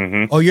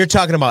 Mm-hmm. Oh, you're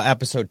talking about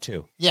episode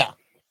 2. Yeah.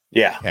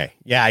 Yeah. Okay.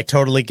 Yeah, I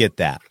totally get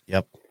that.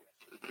 Yep.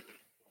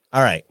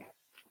 All right.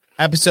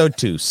 Episode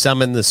 2,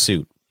 Summon the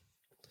Suit.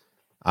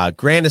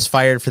 Grant is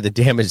fired for the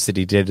damage that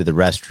he did to the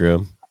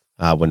restroom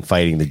when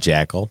fighting the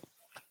Jackal.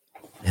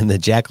 And the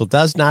Jackal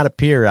does not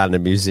appear on the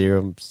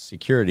museum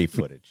security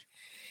footage.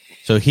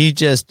 So he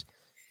just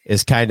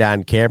is kind of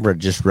on camera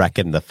just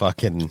wrecking the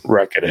fucking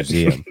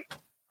museum.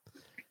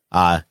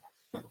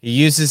 He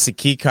uses the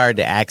key card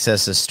to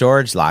access a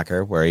storage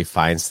locker where he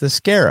finds the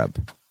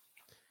scarab.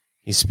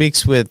 He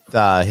speaks with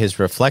his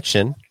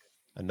reflection,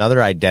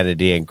 another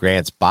identity in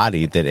Grant's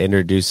body that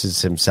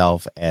introduces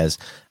himself as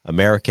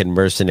American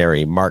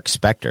mercenary Mark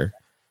Spector,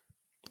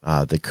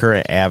 the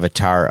current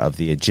avatar of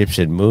the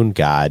Egyptian moon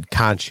god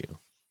Khonshu.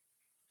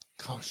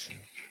 Khonshu.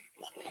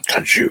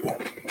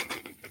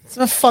 It's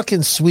a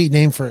fucking sweet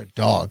name for a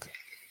dog.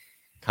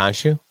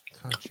 Khonshu?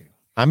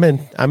 I'm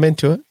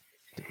into it.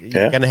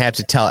 You're gonna have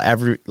to tell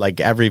every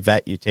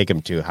vet you take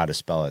him to how to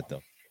spell it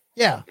though.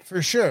 Yeah,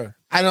 for sure.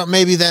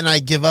 Maybe then I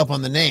give up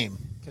on the name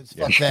because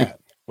fuck that.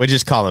 We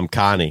just call him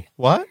Connie.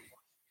 What?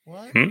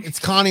 It's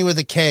Connie with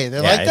a K.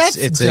 They're like,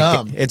 that's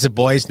dumb. It's a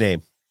boy's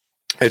name.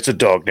 It's a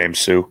dog named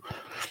Sue.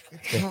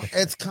 And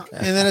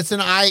then it's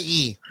an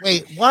IE.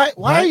 Wait, why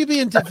are you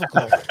being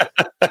difficult?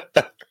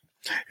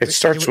 It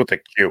starts with a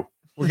Q.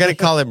 We're gonna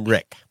call him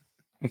Rick.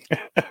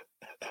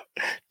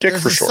 Dick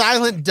There's for a short.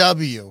 silent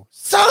W.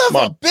 Son of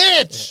a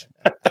bitch!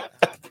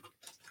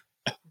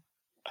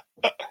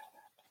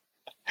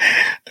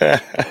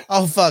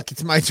 Oh fuck!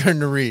 It's my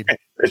turn to read.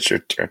 It's your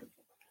turn.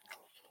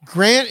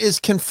 Grant is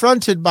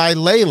confronted by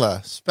Layla,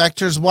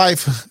 Spector's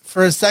wife.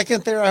 For a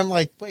second there, I'm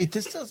like, wait,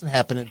 this doesn't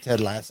happen in Ted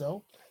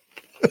Lasso.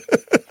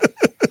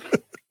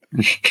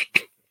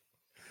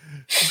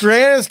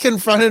 Grant is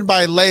confronted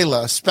by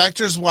Layla,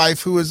 Spector's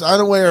wife, who is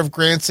unaware of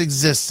Grant's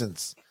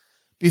existence,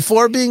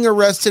 before being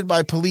arrested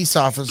by police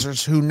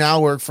officers who now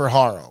work for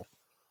Harrow.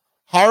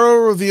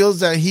 Harrow reveals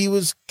that he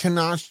was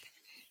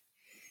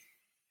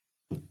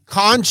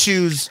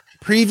Khonshu's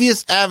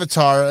previous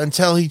avatar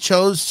until he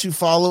chose to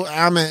follow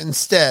Ammit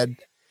instead,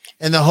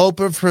 in the hope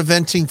of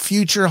preventing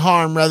future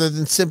harm rather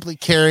than simply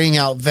carrying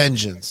out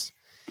vengeance.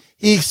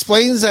 He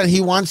explains that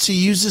he wants to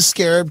use the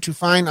scarab to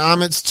find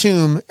Ammit's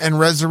tomb and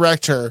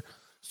resurrect her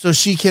so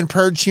she can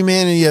purge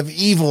humanity of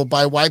evil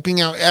by wiping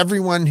out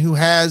everyone who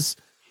has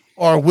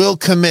or will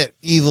commit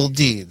evil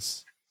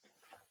deeds.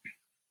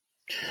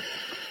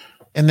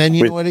 And then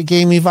you know what it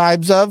gave me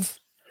vibes of?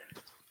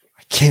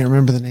 I can't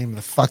remember the name of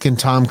the fucking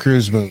Tom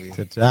Cruise movie.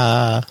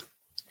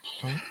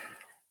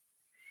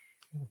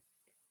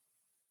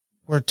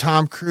 Where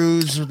Tom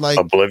Cruise would like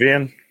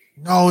Oblivion?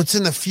 No, it's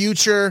in the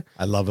future.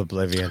 I love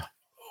Oblivion.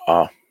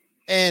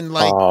 And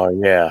like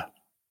yeah.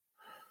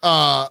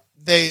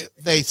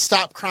 They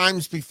stop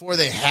crimes before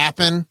they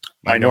happen.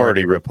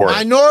 Minority Report.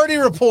 Minority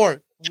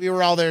Report. We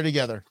were all there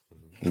together.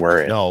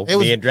 We're in. No,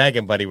 me and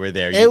Dragon Buddy were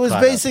there. It was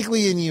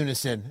basically in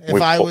unison.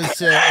 If I was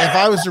to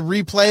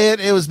replay it,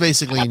 it was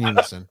basically in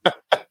unison.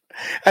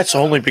 That's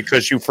only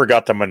because you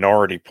forgot the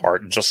minority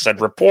part and just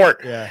said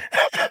report. Yeah.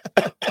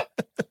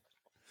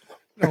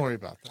 Don't worry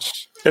about that.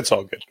 It's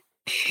all good.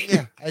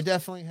 Yeah, I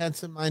definitely had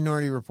some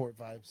Minority Report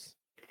vibes.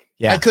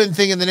 Yeah. I couldn't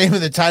think of the name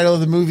of the title of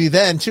the movie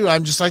then, too.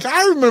 I'm just like,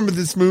 I remember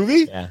this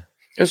movie. Yeah.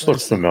 This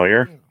looks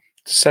familiar.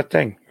 It's that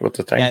thing with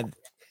the thing.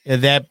 Yeah,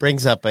 that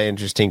brings up an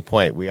interesting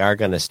point. We are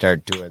going to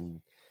start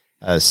doing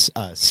a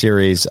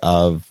series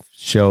of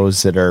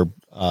shows that are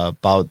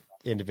about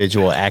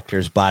individual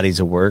actors' bodies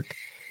of work.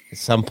 At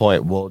some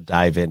point, we'll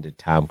dive into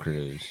Tom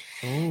Cruise.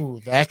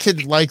 Ooh, that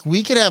could,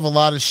 we could have a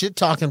lot of shit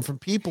talking from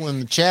people in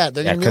the chat.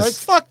 They're going to be like,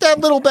 fuck that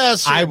little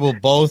bastard. I will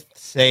both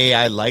say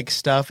I like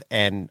stuff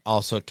and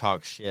also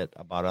talk shit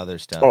about other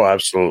stuff. Oh,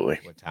 absolutely.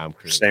 With Tom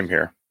Cruise. Same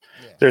here.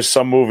 Yeah. There's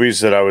some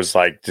movies that I was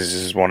like, this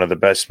is one of the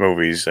best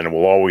movies and it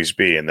will always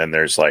be. And then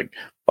there's like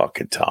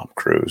fucking Tom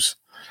Cruise.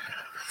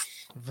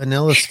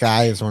 Vanilla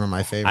Sky is one of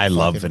my favorites. I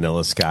love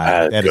Vanilla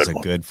Sky. That is a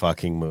good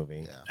fucking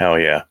movie. Yeah. Hell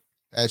yeah.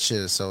 That shit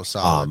is so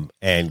solid.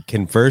 And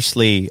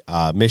conversely,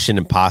 Mission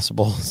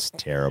Impossible is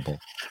terrible.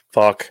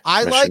 Fuck.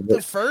 I like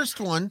the first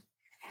one.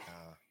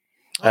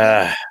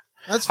 That's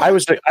fine.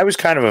 I was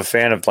kind of a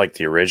fan of like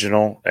the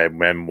original, and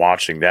when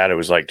watching that, it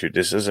was like, dude,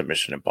 this isn't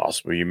Mission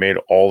Impossible. You made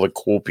all the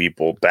cool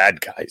people bad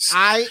guys.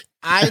 I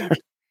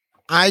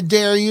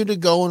dare you to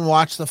go and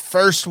watch the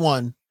first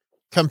one,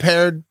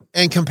 compare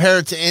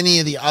it to any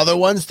of the other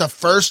ones. The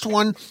first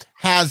one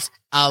has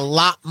a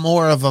lot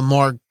more of a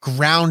more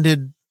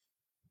grounded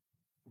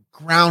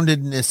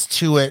groundedness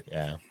to it.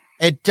 Yeah.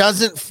 It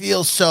doesn't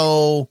feel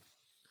so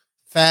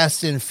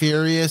Fast and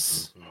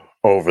Furious.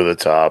 Over the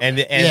top. And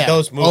Yeah,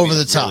 those movies over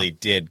the top. really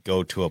did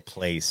go to a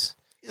place.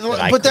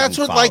 I But that's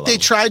couldn't what like they follow.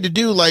 tried to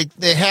do. Like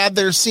they had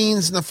their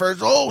scenes in the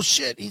first. Oh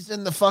shit, he's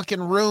in the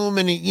fucking room,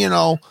 and he,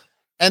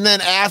 and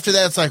then after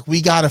that, it's like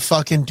we got to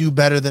fucking do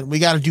better than we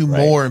got to do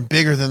more and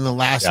bigger than the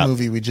last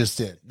movie we just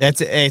did.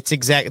 It's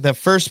exactly the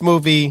first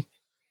movie.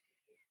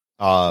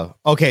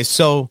 Okay,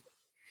 so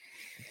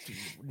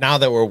now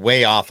that we're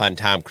way off on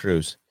Tom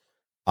Cruise,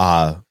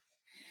 there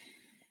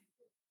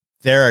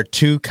are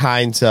two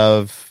kinds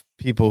of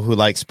people who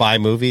like spy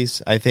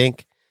movies. I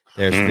think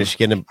there's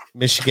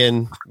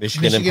Mission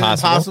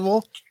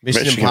Impossible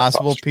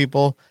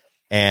people,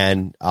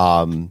 and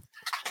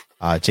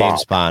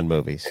James Bond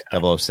movies,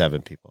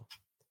 007 people.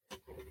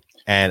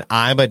 And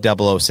I'm a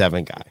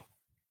 007 guy.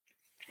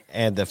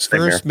 And the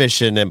first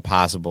Mission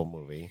Impossible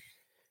movie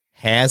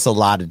has a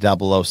lot of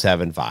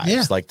 007 vibes.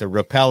 Yeah. Like the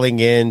rappelling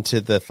into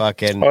the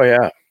fucking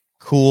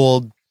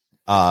cool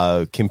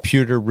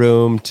computer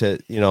room to,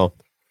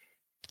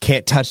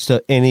 can't touch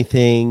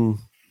anything,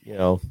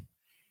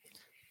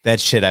 that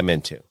shit I'm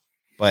into.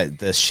 But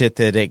the shit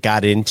that it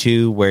got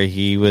into where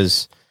he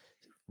was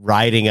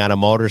riding on a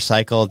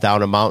motorcycle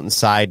down a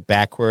mountainside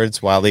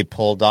backwards while he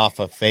pulled off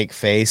a fake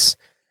face.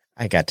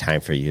 I got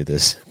time for you.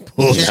 This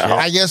bullshit. Yeah,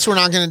 I guess we're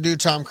not going to do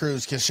Tom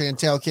Cruise because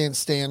Chantel can't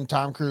stand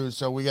Tom Cruise,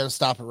 so we got to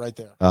stop it right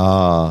there.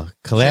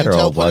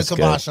 Collateral Chantel was put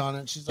a good. kibosh on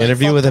it. She's like,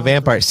 Interview "Fuck with a Tom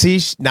Vampire.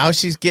 Cruise." See, now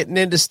she's getting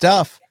into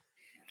stuff.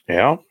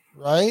 Yeah.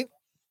 Right?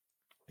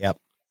 Yep.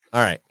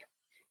 All right.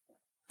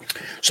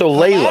 So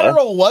Layla.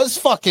 Collateral was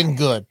fucking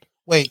good.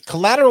 Wait,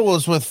 Collateral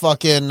was with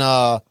fucking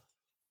oh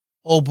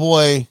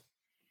boy.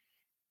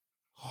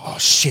 Oh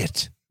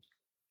shit.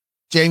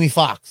 Jamie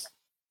Foxx.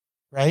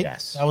 Right?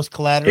 Yes. That was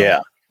Collateral.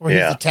 Yeah. Where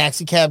he's a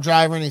taxi cab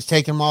driver and he's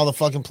taking them all the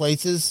fucking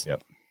places.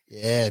 Yep.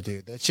 Yeah,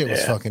 dude. That shit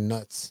was fucking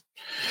nuts.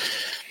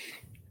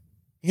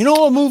 You know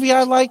what movie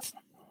I liked?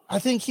 I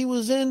think he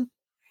was in.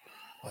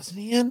 Wasn't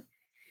he in?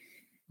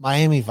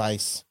 Miami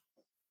Vice.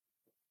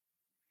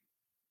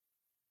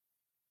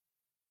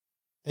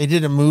 They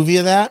did a movie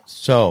of that.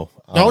 So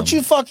Don't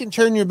you fucking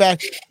turn your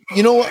back.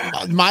 You know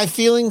what my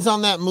feelings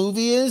on that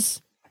movie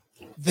is?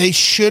 They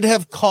should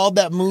have called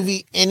that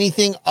movie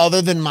anything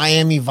other than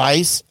Miami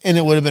Vice, and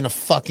it would have been a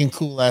fucking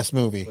cool ass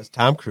movie. Was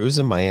Tom Cruise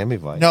in Miami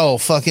Vice? No,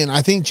 fucking,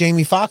 I think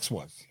Jamie Foxx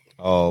was.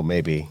 Oh,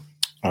 maybe.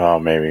 Oh,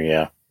 maybe,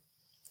 yeah.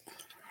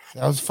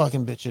 That was a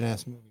fucking bitchin'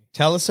 ass movie.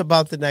 Tell us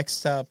about the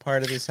next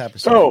part of this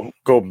episode. So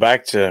go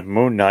back to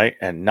Moon Knight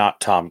and not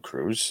Tom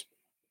Cruise.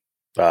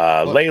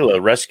 Layla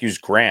rescues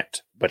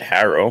Grant, but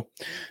Harrow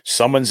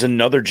summons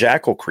another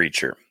jackal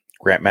creature.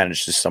 Grant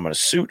manages to summon a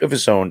suit of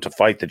his own to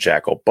fight the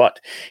jackal, but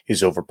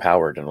he's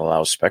overpowered and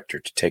allows Spectre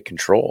to take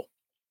control.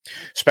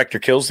 Spectre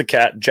kills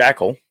the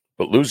jackal,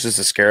 but loses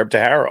the scarab to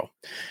Harrow.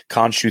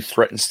 Khonshu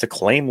threatens to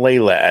claim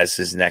Layla as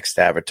his next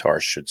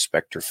avatar should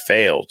Spectre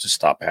fail to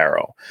stop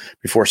Harrow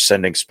before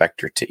sending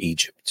Spectre to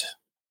Egypt.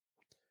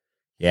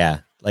 Yeah.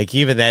 Like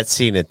even that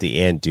scene at the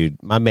end,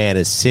 dude, my man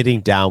is sitting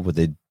down with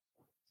a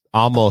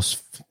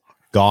almost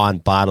gone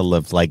bottle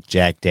of like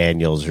Jack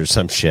Daniels or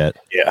some shit.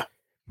 Yeah.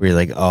 Where you're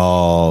like,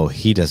 oh,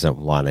 he doesn't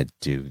want to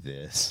do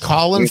this.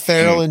 Colin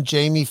Farrell and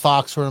Jamie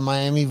Foxx were in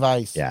Miami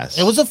Vice. Yes.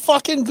 It was a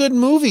fucking good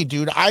movie,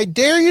 dude. I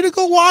dare you to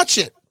go watch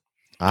it.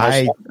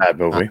 That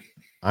movie.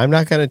 I'm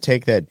not going to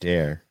take that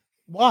dare.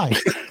 Why?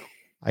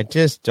 I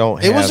just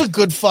don't It was a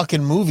good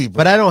fucking movie, bro.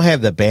 but I don't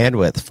have the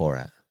bandwidth for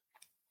it.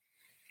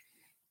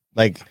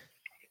 Like,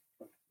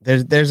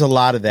 there's a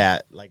lot of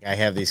that. Like, I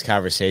have these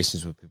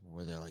conversations with people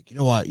where they're like, you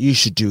know what? You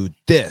should do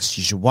this.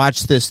 You should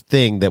watch this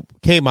thing that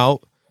came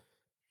out,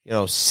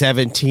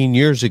 17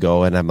 years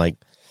ago. And I'm like,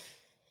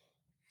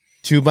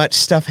 too much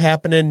stuff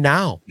happening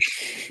now.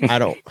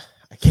 I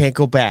can't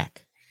go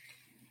back.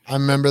 I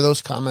remember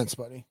those comments,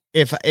 buddy.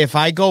 If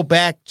I go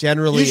back,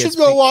 generally, You should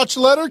go watch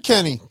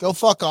Letterkenny. Go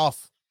fuck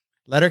off.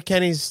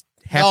 Letterkenny's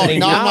happening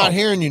No, now. I'm not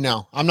hearing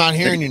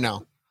you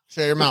now.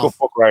 Shut your Go mouth.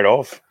 fuck right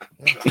off.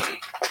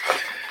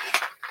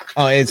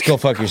 Oh, it's go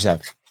fuck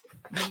yourself.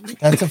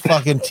 That's a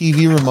fucking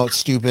TV remote,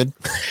 stupid.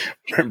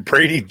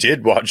 Brady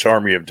did watch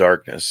Army of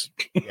Darkness.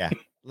 Yeah.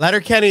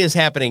 Letterkenny is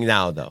happening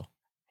now, though.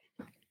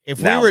 If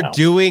we Now. were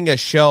doing a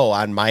show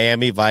on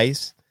Miami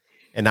Vice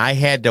and I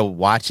had to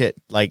watch it,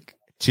 like,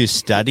 to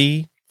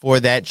study for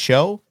that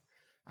show,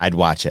 I'd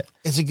watch it.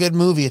 It's a good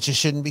movie. It just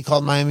shouldn't be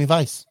called Miami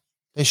Vice.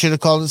 They should have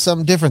called it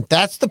something different.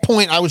 That's the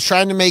point I was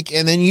trying to make,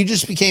 and then you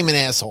just became an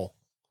asshole.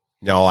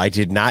 No, I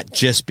did not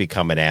just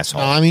become an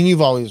asshole. No, I mean,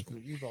 you've always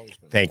been.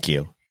 Thank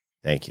you.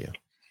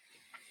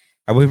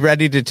 Are we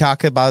ready to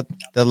talk about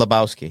the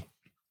Lebowski?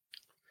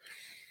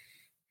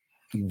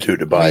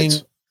 Dude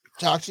abides.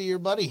 Talk to your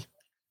buddy.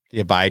 The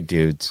Abide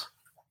dudes.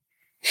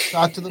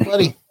 Talk to the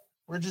buddy.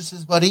 We're just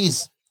his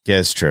buddies. Yeah,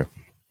 it's true.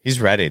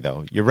 He's ready,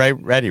 though. You're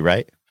ready,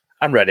 right?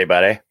 I'm ready,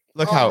 buddy.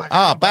 Look Oh how... my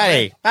God, Oh,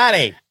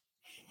 buddy.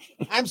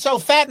 I'm so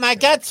fat, my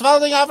gut's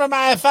folding over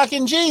my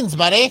fucking jeans,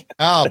 buddy.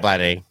 Oh,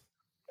 buddy.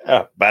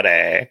 Oh,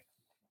 buddy.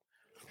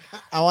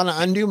 I want to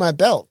undo my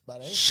belt,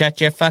 buddy. Shut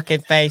your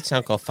fucking face,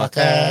 Uncle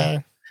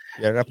Fucker.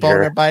 You're a You're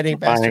boner biting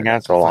Finding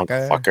bastard. asshole, Uncle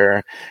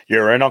Fucker.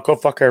 You're an Uncle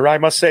Fucker. I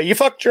must say, you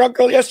fucked your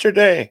uncle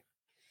yesterday.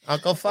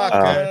 Uncle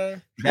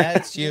Fucker.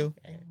 That's you.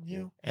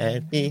 You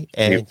And me.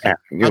 And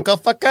You. Uncle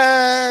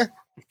Fucker.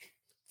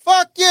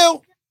 Fuck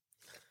you.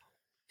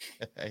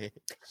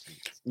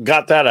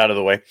 Got that out of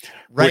the way.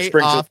 Right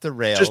brings off us- the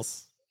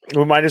rails.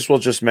 We might as well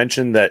just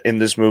mention that in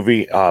this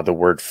movie, the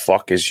word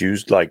fuck is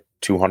used like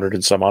 200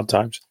 and some odd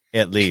times.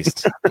 At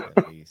least.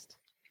 At least.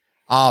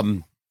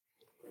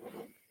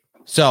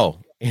 So,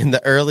 in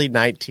the early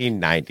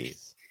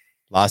 1990s,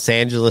 Los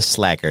Angeles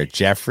slacker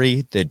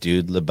Jeffrey the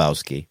Dude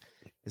Lebowski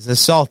is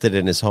assaulted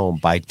in his home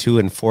by two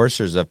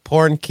enforcers of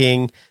porn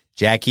king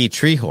Jackie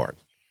Treehorn,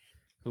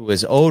 who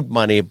was owed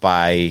money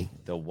by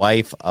the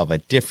wife of a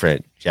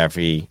different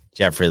Jeffrey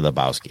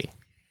Lebowski.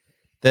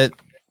 The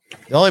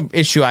only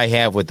issue I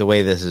have with the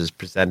way this is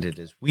presented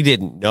is we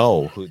didn't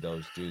know who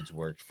those dudes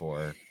worked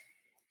for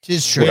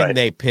Tis true. when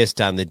they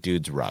pissed on the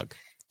dude's rug.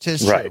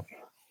 Tis true. Right.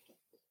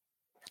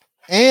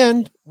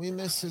 And we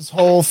missed his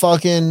whole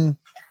fucking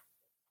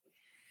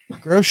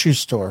grocery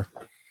store.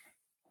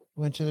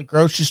 Went to the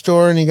grocery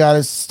store and he got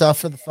his stuff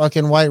for the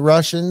fucking White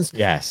Russians.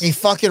 Yes. He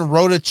fucking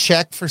wrote a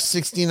check for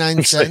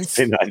 69 cents.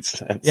 69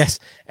 cents. Yes.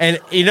 And,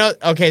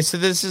 okay, so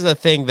this is a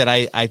thing that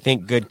I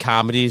think good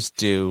comedies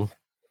do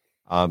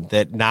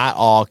that not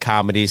all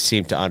comedies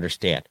seem to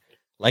understand.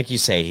 Like you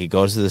say, he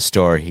goes to the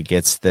store, he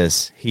gets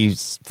this,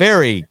 he's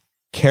very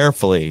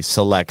carefully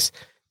selects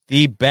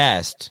the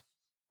best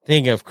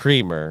thing of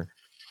creamer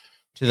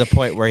to the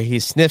point where he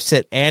sniffs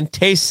it and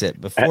tastes it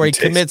before he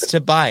commits to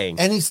buying.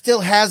 And he still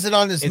has it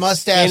on his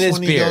mustache in his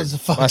when he beard. goes to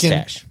fucking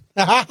Mustache.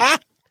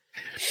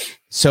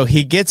 So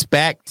he gets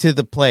back to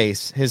the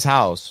place, his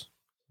house,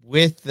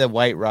 with the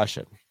White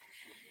Russian.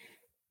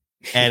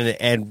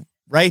 And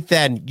right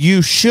then,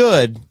 you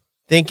should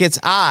think it's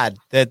odd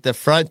that the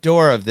front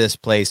door of this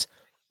place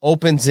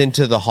opens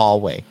into the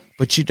hallway,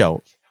 but you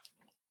don't.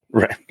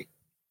 Right.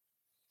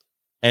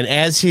 And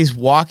as he's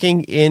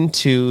walking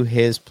into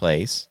his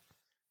place,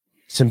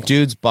 some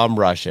dudes bum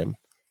rush him,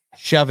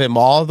 shove him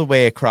all the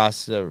way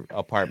across the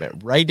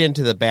apartment, right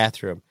into the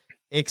bathroom,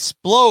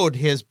 explode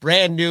his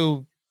brand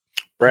new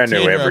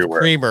container of everywhere.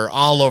 creamer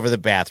all over the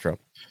bathroom.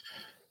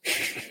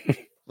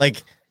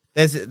 Like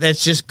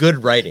that's just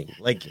good writing.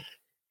 Like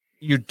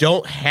you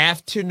don't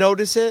have to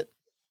notice it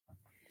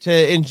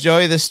to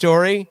enjoy the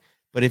story,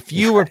 but if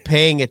you were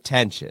paying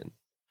attention,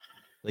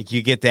 like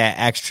you get that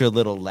extra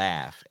little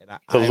laugh. And The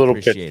I little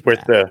appreciate bit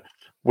that.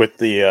 with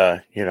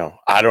the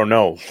I don't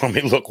know. Let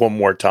me look one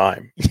more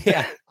time.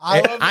 Yeah,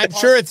 I love the I'm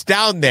part- sure it's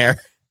down there.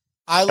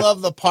 I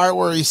love the part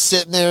where he's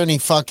sitting there and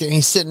he's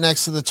sitting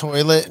next to the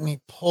toilet and he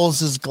pulls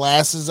his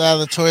glasses out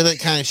of the toilet,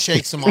 kind of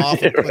shakes them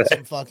off and puts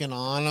them fucking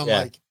on. I'm Yeah.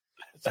 like,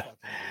 it's fucking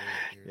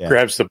weird, dude. Yeah.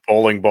 Grabs the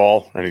bowling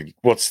ball and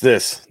what's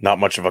this? Not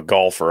much of a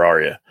golfer,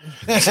 are you?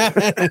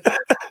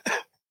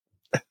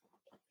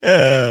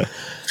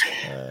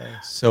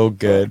 So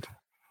good.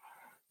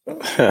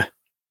 One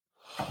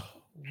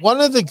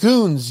of the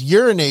goons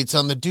urinates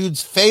on the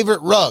dude's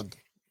favorite rug.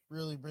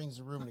 Really brings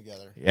the room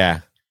together. Yeah.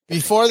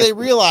 Before they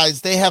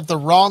realize they have the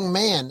wrong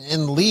man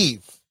and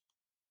leave.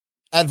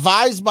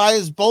 Advised by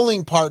his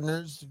bowling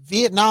partners,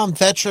 Vietnam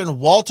veteran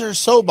Walter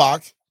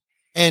Sobach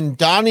and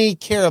Donnie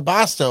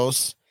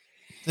Karabastos,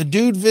 the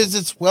dude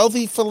visits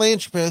wealthy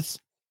philanthropist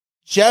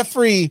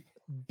Jeffrey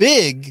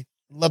Big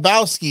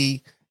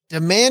Lebowski,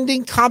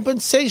 demanding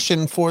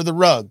compensation for the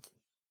rug.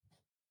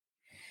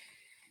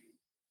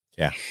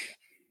 Yeah.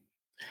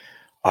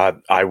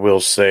 I will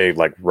say,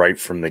 like right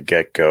from the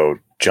get-go,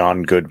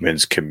 John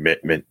Goodman's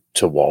commitment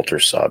to Walter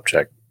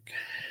Sobchak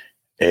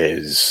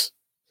is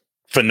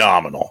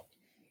phenomenal.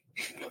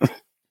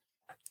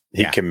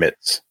 He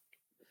commits.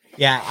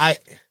 Yeah,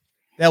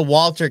 that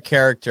Walter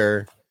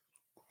character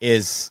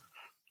is,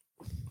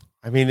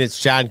 I mean,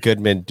 it's John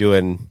Goodman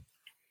doing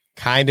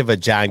kind of a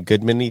John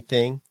Goodman-y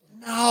thing.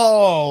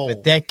 No.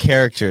 But that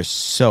character is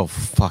so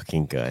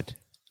fucking good.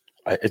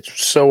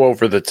 It's so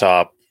over the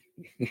top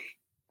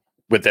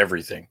with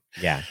everything.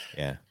 Yeah,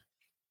 yeah.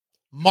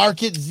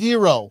 Market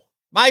Zero.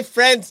 My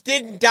friends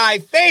didn't die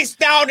face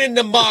down in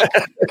the muck.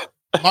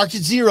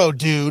 Market Zero,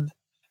 dude.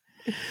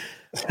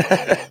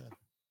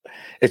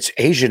 It's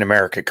Asian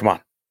America. Come on.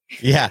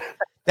 Yeah.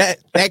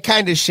 That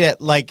kind of shit,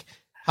 like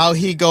how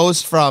he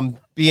goes from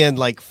being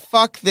like,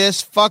 fuck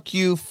this, fuck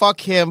you, fuck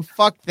him,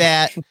 fuck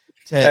that, to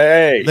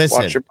Hey,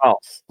 listen, watch your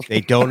mouth. they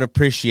don't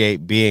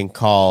appreciate being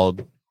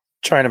called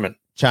Chinaman.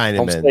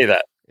 Don't Chinaman. say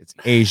that. It's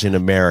Asian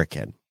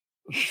American.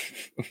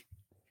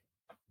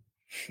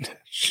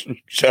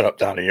 Shut up,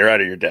 Donnie. You're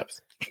out of your depth.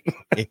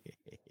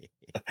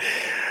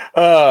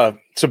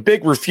 So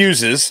Big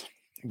refuses,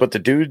 but the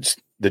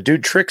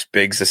dude tricks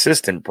Big's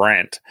assistant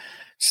Brandt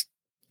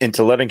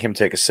into letting him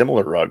take a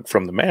similar rug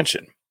from the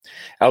mansion.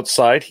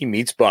 Outside, he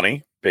meets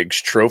Bunny,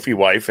 Big's trophy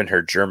wife, and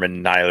her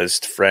German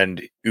nihilist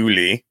friend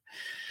Uli.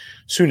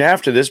 Soon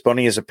after this,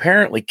 Bunny is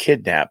apparently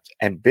kidnapped,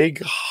 and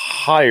Big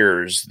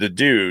hires the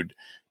dude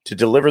to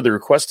deliver the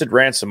requested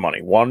ransom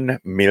money,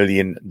 $1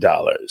 million.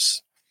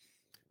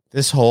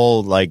 This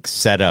whole like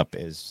setup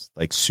is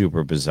like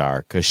super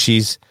bizarre because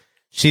she's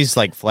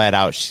like flat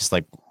out. She's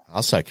like,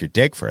 "I'll suck your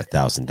dick for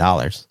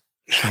 $1,000."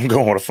 I'm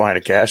going to find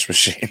a cash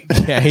machine.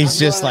 Yeah, he's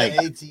just like,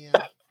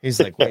 he's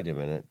like, "Wait a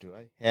minute, do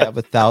I have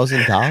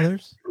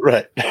 $1,000?"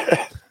 Right.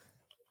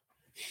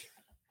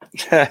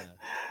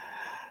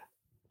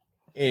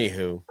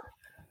 Anywho,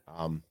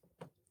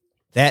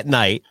 that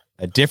night,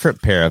 a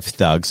different pair of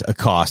thugs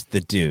accost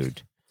the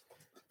dude,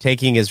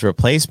 taking his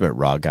replacement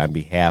rug on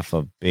behalf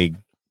of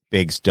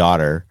Big's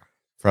daughter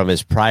from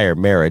his prior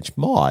marriage,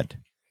 Maud,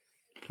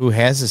 who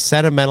has a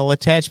sentimental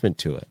attachment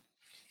to it.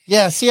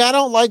 Yeah, see, I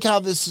don't like how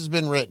this has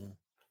been written.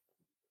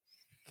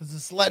 Because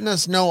it's letting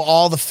us know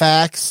all the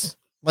facts,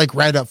 like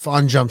right up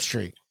on Jump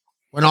Street.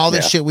 When all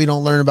this shit we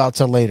don't learn about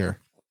till later.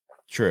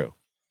 True.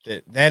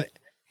 That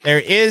there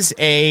is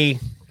a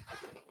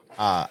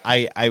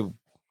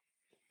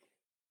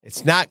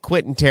it's not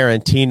Quentin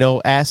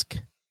Tarantino-esque,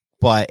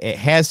 but it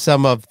has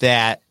some of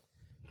that,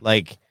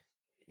 like,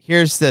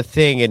 here's the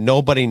thing, and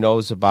nobody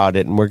knows about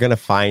it, and we're going to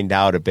find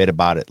out a bit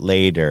about it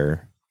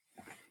later,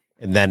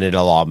 and then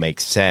it'll all make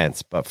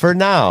sense. But for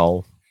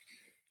now,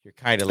 you're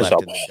kind of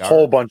left in the dark. A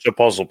whole bunch of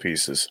puzzle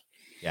pieces.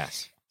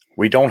 Yes.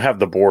 We don't have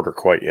the border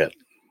quite yet.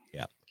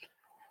 Yeah.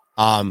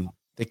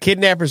 The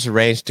kidnappers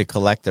arranged to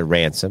collect the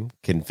ransom.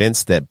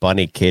 Convinced that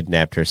Bunny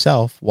kidnapped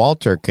herself,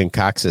 Walter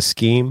concocts a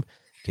scheme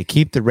to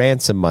keep the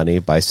ransom money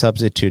by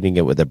substituting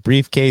it with a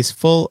briefcase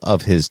full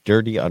of his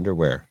dirty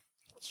underwear.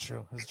 It's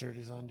true. His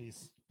dirty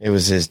undies. It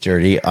was his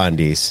dirty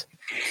undies.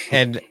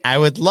 And I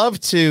would love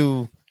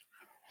to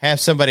have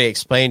somebody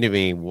explain to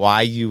me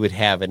why you would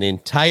have an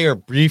entire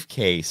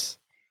briefcase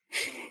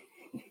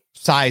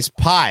size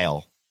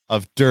pile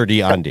of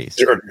dirty undies.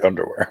 Dirty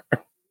underwear.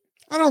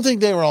 I don't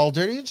think they were all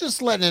dirty. You're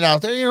just letting it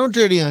out there.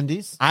 Dirty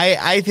undies.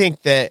 I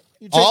think that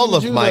all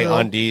of my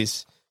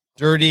undies,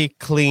 dirty,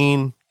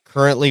 clean,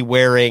 currently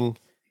wearing,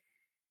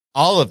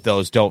 all of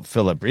those don't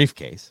fill a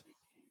briefcase.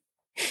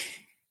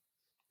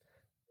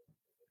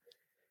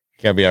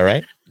 Gonna be all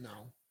right? No.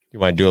 You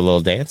want to do a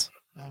little dance?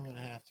 I'm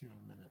gonna have to in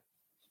a minute.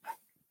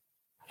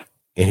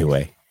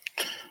 Anyway,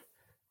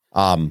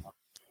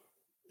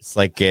 it's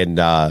like in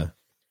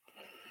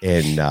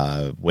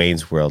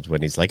Wayne's World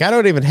when he's like, I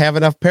don't even have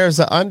enough pairs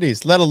of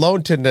undies, let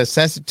alone to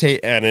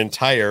necessitate an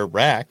entire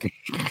rack.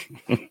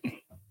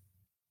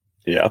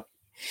 Yeah.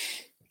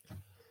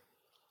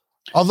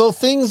 Although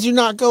things do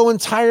not go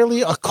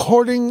entirely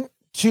according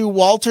to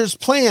Walter's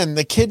plan,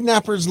 the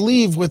kidnappers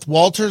leave with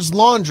Walter's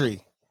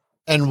laundry,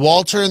 and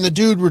Walter and the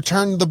dude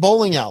return to the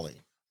bowling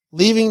alley,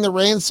 leaving the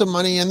ransom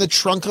money in the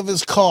trunk of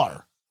his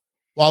car.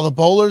 While the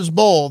bowlers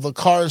bowl, the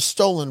car is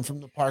stolen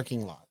from the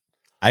parking lot.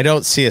 I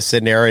don't see a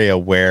scenario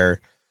where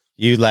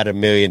you let $1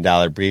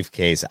 million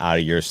briefcase out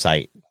of your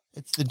sight.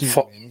 It's the dude.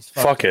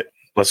 Fuck it.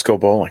 Let's go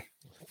bowling.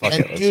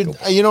 Dude,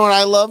 you know what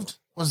I loved?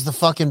 Was the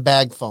fucking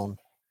bag phone.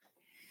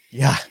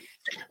 Yeah.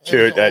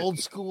 Dude, that old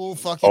school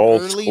fucking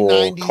early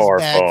 90s car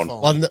bag phone.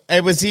 phone. Well,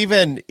 it was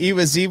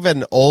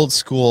even old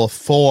school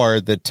for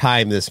the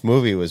time this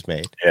movie was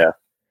made. Yeah.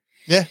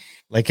 Yeah.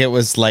 Like it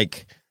was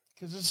like,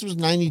 because this was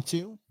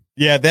 92.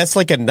 Yeah, that's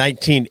like a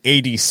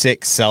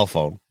 1986 cell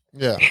phone.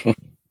 Yeah.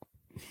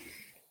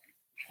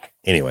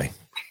 Anyway.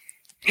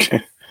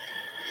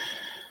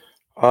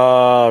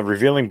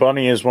 Revealing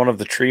Bunny is one of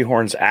the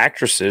Treehorn's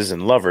actresses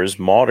and lovers,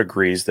 Maud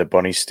agrees that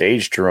Bunny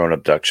staged her own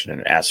abduction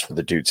and asks for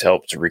the dude's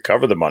help to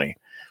recover the money,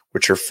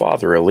 which her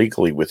father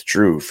illegally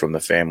withdrew from the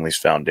family's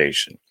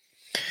foundation.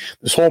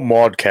 This whole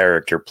Maud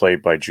character,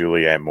 played by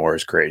Julianne Moore,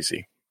 is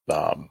crazy.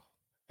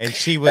 And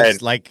she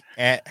was like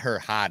at her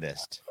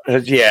hottest.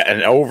 Yeah,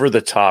 and over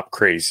the top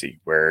crazy,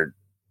 where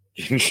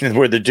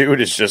the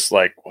dude is just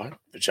like, what?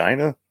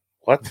 Vagina?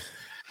 What?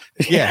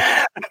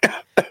 Yeah.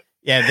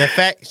 Yeah, the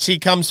fact she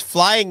comes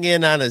flying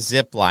in on a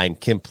zip line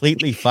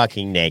completely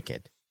fucking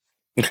naked.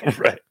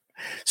 Right.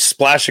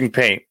 Splashing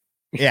paint.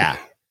 Yeah.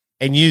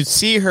 And you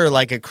see her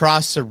like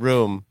across the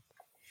room,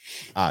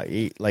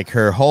 like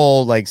her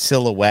whole like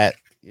silhouette.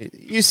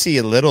 You see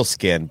a little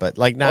skin, but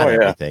like not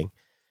everything.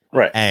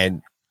 Right.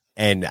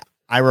 And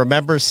I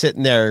remember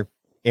sitting there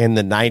in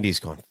the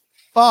 90s going,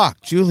 fuck,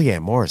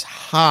 Julianne Moore is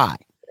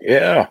hot.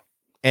 Yeah.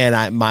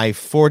 And my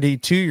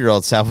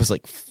 42-year-old self was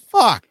like,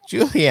 fuck,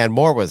 Julianne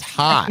Moore was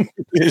hot.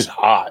 Is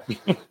hot.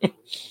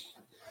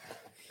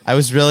 I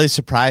was really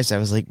surprised. I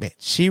was like, man,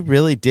 she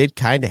really did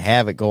kind of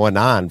have it going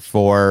on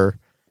for,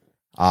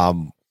 I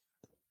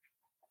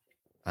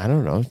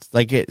don't know.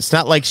 It's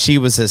not like she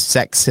was a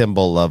sex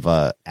symbol of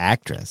a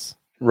actress.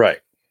 Right.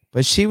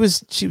 But she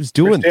was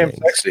doing damn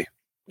things. Sexy.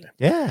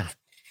 Yeah.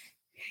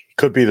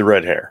 Could be the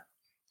red hair.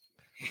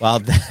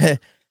 Well,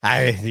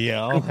 I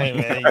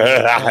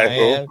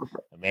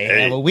may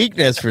have a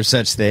weakness for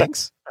such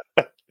things.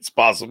 It's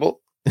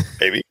possible.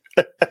 Maybe.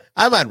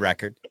 I'm on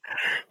record.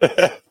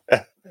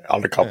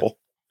 On a couple.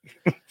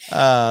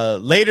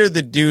 Later,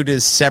 the dude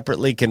is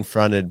separately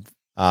confronted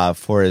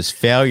for his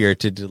failure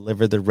to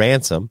deliver the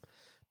ransom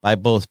by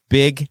both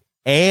Big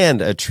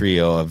and a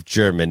trio of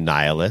German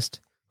nihilists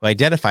who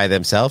identify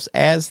themselves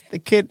as the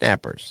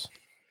kidnappers.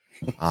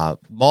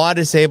 Maud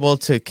is able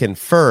to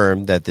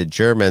confirm that the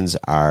Germans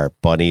are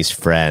Bunny's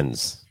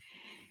friends.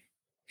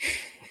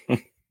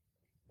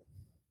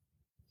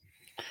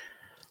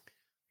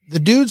 The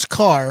dude's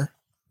car,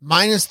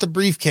 minus the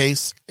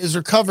briefcase, is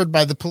recovered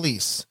by the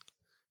police.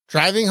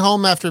 Driving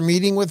home after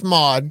meeting with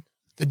Maud,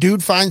 the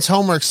dude finds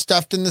homework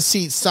stuffed in the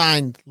seat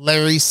signed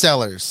Larry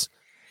Sellers.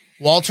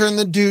 Walter and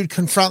the dude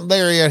confront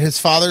Larry at his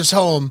father's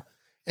home,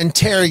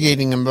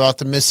 interrogating him about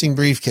the missing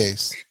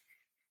briefcase.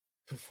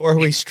 Before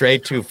we stray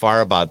too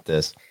far about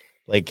this,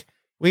 like,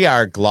 we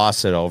are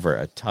glossing over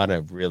a ton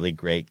of really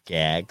great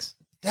gags.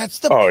 That's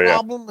the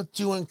problem with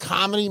doing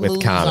comedy With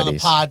movies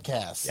comedies. on a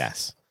podcast.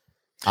 Yes.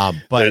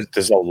 But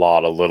There's a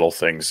lot of little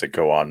things that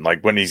go on,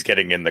 like when he's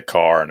getting in the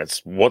car and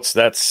it's, what's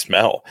that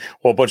smell?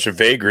 Well, a bunch of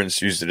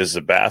vagrants used it as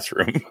a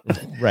bathroom.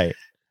 right.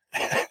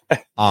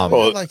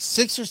 Well, like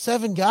 6 or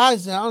 7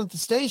 guys down at the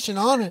station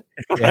on it.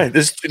 right,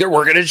 they're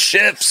working in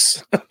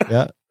shifts.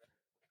 Yeah.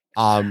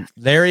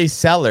 Larry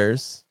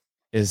Sellers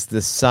is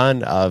the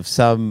son of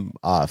some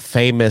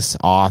famous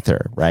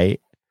author,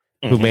 right?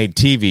 Who made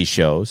TV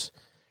shows,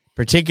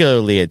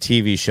 particularly a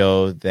TV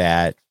show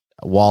that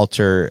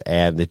Walter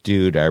and the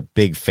dude are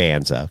big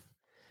fans of.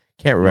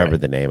 Can't remember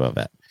the name of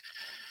it.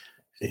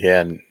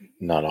 Yeah,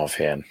 not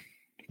offhand.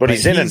 But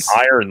he's in an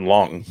iron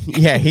lung.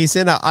 Yeah, he's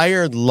in an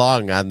iron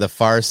lung on the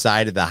far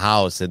side of the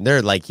house, and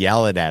they're like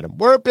yelling at him,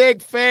 "We're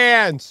big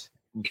fans."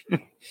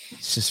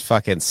 It's just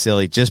fucking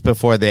silly. Just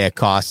before they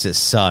accost his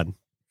son.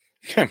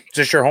 Is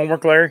this your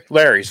homework, Larry?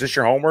 Larry, is this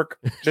your homework?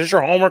 Is this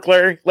your homework,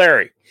 Larry?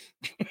 Larry.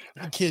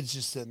 The kid's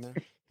just sitting there.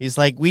 He's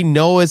like, "We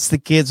know it's the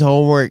kids'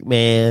 homework,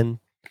 man."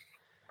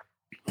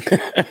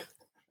 I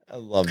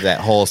love that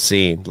whole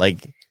scene.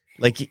 Like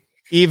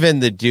even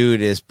the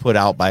dude is put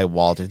out by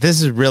Walter.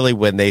 This is really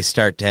when they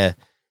start to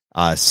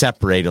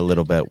separate a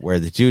little bit, where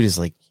the dude is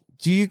like,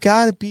 "Do you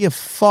gotta be a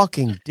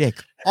fucking dick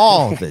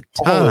all the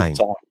time?"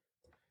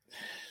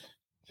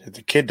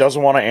 The kid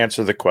doesn't want to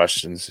answer the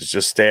questions. He's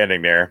just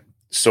standing there.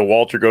 So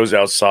Walter goes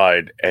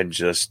outside and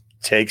just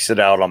takes it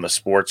out on the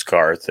sports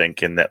car,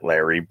 thinking that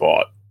Larry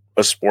bought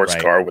a sports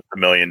car with $1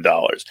 million.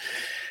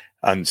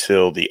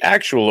 Until the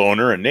actual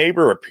owner, a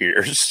neighbor,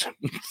 appears,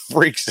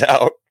 freaks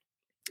out,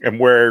 and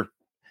where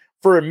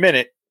for a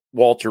minute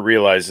Walter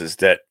realizes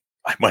that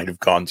I might have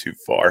gone too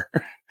far.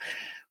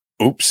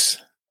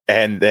 Oops.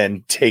 And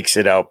then takes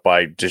it out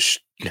by just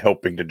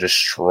helping to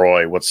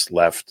destroy what's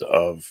left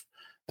of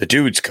the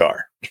dude's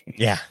car.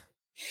 Yeah.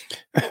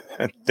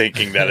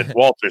 Thinking that it's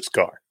Walter's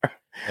car.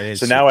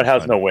 So now it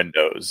has no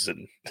windows,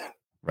 and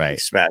he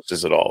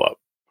smashes it all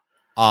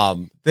up.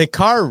 The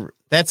car,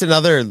 that's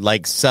another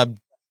like sub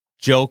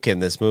joke in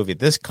this movie.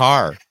 This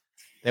car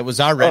that was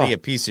already a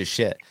piece of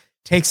shit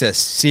takes a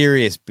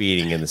serious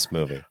beating in this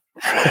movie.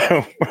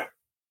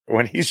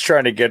 When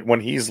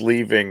he's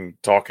leaving,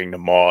 talking to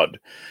Maud,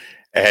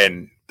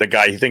 and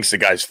he thinks the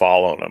guy's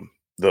following him,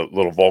 the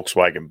little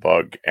Volkswagen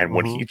Bug, and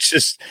when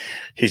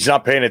he's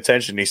not paying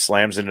attention, he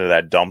slams into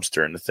that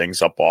dumpster and the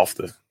thing's up off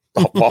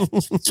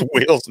its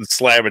wheels and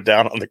slam it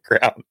down on the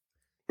ground.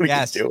 What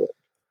are you doing?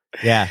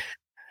 Yeah.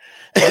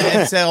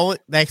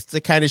 That's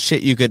the kind of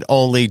shit you could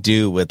only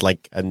do with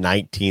like a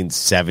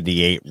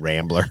 1978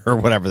 Rambler or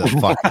whatever the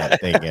fuck that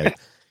thing is.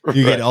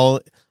 You could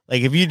only,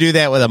 like, if you do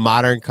that with a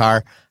modern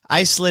car.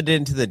 I slid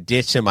into the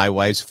ditch in my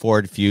wife's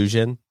Ford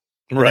Fusion.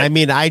 Right. I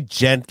mean, I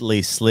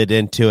gently slid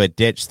into a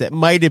ditch that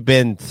might have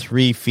been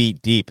 3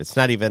 feet deep.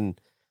 I didn't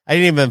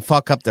even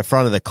fuck up the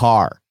front of the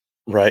car.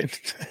 Right.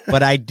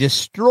 But I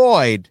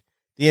destroyed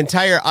the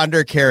entire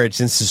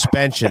undercarriage and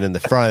suspension in the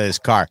front of this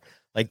car.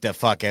 Like, the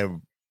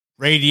fucking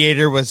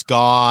radiator was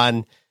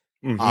gone.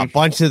 A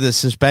bunch of the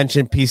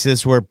suspension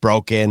pieces were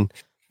broken.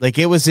 Like,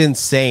 it was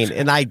insane.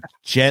 And I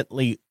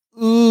gently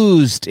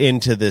oozed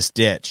into this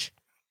ditch.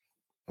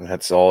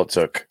 That's all it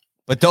took.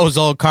 But those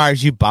old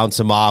cars, you bounce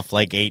them off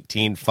like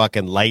 18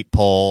 fucking light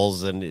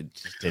poles, and it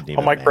just didn't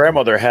even my matter.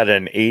 grandmother had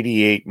an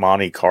 88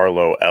 Monte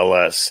Carlo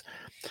LS.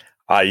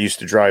 I used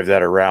to drive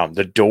that around.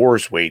 The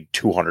doors weighed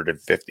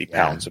 250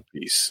 pounds a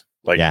piece.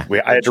 Like, I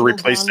had to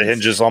replace the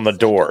hinges on the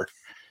door.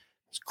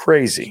 It's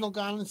crazy. Original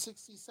Gone in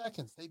 60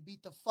 Seconds. They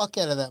beat the fuck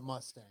out of that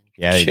Mustang.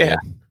 Yeah, they did.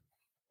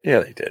 Yeah,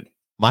 they did.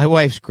 My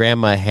wife's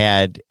grandma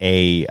had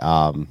a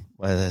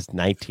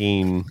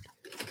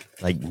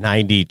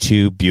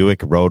 92 Buick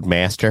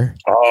Roadmaster.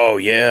 Oh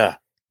yeah,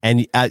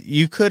 and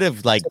you could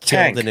have like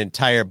killed an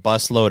entire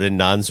busload of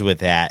nuns with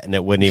that, and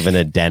it wouldn't even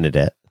have dented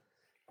it.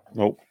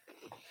 Nope.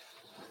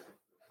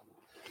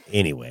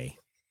 Anyway,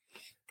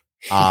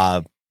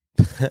 busload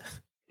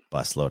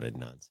of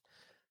nuns.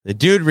 The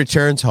dude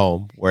returns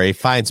home where he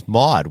finds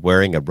Maud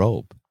wearing a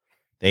robe.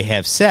 They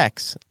have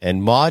sex,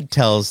 and Maud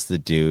tells the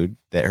dude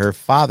that her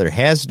father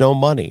has no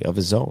money of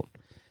his own.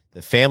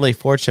 The family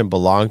fortune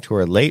belonged to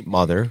her late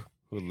mother,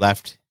 who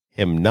left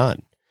him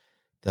none.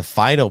 The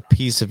final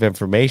piece of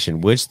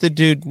information, which the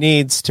dude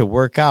needs to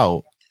work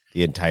out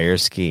the entire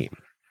scheme.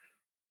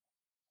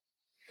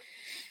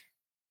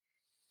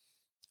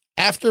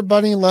 After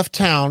Bunny left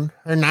town,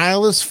 her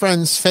nihilist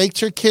friends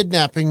faked her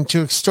kidnapping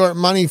to extort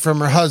money from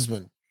her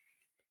husband.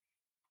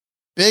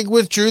 Big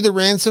withdrew the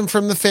ransom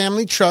from the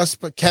family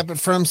trust, but kept it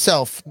for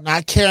himself,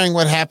 not caring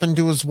what happened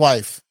to his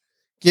wife,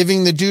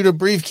 giving the dude a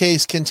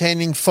briefcase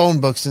containing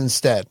phone books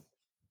instead.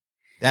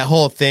 That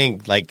whole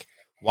thing, like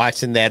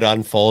watching that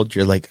unfold,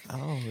 you're like,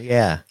 oh,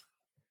 yeah,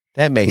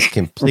 that makes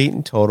complete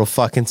and total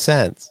fucking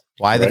sense.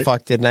 Why the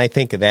fuck didn't I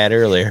think of that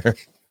earlier?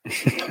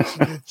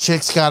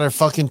 Chick's got her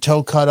fucking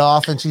toe cut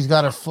off, and she's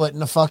got her foot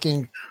in a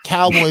fucking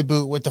cowboy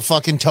boot with the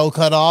fucking toe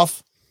cut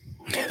off.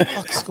 What the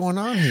fuck's going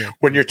on here?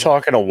 When you're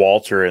talking to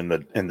Walter in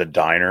the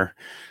diner,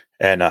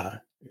 and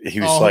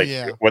he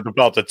was what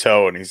about the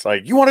toe? And he's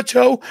like, you want a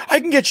toe? I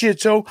can get you a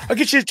toe. I'll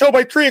get you a toe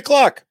by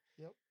 3:00.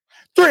 Yep.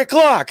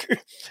 3:00.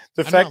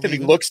 The fact that he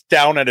looks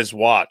down at his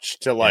watch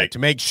to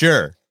make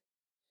sure.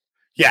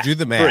 Yeah. Do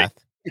the math.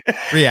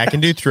 3. I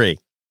can do 3.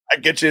 I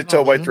get you a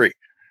toe by 3.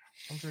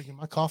 I'm drinking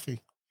my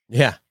coffee.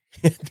 Yeah.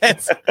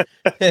 That's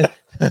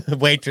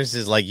waitress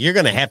is like, you're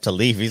gonna have to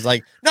leave. He's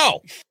like,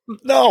 no,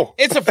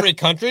 it's a free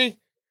country.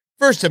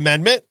 First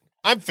Amendment.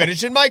 I'm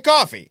finishing my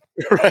coffee.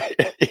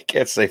 Right. You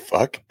can't say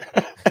fuck.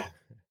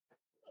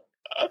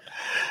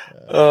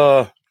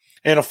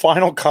 In a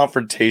final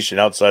confrontation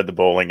outside the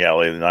bowling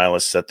alley, the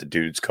nihilists set the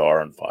dude's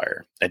car on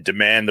fire and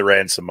demand the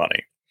ransom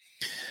money,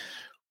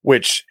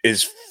 which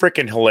is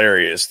freaking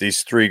hilarious.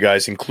 These 3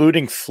 guys,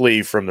 including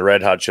Flea from the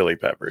Red Hot Chili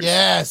Peppers.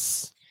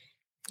 Yes.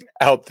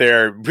 Out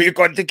there, we're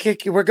going to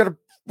kick you. We're going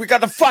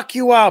to fuck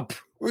you up.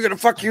 We're going to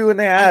fuck you in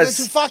the ass.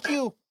 I'm going to fuck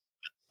you.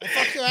 I'll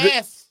fuck your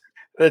ass.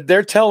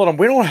 They're telling him,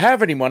 we don't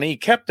have any money. He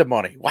kept the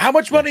money. Well, how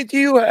much money do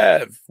you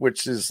have?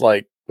 Which is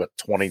like, what,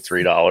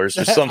 $23 or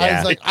something? I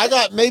was like, I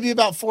got maybe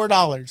about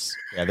 $4.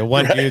 Yeah, the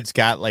one dude's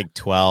got like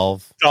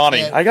 12. Donnie,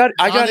 Yeah, I got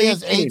Donnie 18.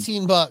 has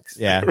 $18.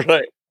 Yeah.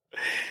 Right.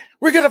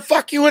 We're going to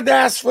fuck you in the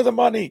ass for the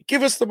money.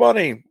 Give us the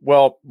money.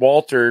 Well,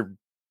 Walter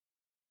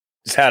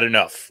has had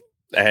enough.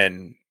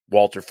 And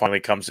Walter finally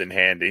comes in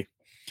handy,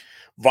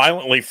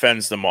 violently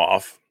fends them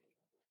off,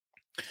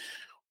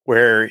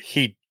 where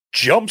he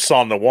jumps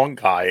on the one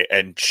guy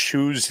and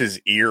chews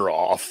his ear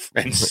off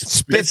and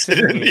spits it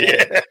in the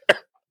air.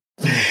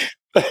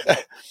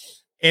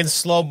 In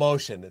slow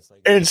motion. It's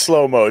like in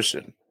slow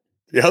motion.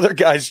 The other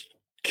guy's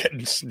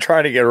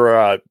trying to get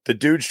the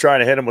dude's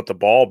trying to hit him with the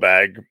ball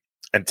bag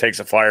and takes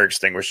a fire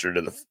extinguisher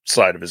to the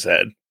side of his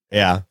head.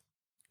 Yeah.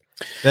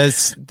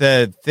 That's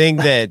the thing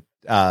that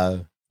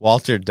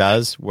Walter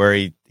does where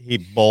he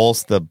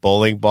bowls the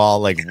bowling ball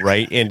like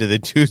right into the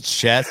dude's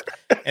chest,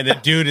 and the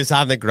dude is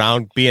on the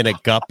ground being a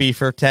guppy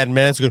for 10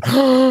 minutes.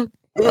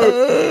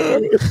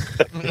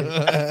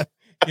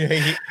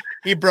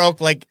 He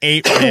broke like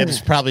 8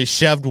 ribs, probably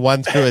shoved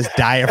one through his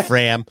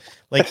diaphragm.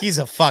 Like he's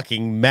a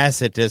fucking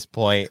mess at this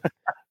point.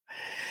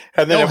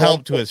 And then no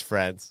help to his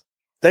friends.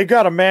 They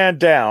got a man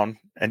down,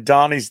 and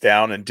Donnie's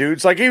down, and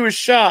dude's like, he was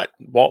shot.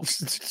 Well,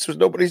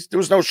 there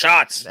was no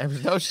shots. There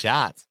was no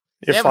shots.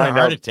 You having a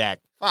heart attack.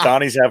 Fuck.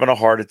 Donnie's having a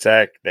heart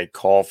attack. They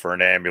call for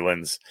an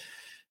ambulance,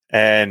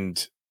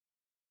 and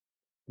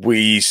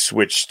we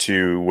switch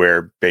to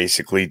where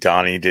basically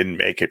Donnie didn't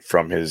make it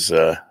from his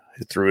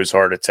through his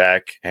heart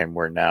attack, and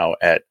we're now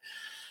at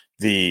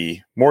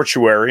the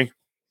mortuary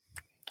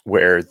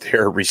where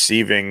they're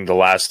receiving the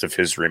last of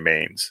his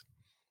remains.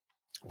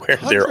 Where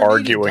they're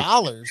arguing.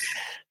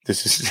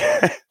 This is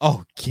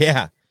oh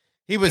yeah.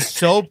 He was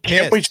so pissed.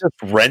 Can't we just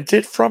rent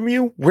it from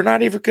you? We're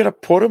not even going to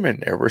put them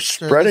in there. We're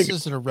spreading. This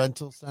isn't a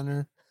rental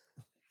center.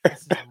 This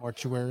is a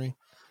mortuary.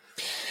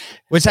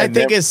 Which I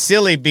think is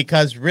silly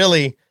because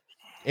really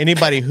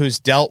anybody who's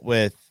dealt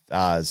with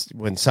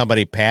when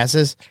somebody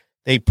passes,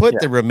 they put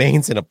the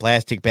remains in a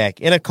plastic bag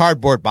in a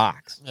cardboard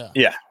box.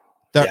 Yeah.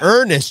 The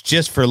urn is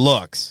just for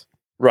looks.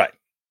 Right.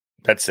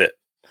 That's it.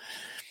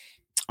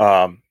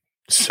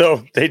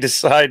 So they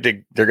decide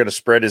they're going to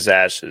spread his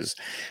ashes,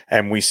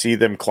 and we see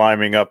them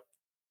climbing up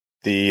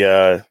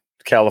the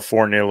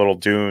California little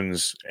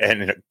dunes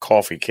and in a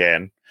coffee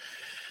can.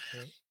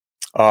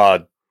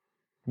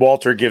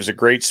 Walter gives a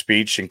great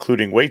speech,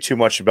 including way too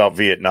much about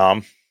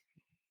Vietnam,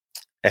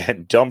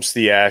 and dumps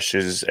the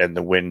ashes, and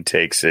the wind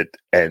takes it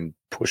and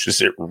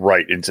pushes it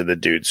right into the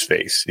dude's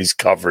face. He's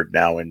covered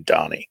now in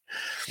Donnie.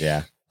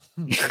 Yeah.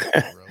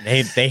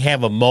 They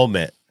have a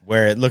moment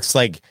where it looks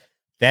like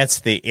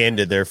that's the end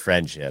of their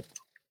friendship.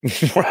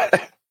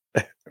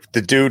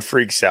 The dude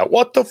freaks out.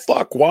 What the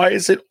fuck? Why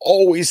is it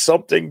always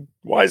something?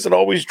 Why is it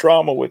always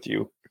drama with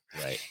you?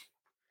 Right.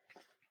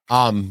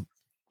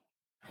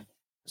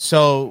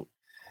 So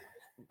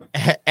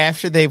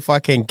after they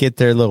fucking get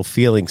their little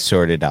feelings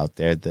sorted out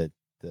there, the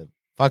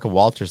fucking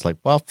Walter's like,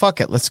 well, fuck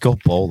it. Let's go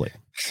bowling.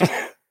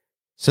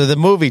 So the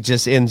movie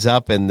just ends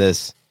up in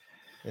this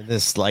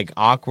like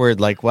awkward,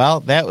 like,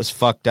 well, that was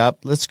fucked up.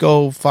 Let's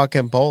go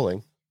fucking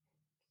bowling.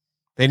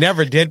 They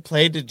never did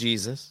play to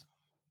Jesus.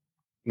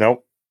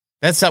 Nope.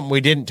 That's something we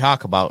didn't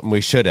talk about, and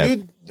we should have.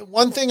 Dude,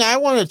 one thing I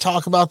want to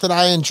talk about that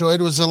I enjoyed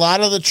was a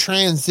lot of the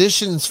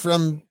transitions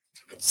from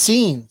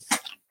scenes.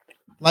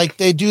 Like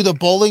they do the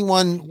bowling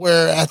one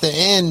where at the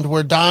end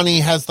where Donnie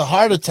has the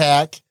heart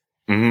attack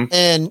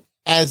And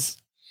as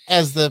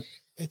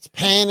it's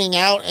panning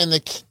out and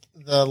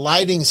the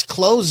lighting's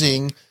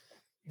closing,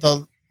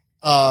 the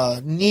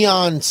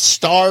neon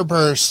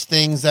starburst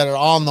things that are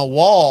on the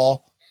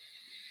wall,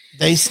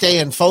 they stay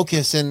in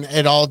focus and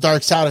it all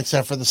darks out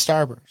except for the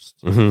starburst.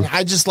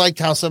 I just liked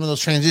how some of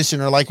those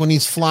transition are like when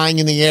he's flying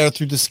in the air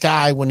through the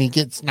sky when he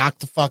gets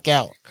knocked the fuck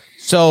out.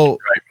 So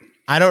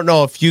I don't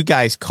know if you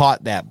guys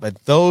caught that,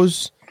 but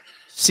those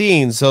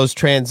scenes, those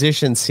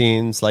transition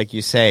scenes, like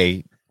you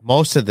say,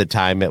 most of the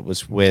time it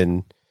was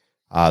when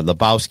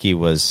Lebowski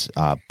was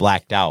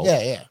blacked out.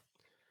 Yeah.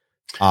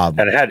 And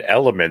it had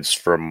elements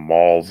from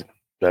all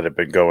that have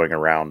been going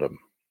around him.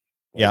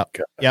 Yep.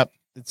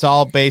 It's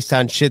all based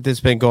on shit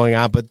that's been going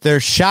on, but they're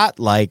shot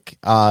like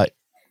the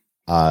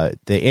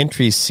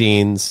entry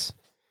scenes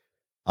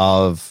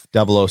of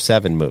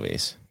 007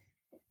 movies.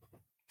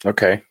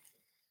 Okay.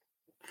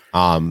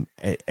 I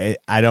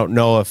don't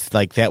know if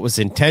like that was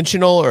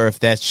intentional or if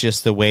that's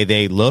just the way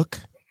they look,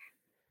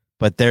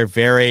 but they're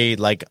very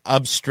like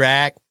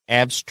abstract,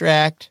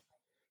 but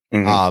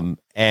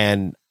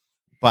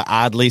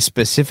oddly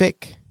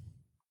specific.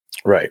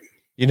 Right.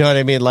 You know what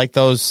I mean? Like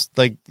those,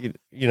 like,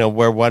 you know,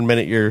 where 1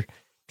 minute you're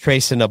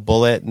tracing a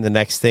bullet and the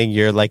next thing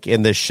you're like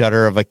in the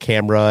shutter of a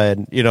camera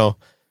and, you know.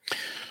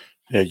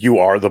 Yeah, you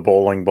are the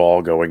bowling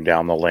ball going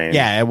down the lane.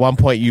 Yeah, at one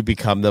point you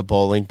become the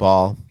bowling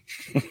ball.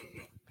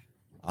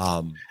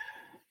 The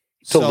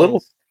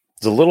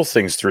little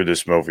things through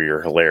this movie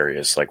are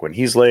hilarious. Like when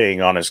he's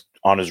laying on his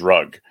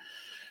rug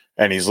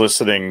and he's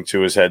listening to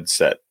his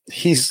headset,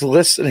 he's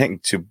listening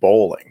to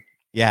bowling.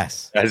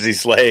 Yes. As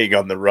he's laying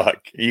on the rug,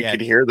 you can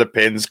hear the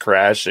pins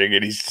crashing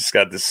and he's just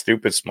got this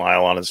stupid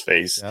smile on his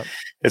face. Yep.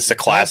 It's the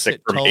classic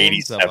from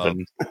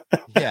 87.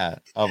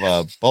 Of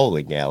a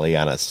bowling alley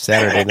on a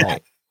Saturday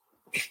night.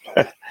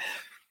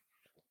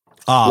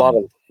 A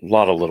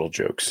lot of little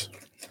jokes.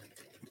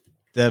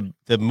 And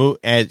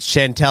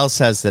Chantel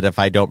says that if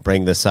I don't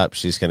bring this up,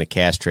 she's going to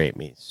castrate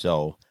me.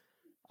 So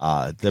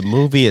the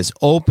movie is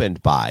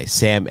opened by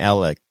Sam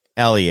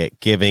Elliott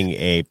giving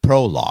a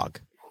prologue.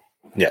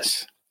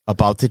 Yes.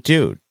 About the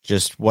dude,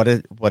 just what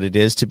it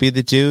is to be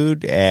the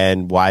dude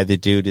and why the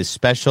dude is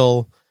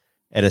special.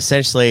 And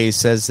essentially he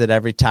says that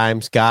every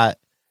time's got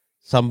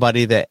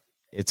somebody that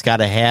it's got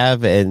to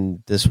have,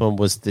 and this one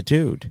was the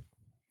dude.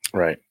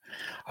 Right.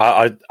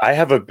 I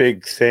have a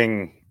big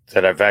thing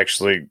that I've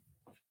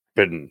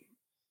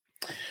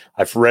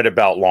read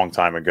about a long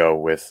time ago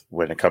with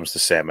when it comes to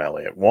Sam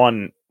Elliott.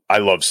 One, I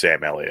love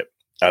Sam Elliott.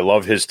 I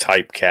love his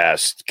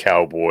typecast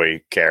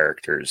cowboy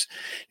characters.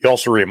 He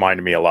also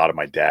reminded me a lot of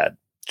my dad,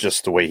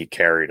 just the way he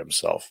carried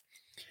himself.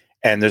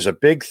 And there's a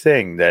big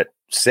thing that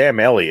Sam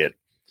Elliott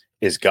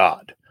is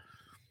God.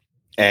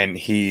 And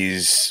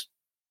he's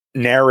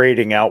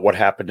narrating out what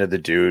happened to the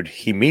dude.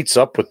 He meets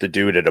up with the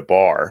dude at a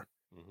bar,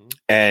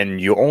 and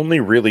you only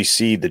really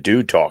see the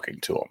dude talking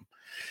to him.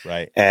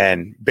 Right.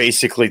 And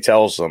basically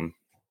tells him,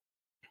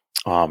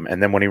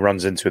 and then when he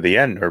runs into the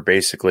end, or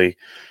basically,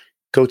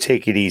 go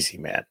take it easy,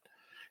 man.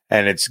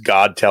 And it's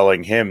God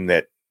telling him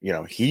that, you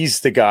know,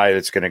 he's the guy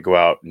that's going to go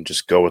out and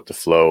just go with the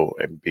flow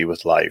and be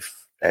with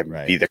life and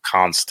be the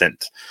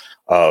constant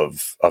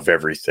of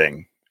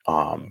everything.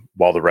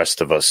 While the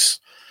rest of us,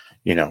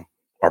 you know,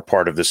 are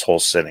part of this whole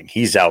sinning.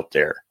 He's out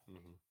there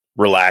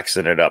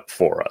relaxing it up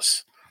for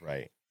us.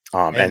 Right.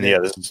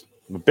 This is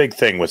a big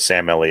thing with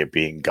Sam Elliott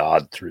being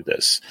God through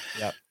this.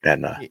 Yep.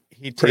 And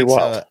he pretty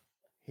wild.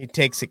 He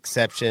takes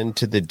exception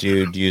to the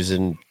dude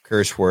using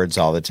curse words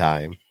all the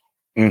time.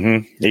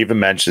 He even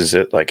mentions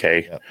it like,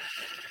 hey,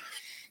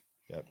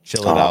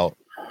 chill it out.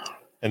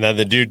 And then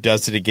the dude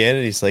does it again,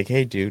 and he's like,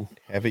 hey, dude,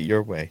 have it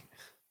your way.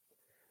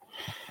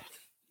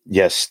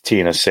 Yes,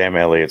 Tina, Sam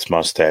Elliott's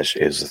mustache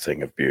is a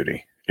thing of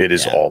beauty. It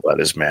is all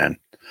that is man.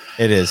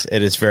 It is.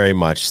 It is very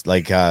much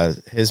like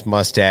his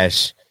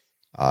mustache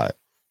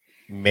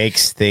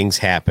makes things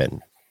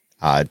happen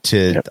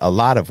to a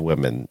lot of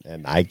women.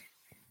 And I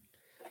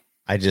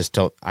just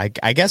don't, I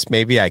guess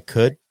maybe I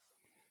could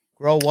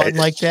grow one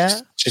like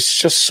that. It's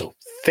just so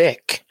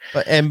thick.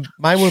 And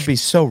mine would be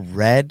so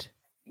red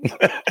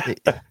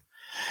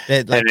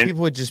that like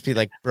people would just be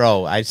like,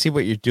 bro, I see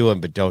what you're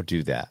doing, but don't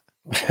do that.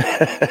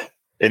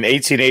 In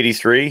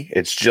 1883,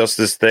 it's just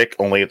as thick,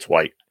 only it's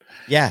white.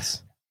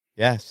 Yes.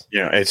 You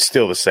know, it's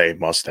still the same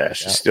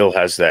mustache. It still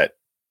has that,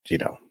 you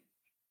know,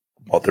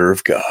 mother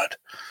of God.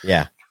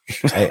 Yeah.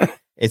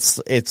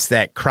 It's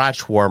that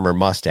crotch warmer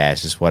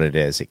mustache is what it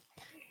is. It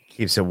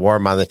keeps it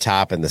warm on the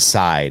top, and the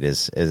side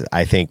is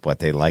I think what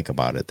they like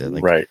about it. They're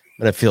like, right.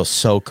 But it feels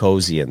so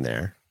cozy in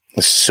there.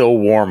 It's so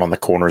warm on the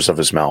corners of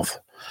his mouth.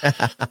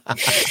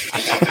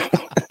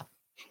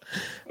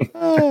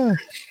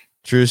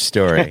 True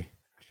story.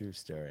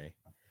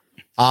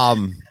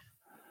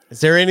 Is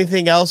there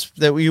anything else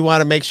that you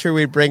want to make sure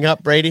we bring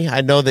up, Brady?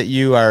 I know that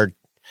you are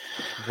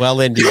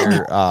well into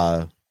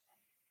your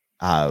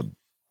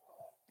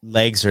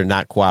legs are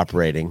not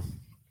cooperating.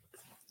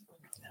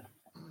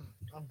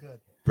 I'm good.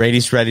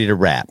 Brady's ready to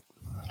rap.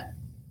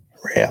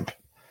 Rap.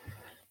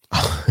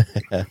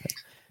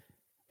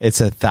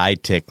 It's a thigh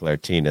tickler,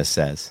 Tina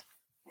says.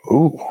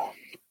 Ooh.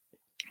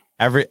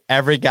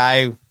 Every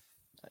guy.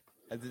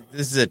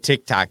 This is a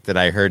TikTok that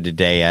I heard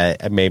today.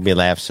 It made me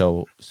laugh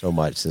so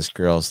much. This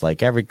girl's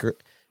like, every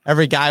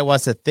guy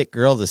wants a thick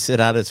girl to sit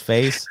on his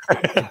face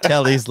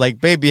until he's like,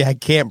 baby, I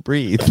can't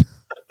breathe.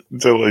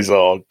 Until he's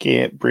all,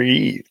 can't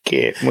breathe,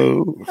 can't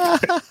move.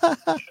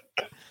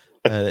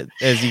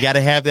 You got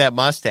to have that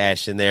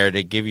mustache in there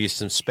to give you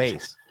some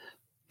space.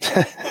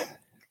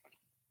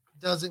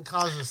 Doesn't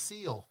cause a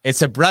seal.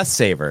 It's a breath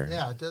saver.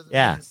 Yeah, it doesn't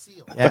Yeah. cause a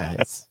seal. Yeah,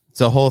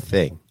 it's a whole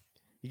thing.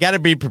 You got to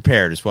be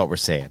prepared is what we're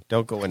saying.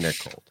 Don't go in there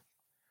cold.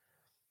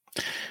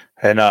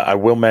 And I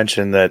will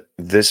mention that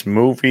this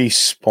movie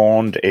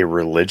spawned a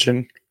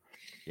religion.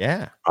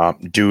 Yeah.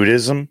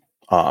 Dudism.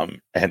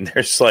 And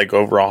there's like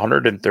over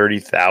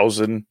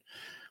 130,000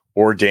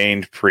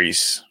 ordained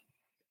priests,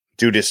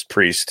 Dudist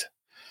priests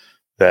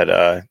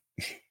that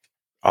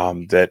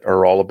that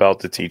are all about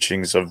the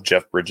teachings of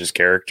Jeff Bridges'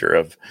 character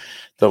of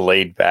the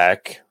laid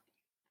back,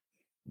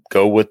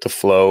 go with the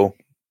flow,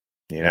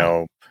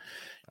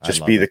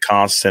 just be the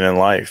constant in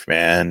life,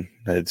 man.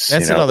 That's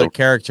another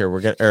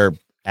character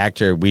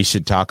actor we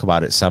should talk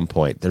about at some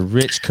point. The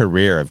rich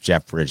career of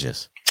Jeff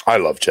Bridges. I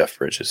love Jeff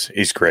Bridges.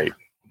 He's great.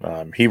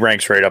 He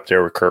ranks right up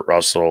there with Kurt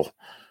Russell,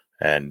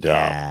 and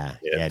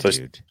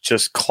dude.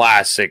 Just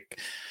classic,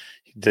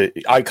 the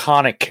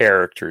iconic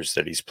characters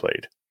that he's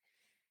played,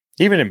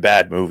 even in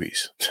bad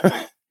movies.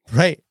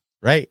 Right.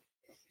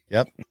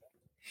 Yep.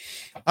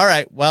 All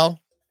right. Well,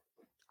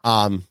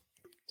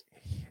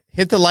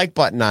 hit the like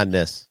button on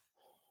this.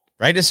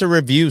 Write us a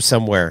review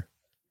somewhere.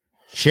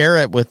 Share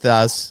it with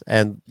us,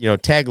 and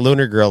tag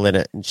Lunar Girl in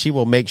it, and she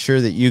will make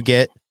sure that you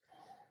get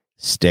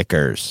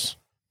stickers.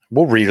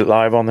 We'll read it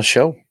live on the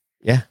show.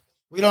 Yeah.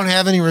 We don't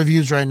have any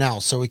reviews right now,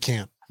 so we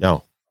can't.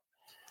 No,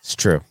 it's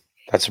true.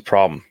 That's a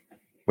problem.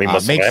 We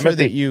must make sure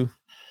that you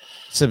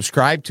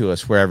subscribe to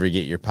us wherever you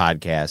get your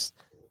podcast.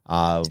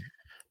 Follow us.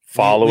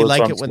 We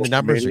like on it when the social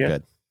numbers media. are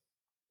good.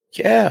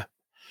 Yeah.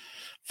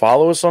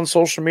 Follow us on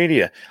social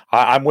media.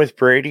 I'm with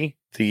Brady,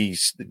 the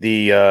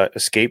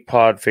Escape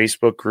Pod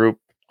Facebook group.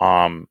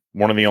 One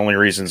of the only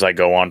reasons I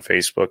go on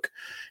Facebook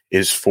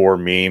is for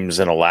memes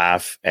and a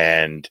laugh,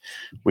 and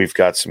we've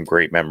got some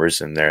great members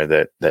in there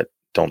that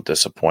don't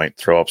disappoint.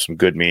 Throw up some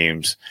good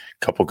memes,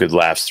 a couple good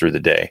laughs through the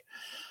day,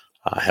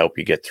 help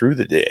you get through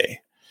the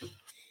day.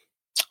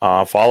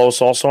 Follow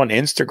us also on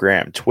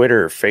Instagram,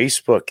 Twitter,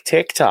 Facebook,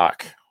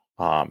 TikTok.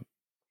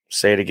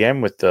 Say it again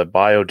with the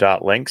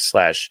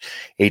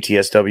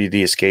bio.link/ATSW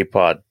the Escape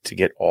Pod to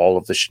get all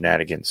of the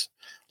shenanigans.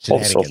 All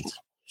the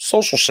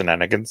social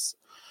shenanigans.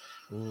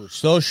 Ooh,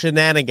 so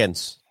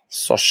shenanigans.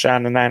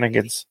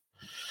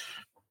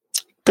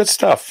 Good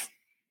stuff.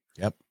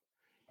 Yep.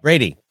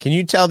 Brady, can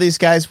you tell these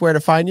guys where to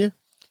find you?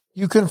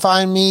 You can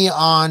find me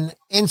on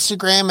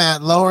Instagram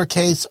at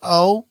lowercase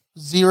o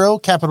 0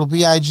 capital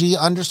BIG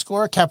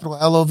 _ capital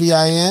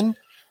LOVIN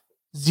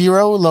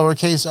 0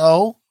 lowercase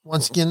o.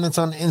 Once again, that's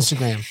on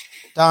Instagram.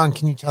 Don,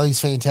 can you tell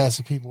these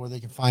fantastic people where they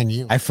can find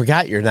you? I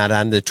forgot you're not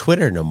on the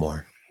Twitter no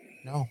more.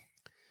 No.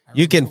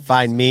 You can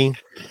find me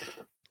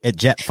at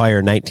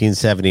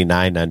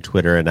Jetfire1979 on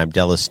Twitter, and I'm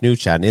Della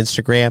Snooch on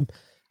Instagram.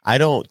 I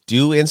don't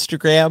do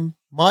Instagram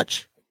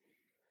much,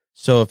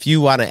 so if you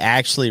want to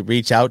actually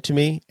reach out to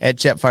me at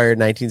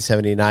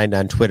Jetfire1979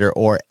 on Twitter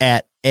or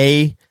at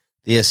the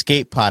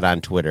Escape Pod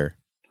on Twitter.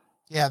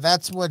 Yeah,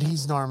 that's what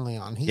he's normally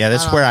on.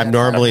 That's where I'm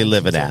normally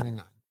living at.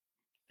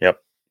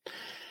 Yep.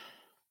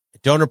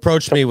 Don't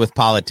approach me with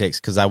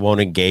politics because I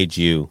won't engage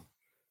you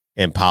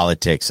in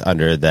politics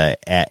under the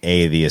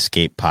the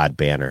Escape Pod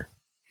banner.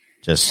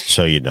 Just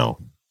so you know.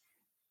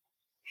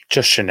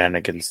 Just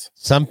shenanigans.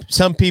 Some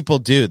people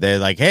do. They're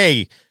like,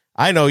 hey,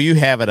 I know you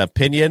have an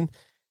opinion.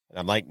 And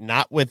I'm like,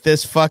 not with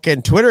this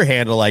fucking Twitter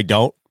handle, I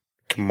don't.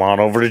 Come on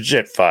over to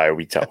Jetfire,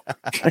 we tell.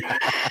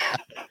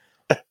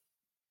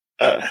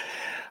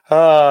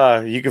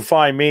 You can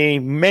find me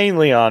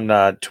mainly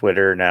on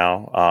Twitter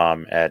now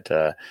at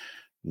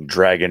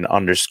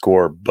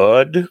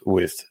Dragon_Bud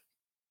with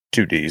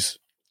 2 Ds.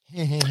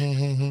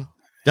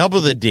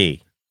 Double the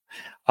D.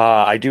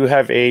 I do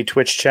have a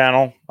Twitch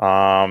channel.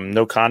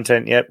 No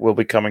content yet. Will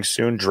be coming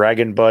soon.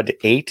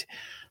 DragonBud8.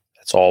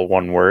 That's all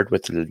one word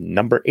with the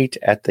number 8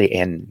 at the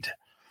end.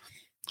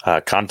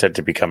 Content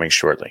to be coming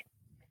shortly.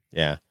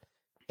 Yeah.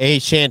 Hey,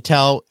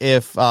 Chantel,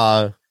 if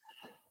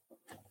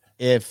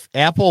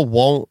Apple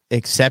won't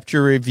accept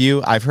your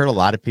review, I've heard a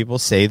lot of people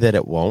say that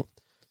it won't.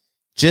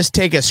 Just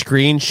take a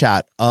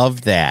screenshot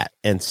of that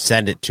and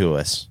send it to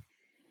us.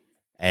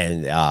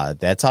 And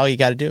that's all you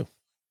got to do.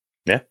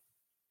 Yeah.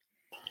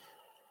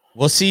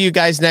 We'll see you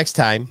guys next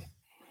time.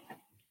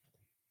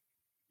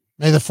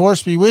 May the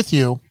force be with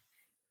you.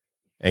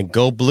 And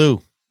go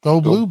blue.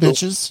 Go blue,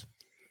 bitches.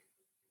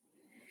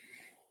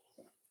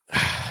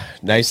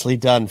 Nicely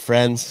done,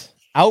 friends.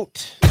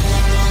 Out.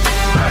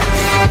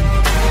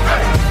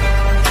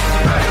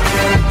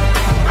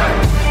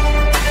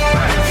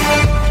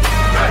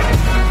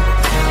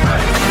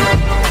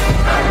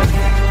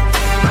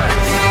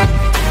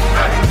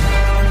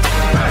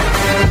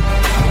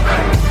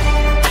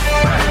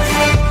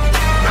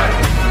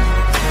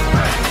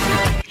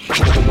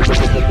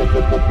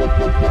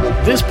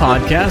 This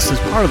podcast is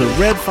part of the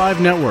Red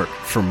 5 Network.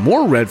 For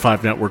more Red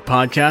 5 Network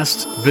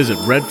podcasts, visit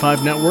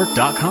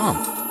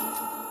red5network.com.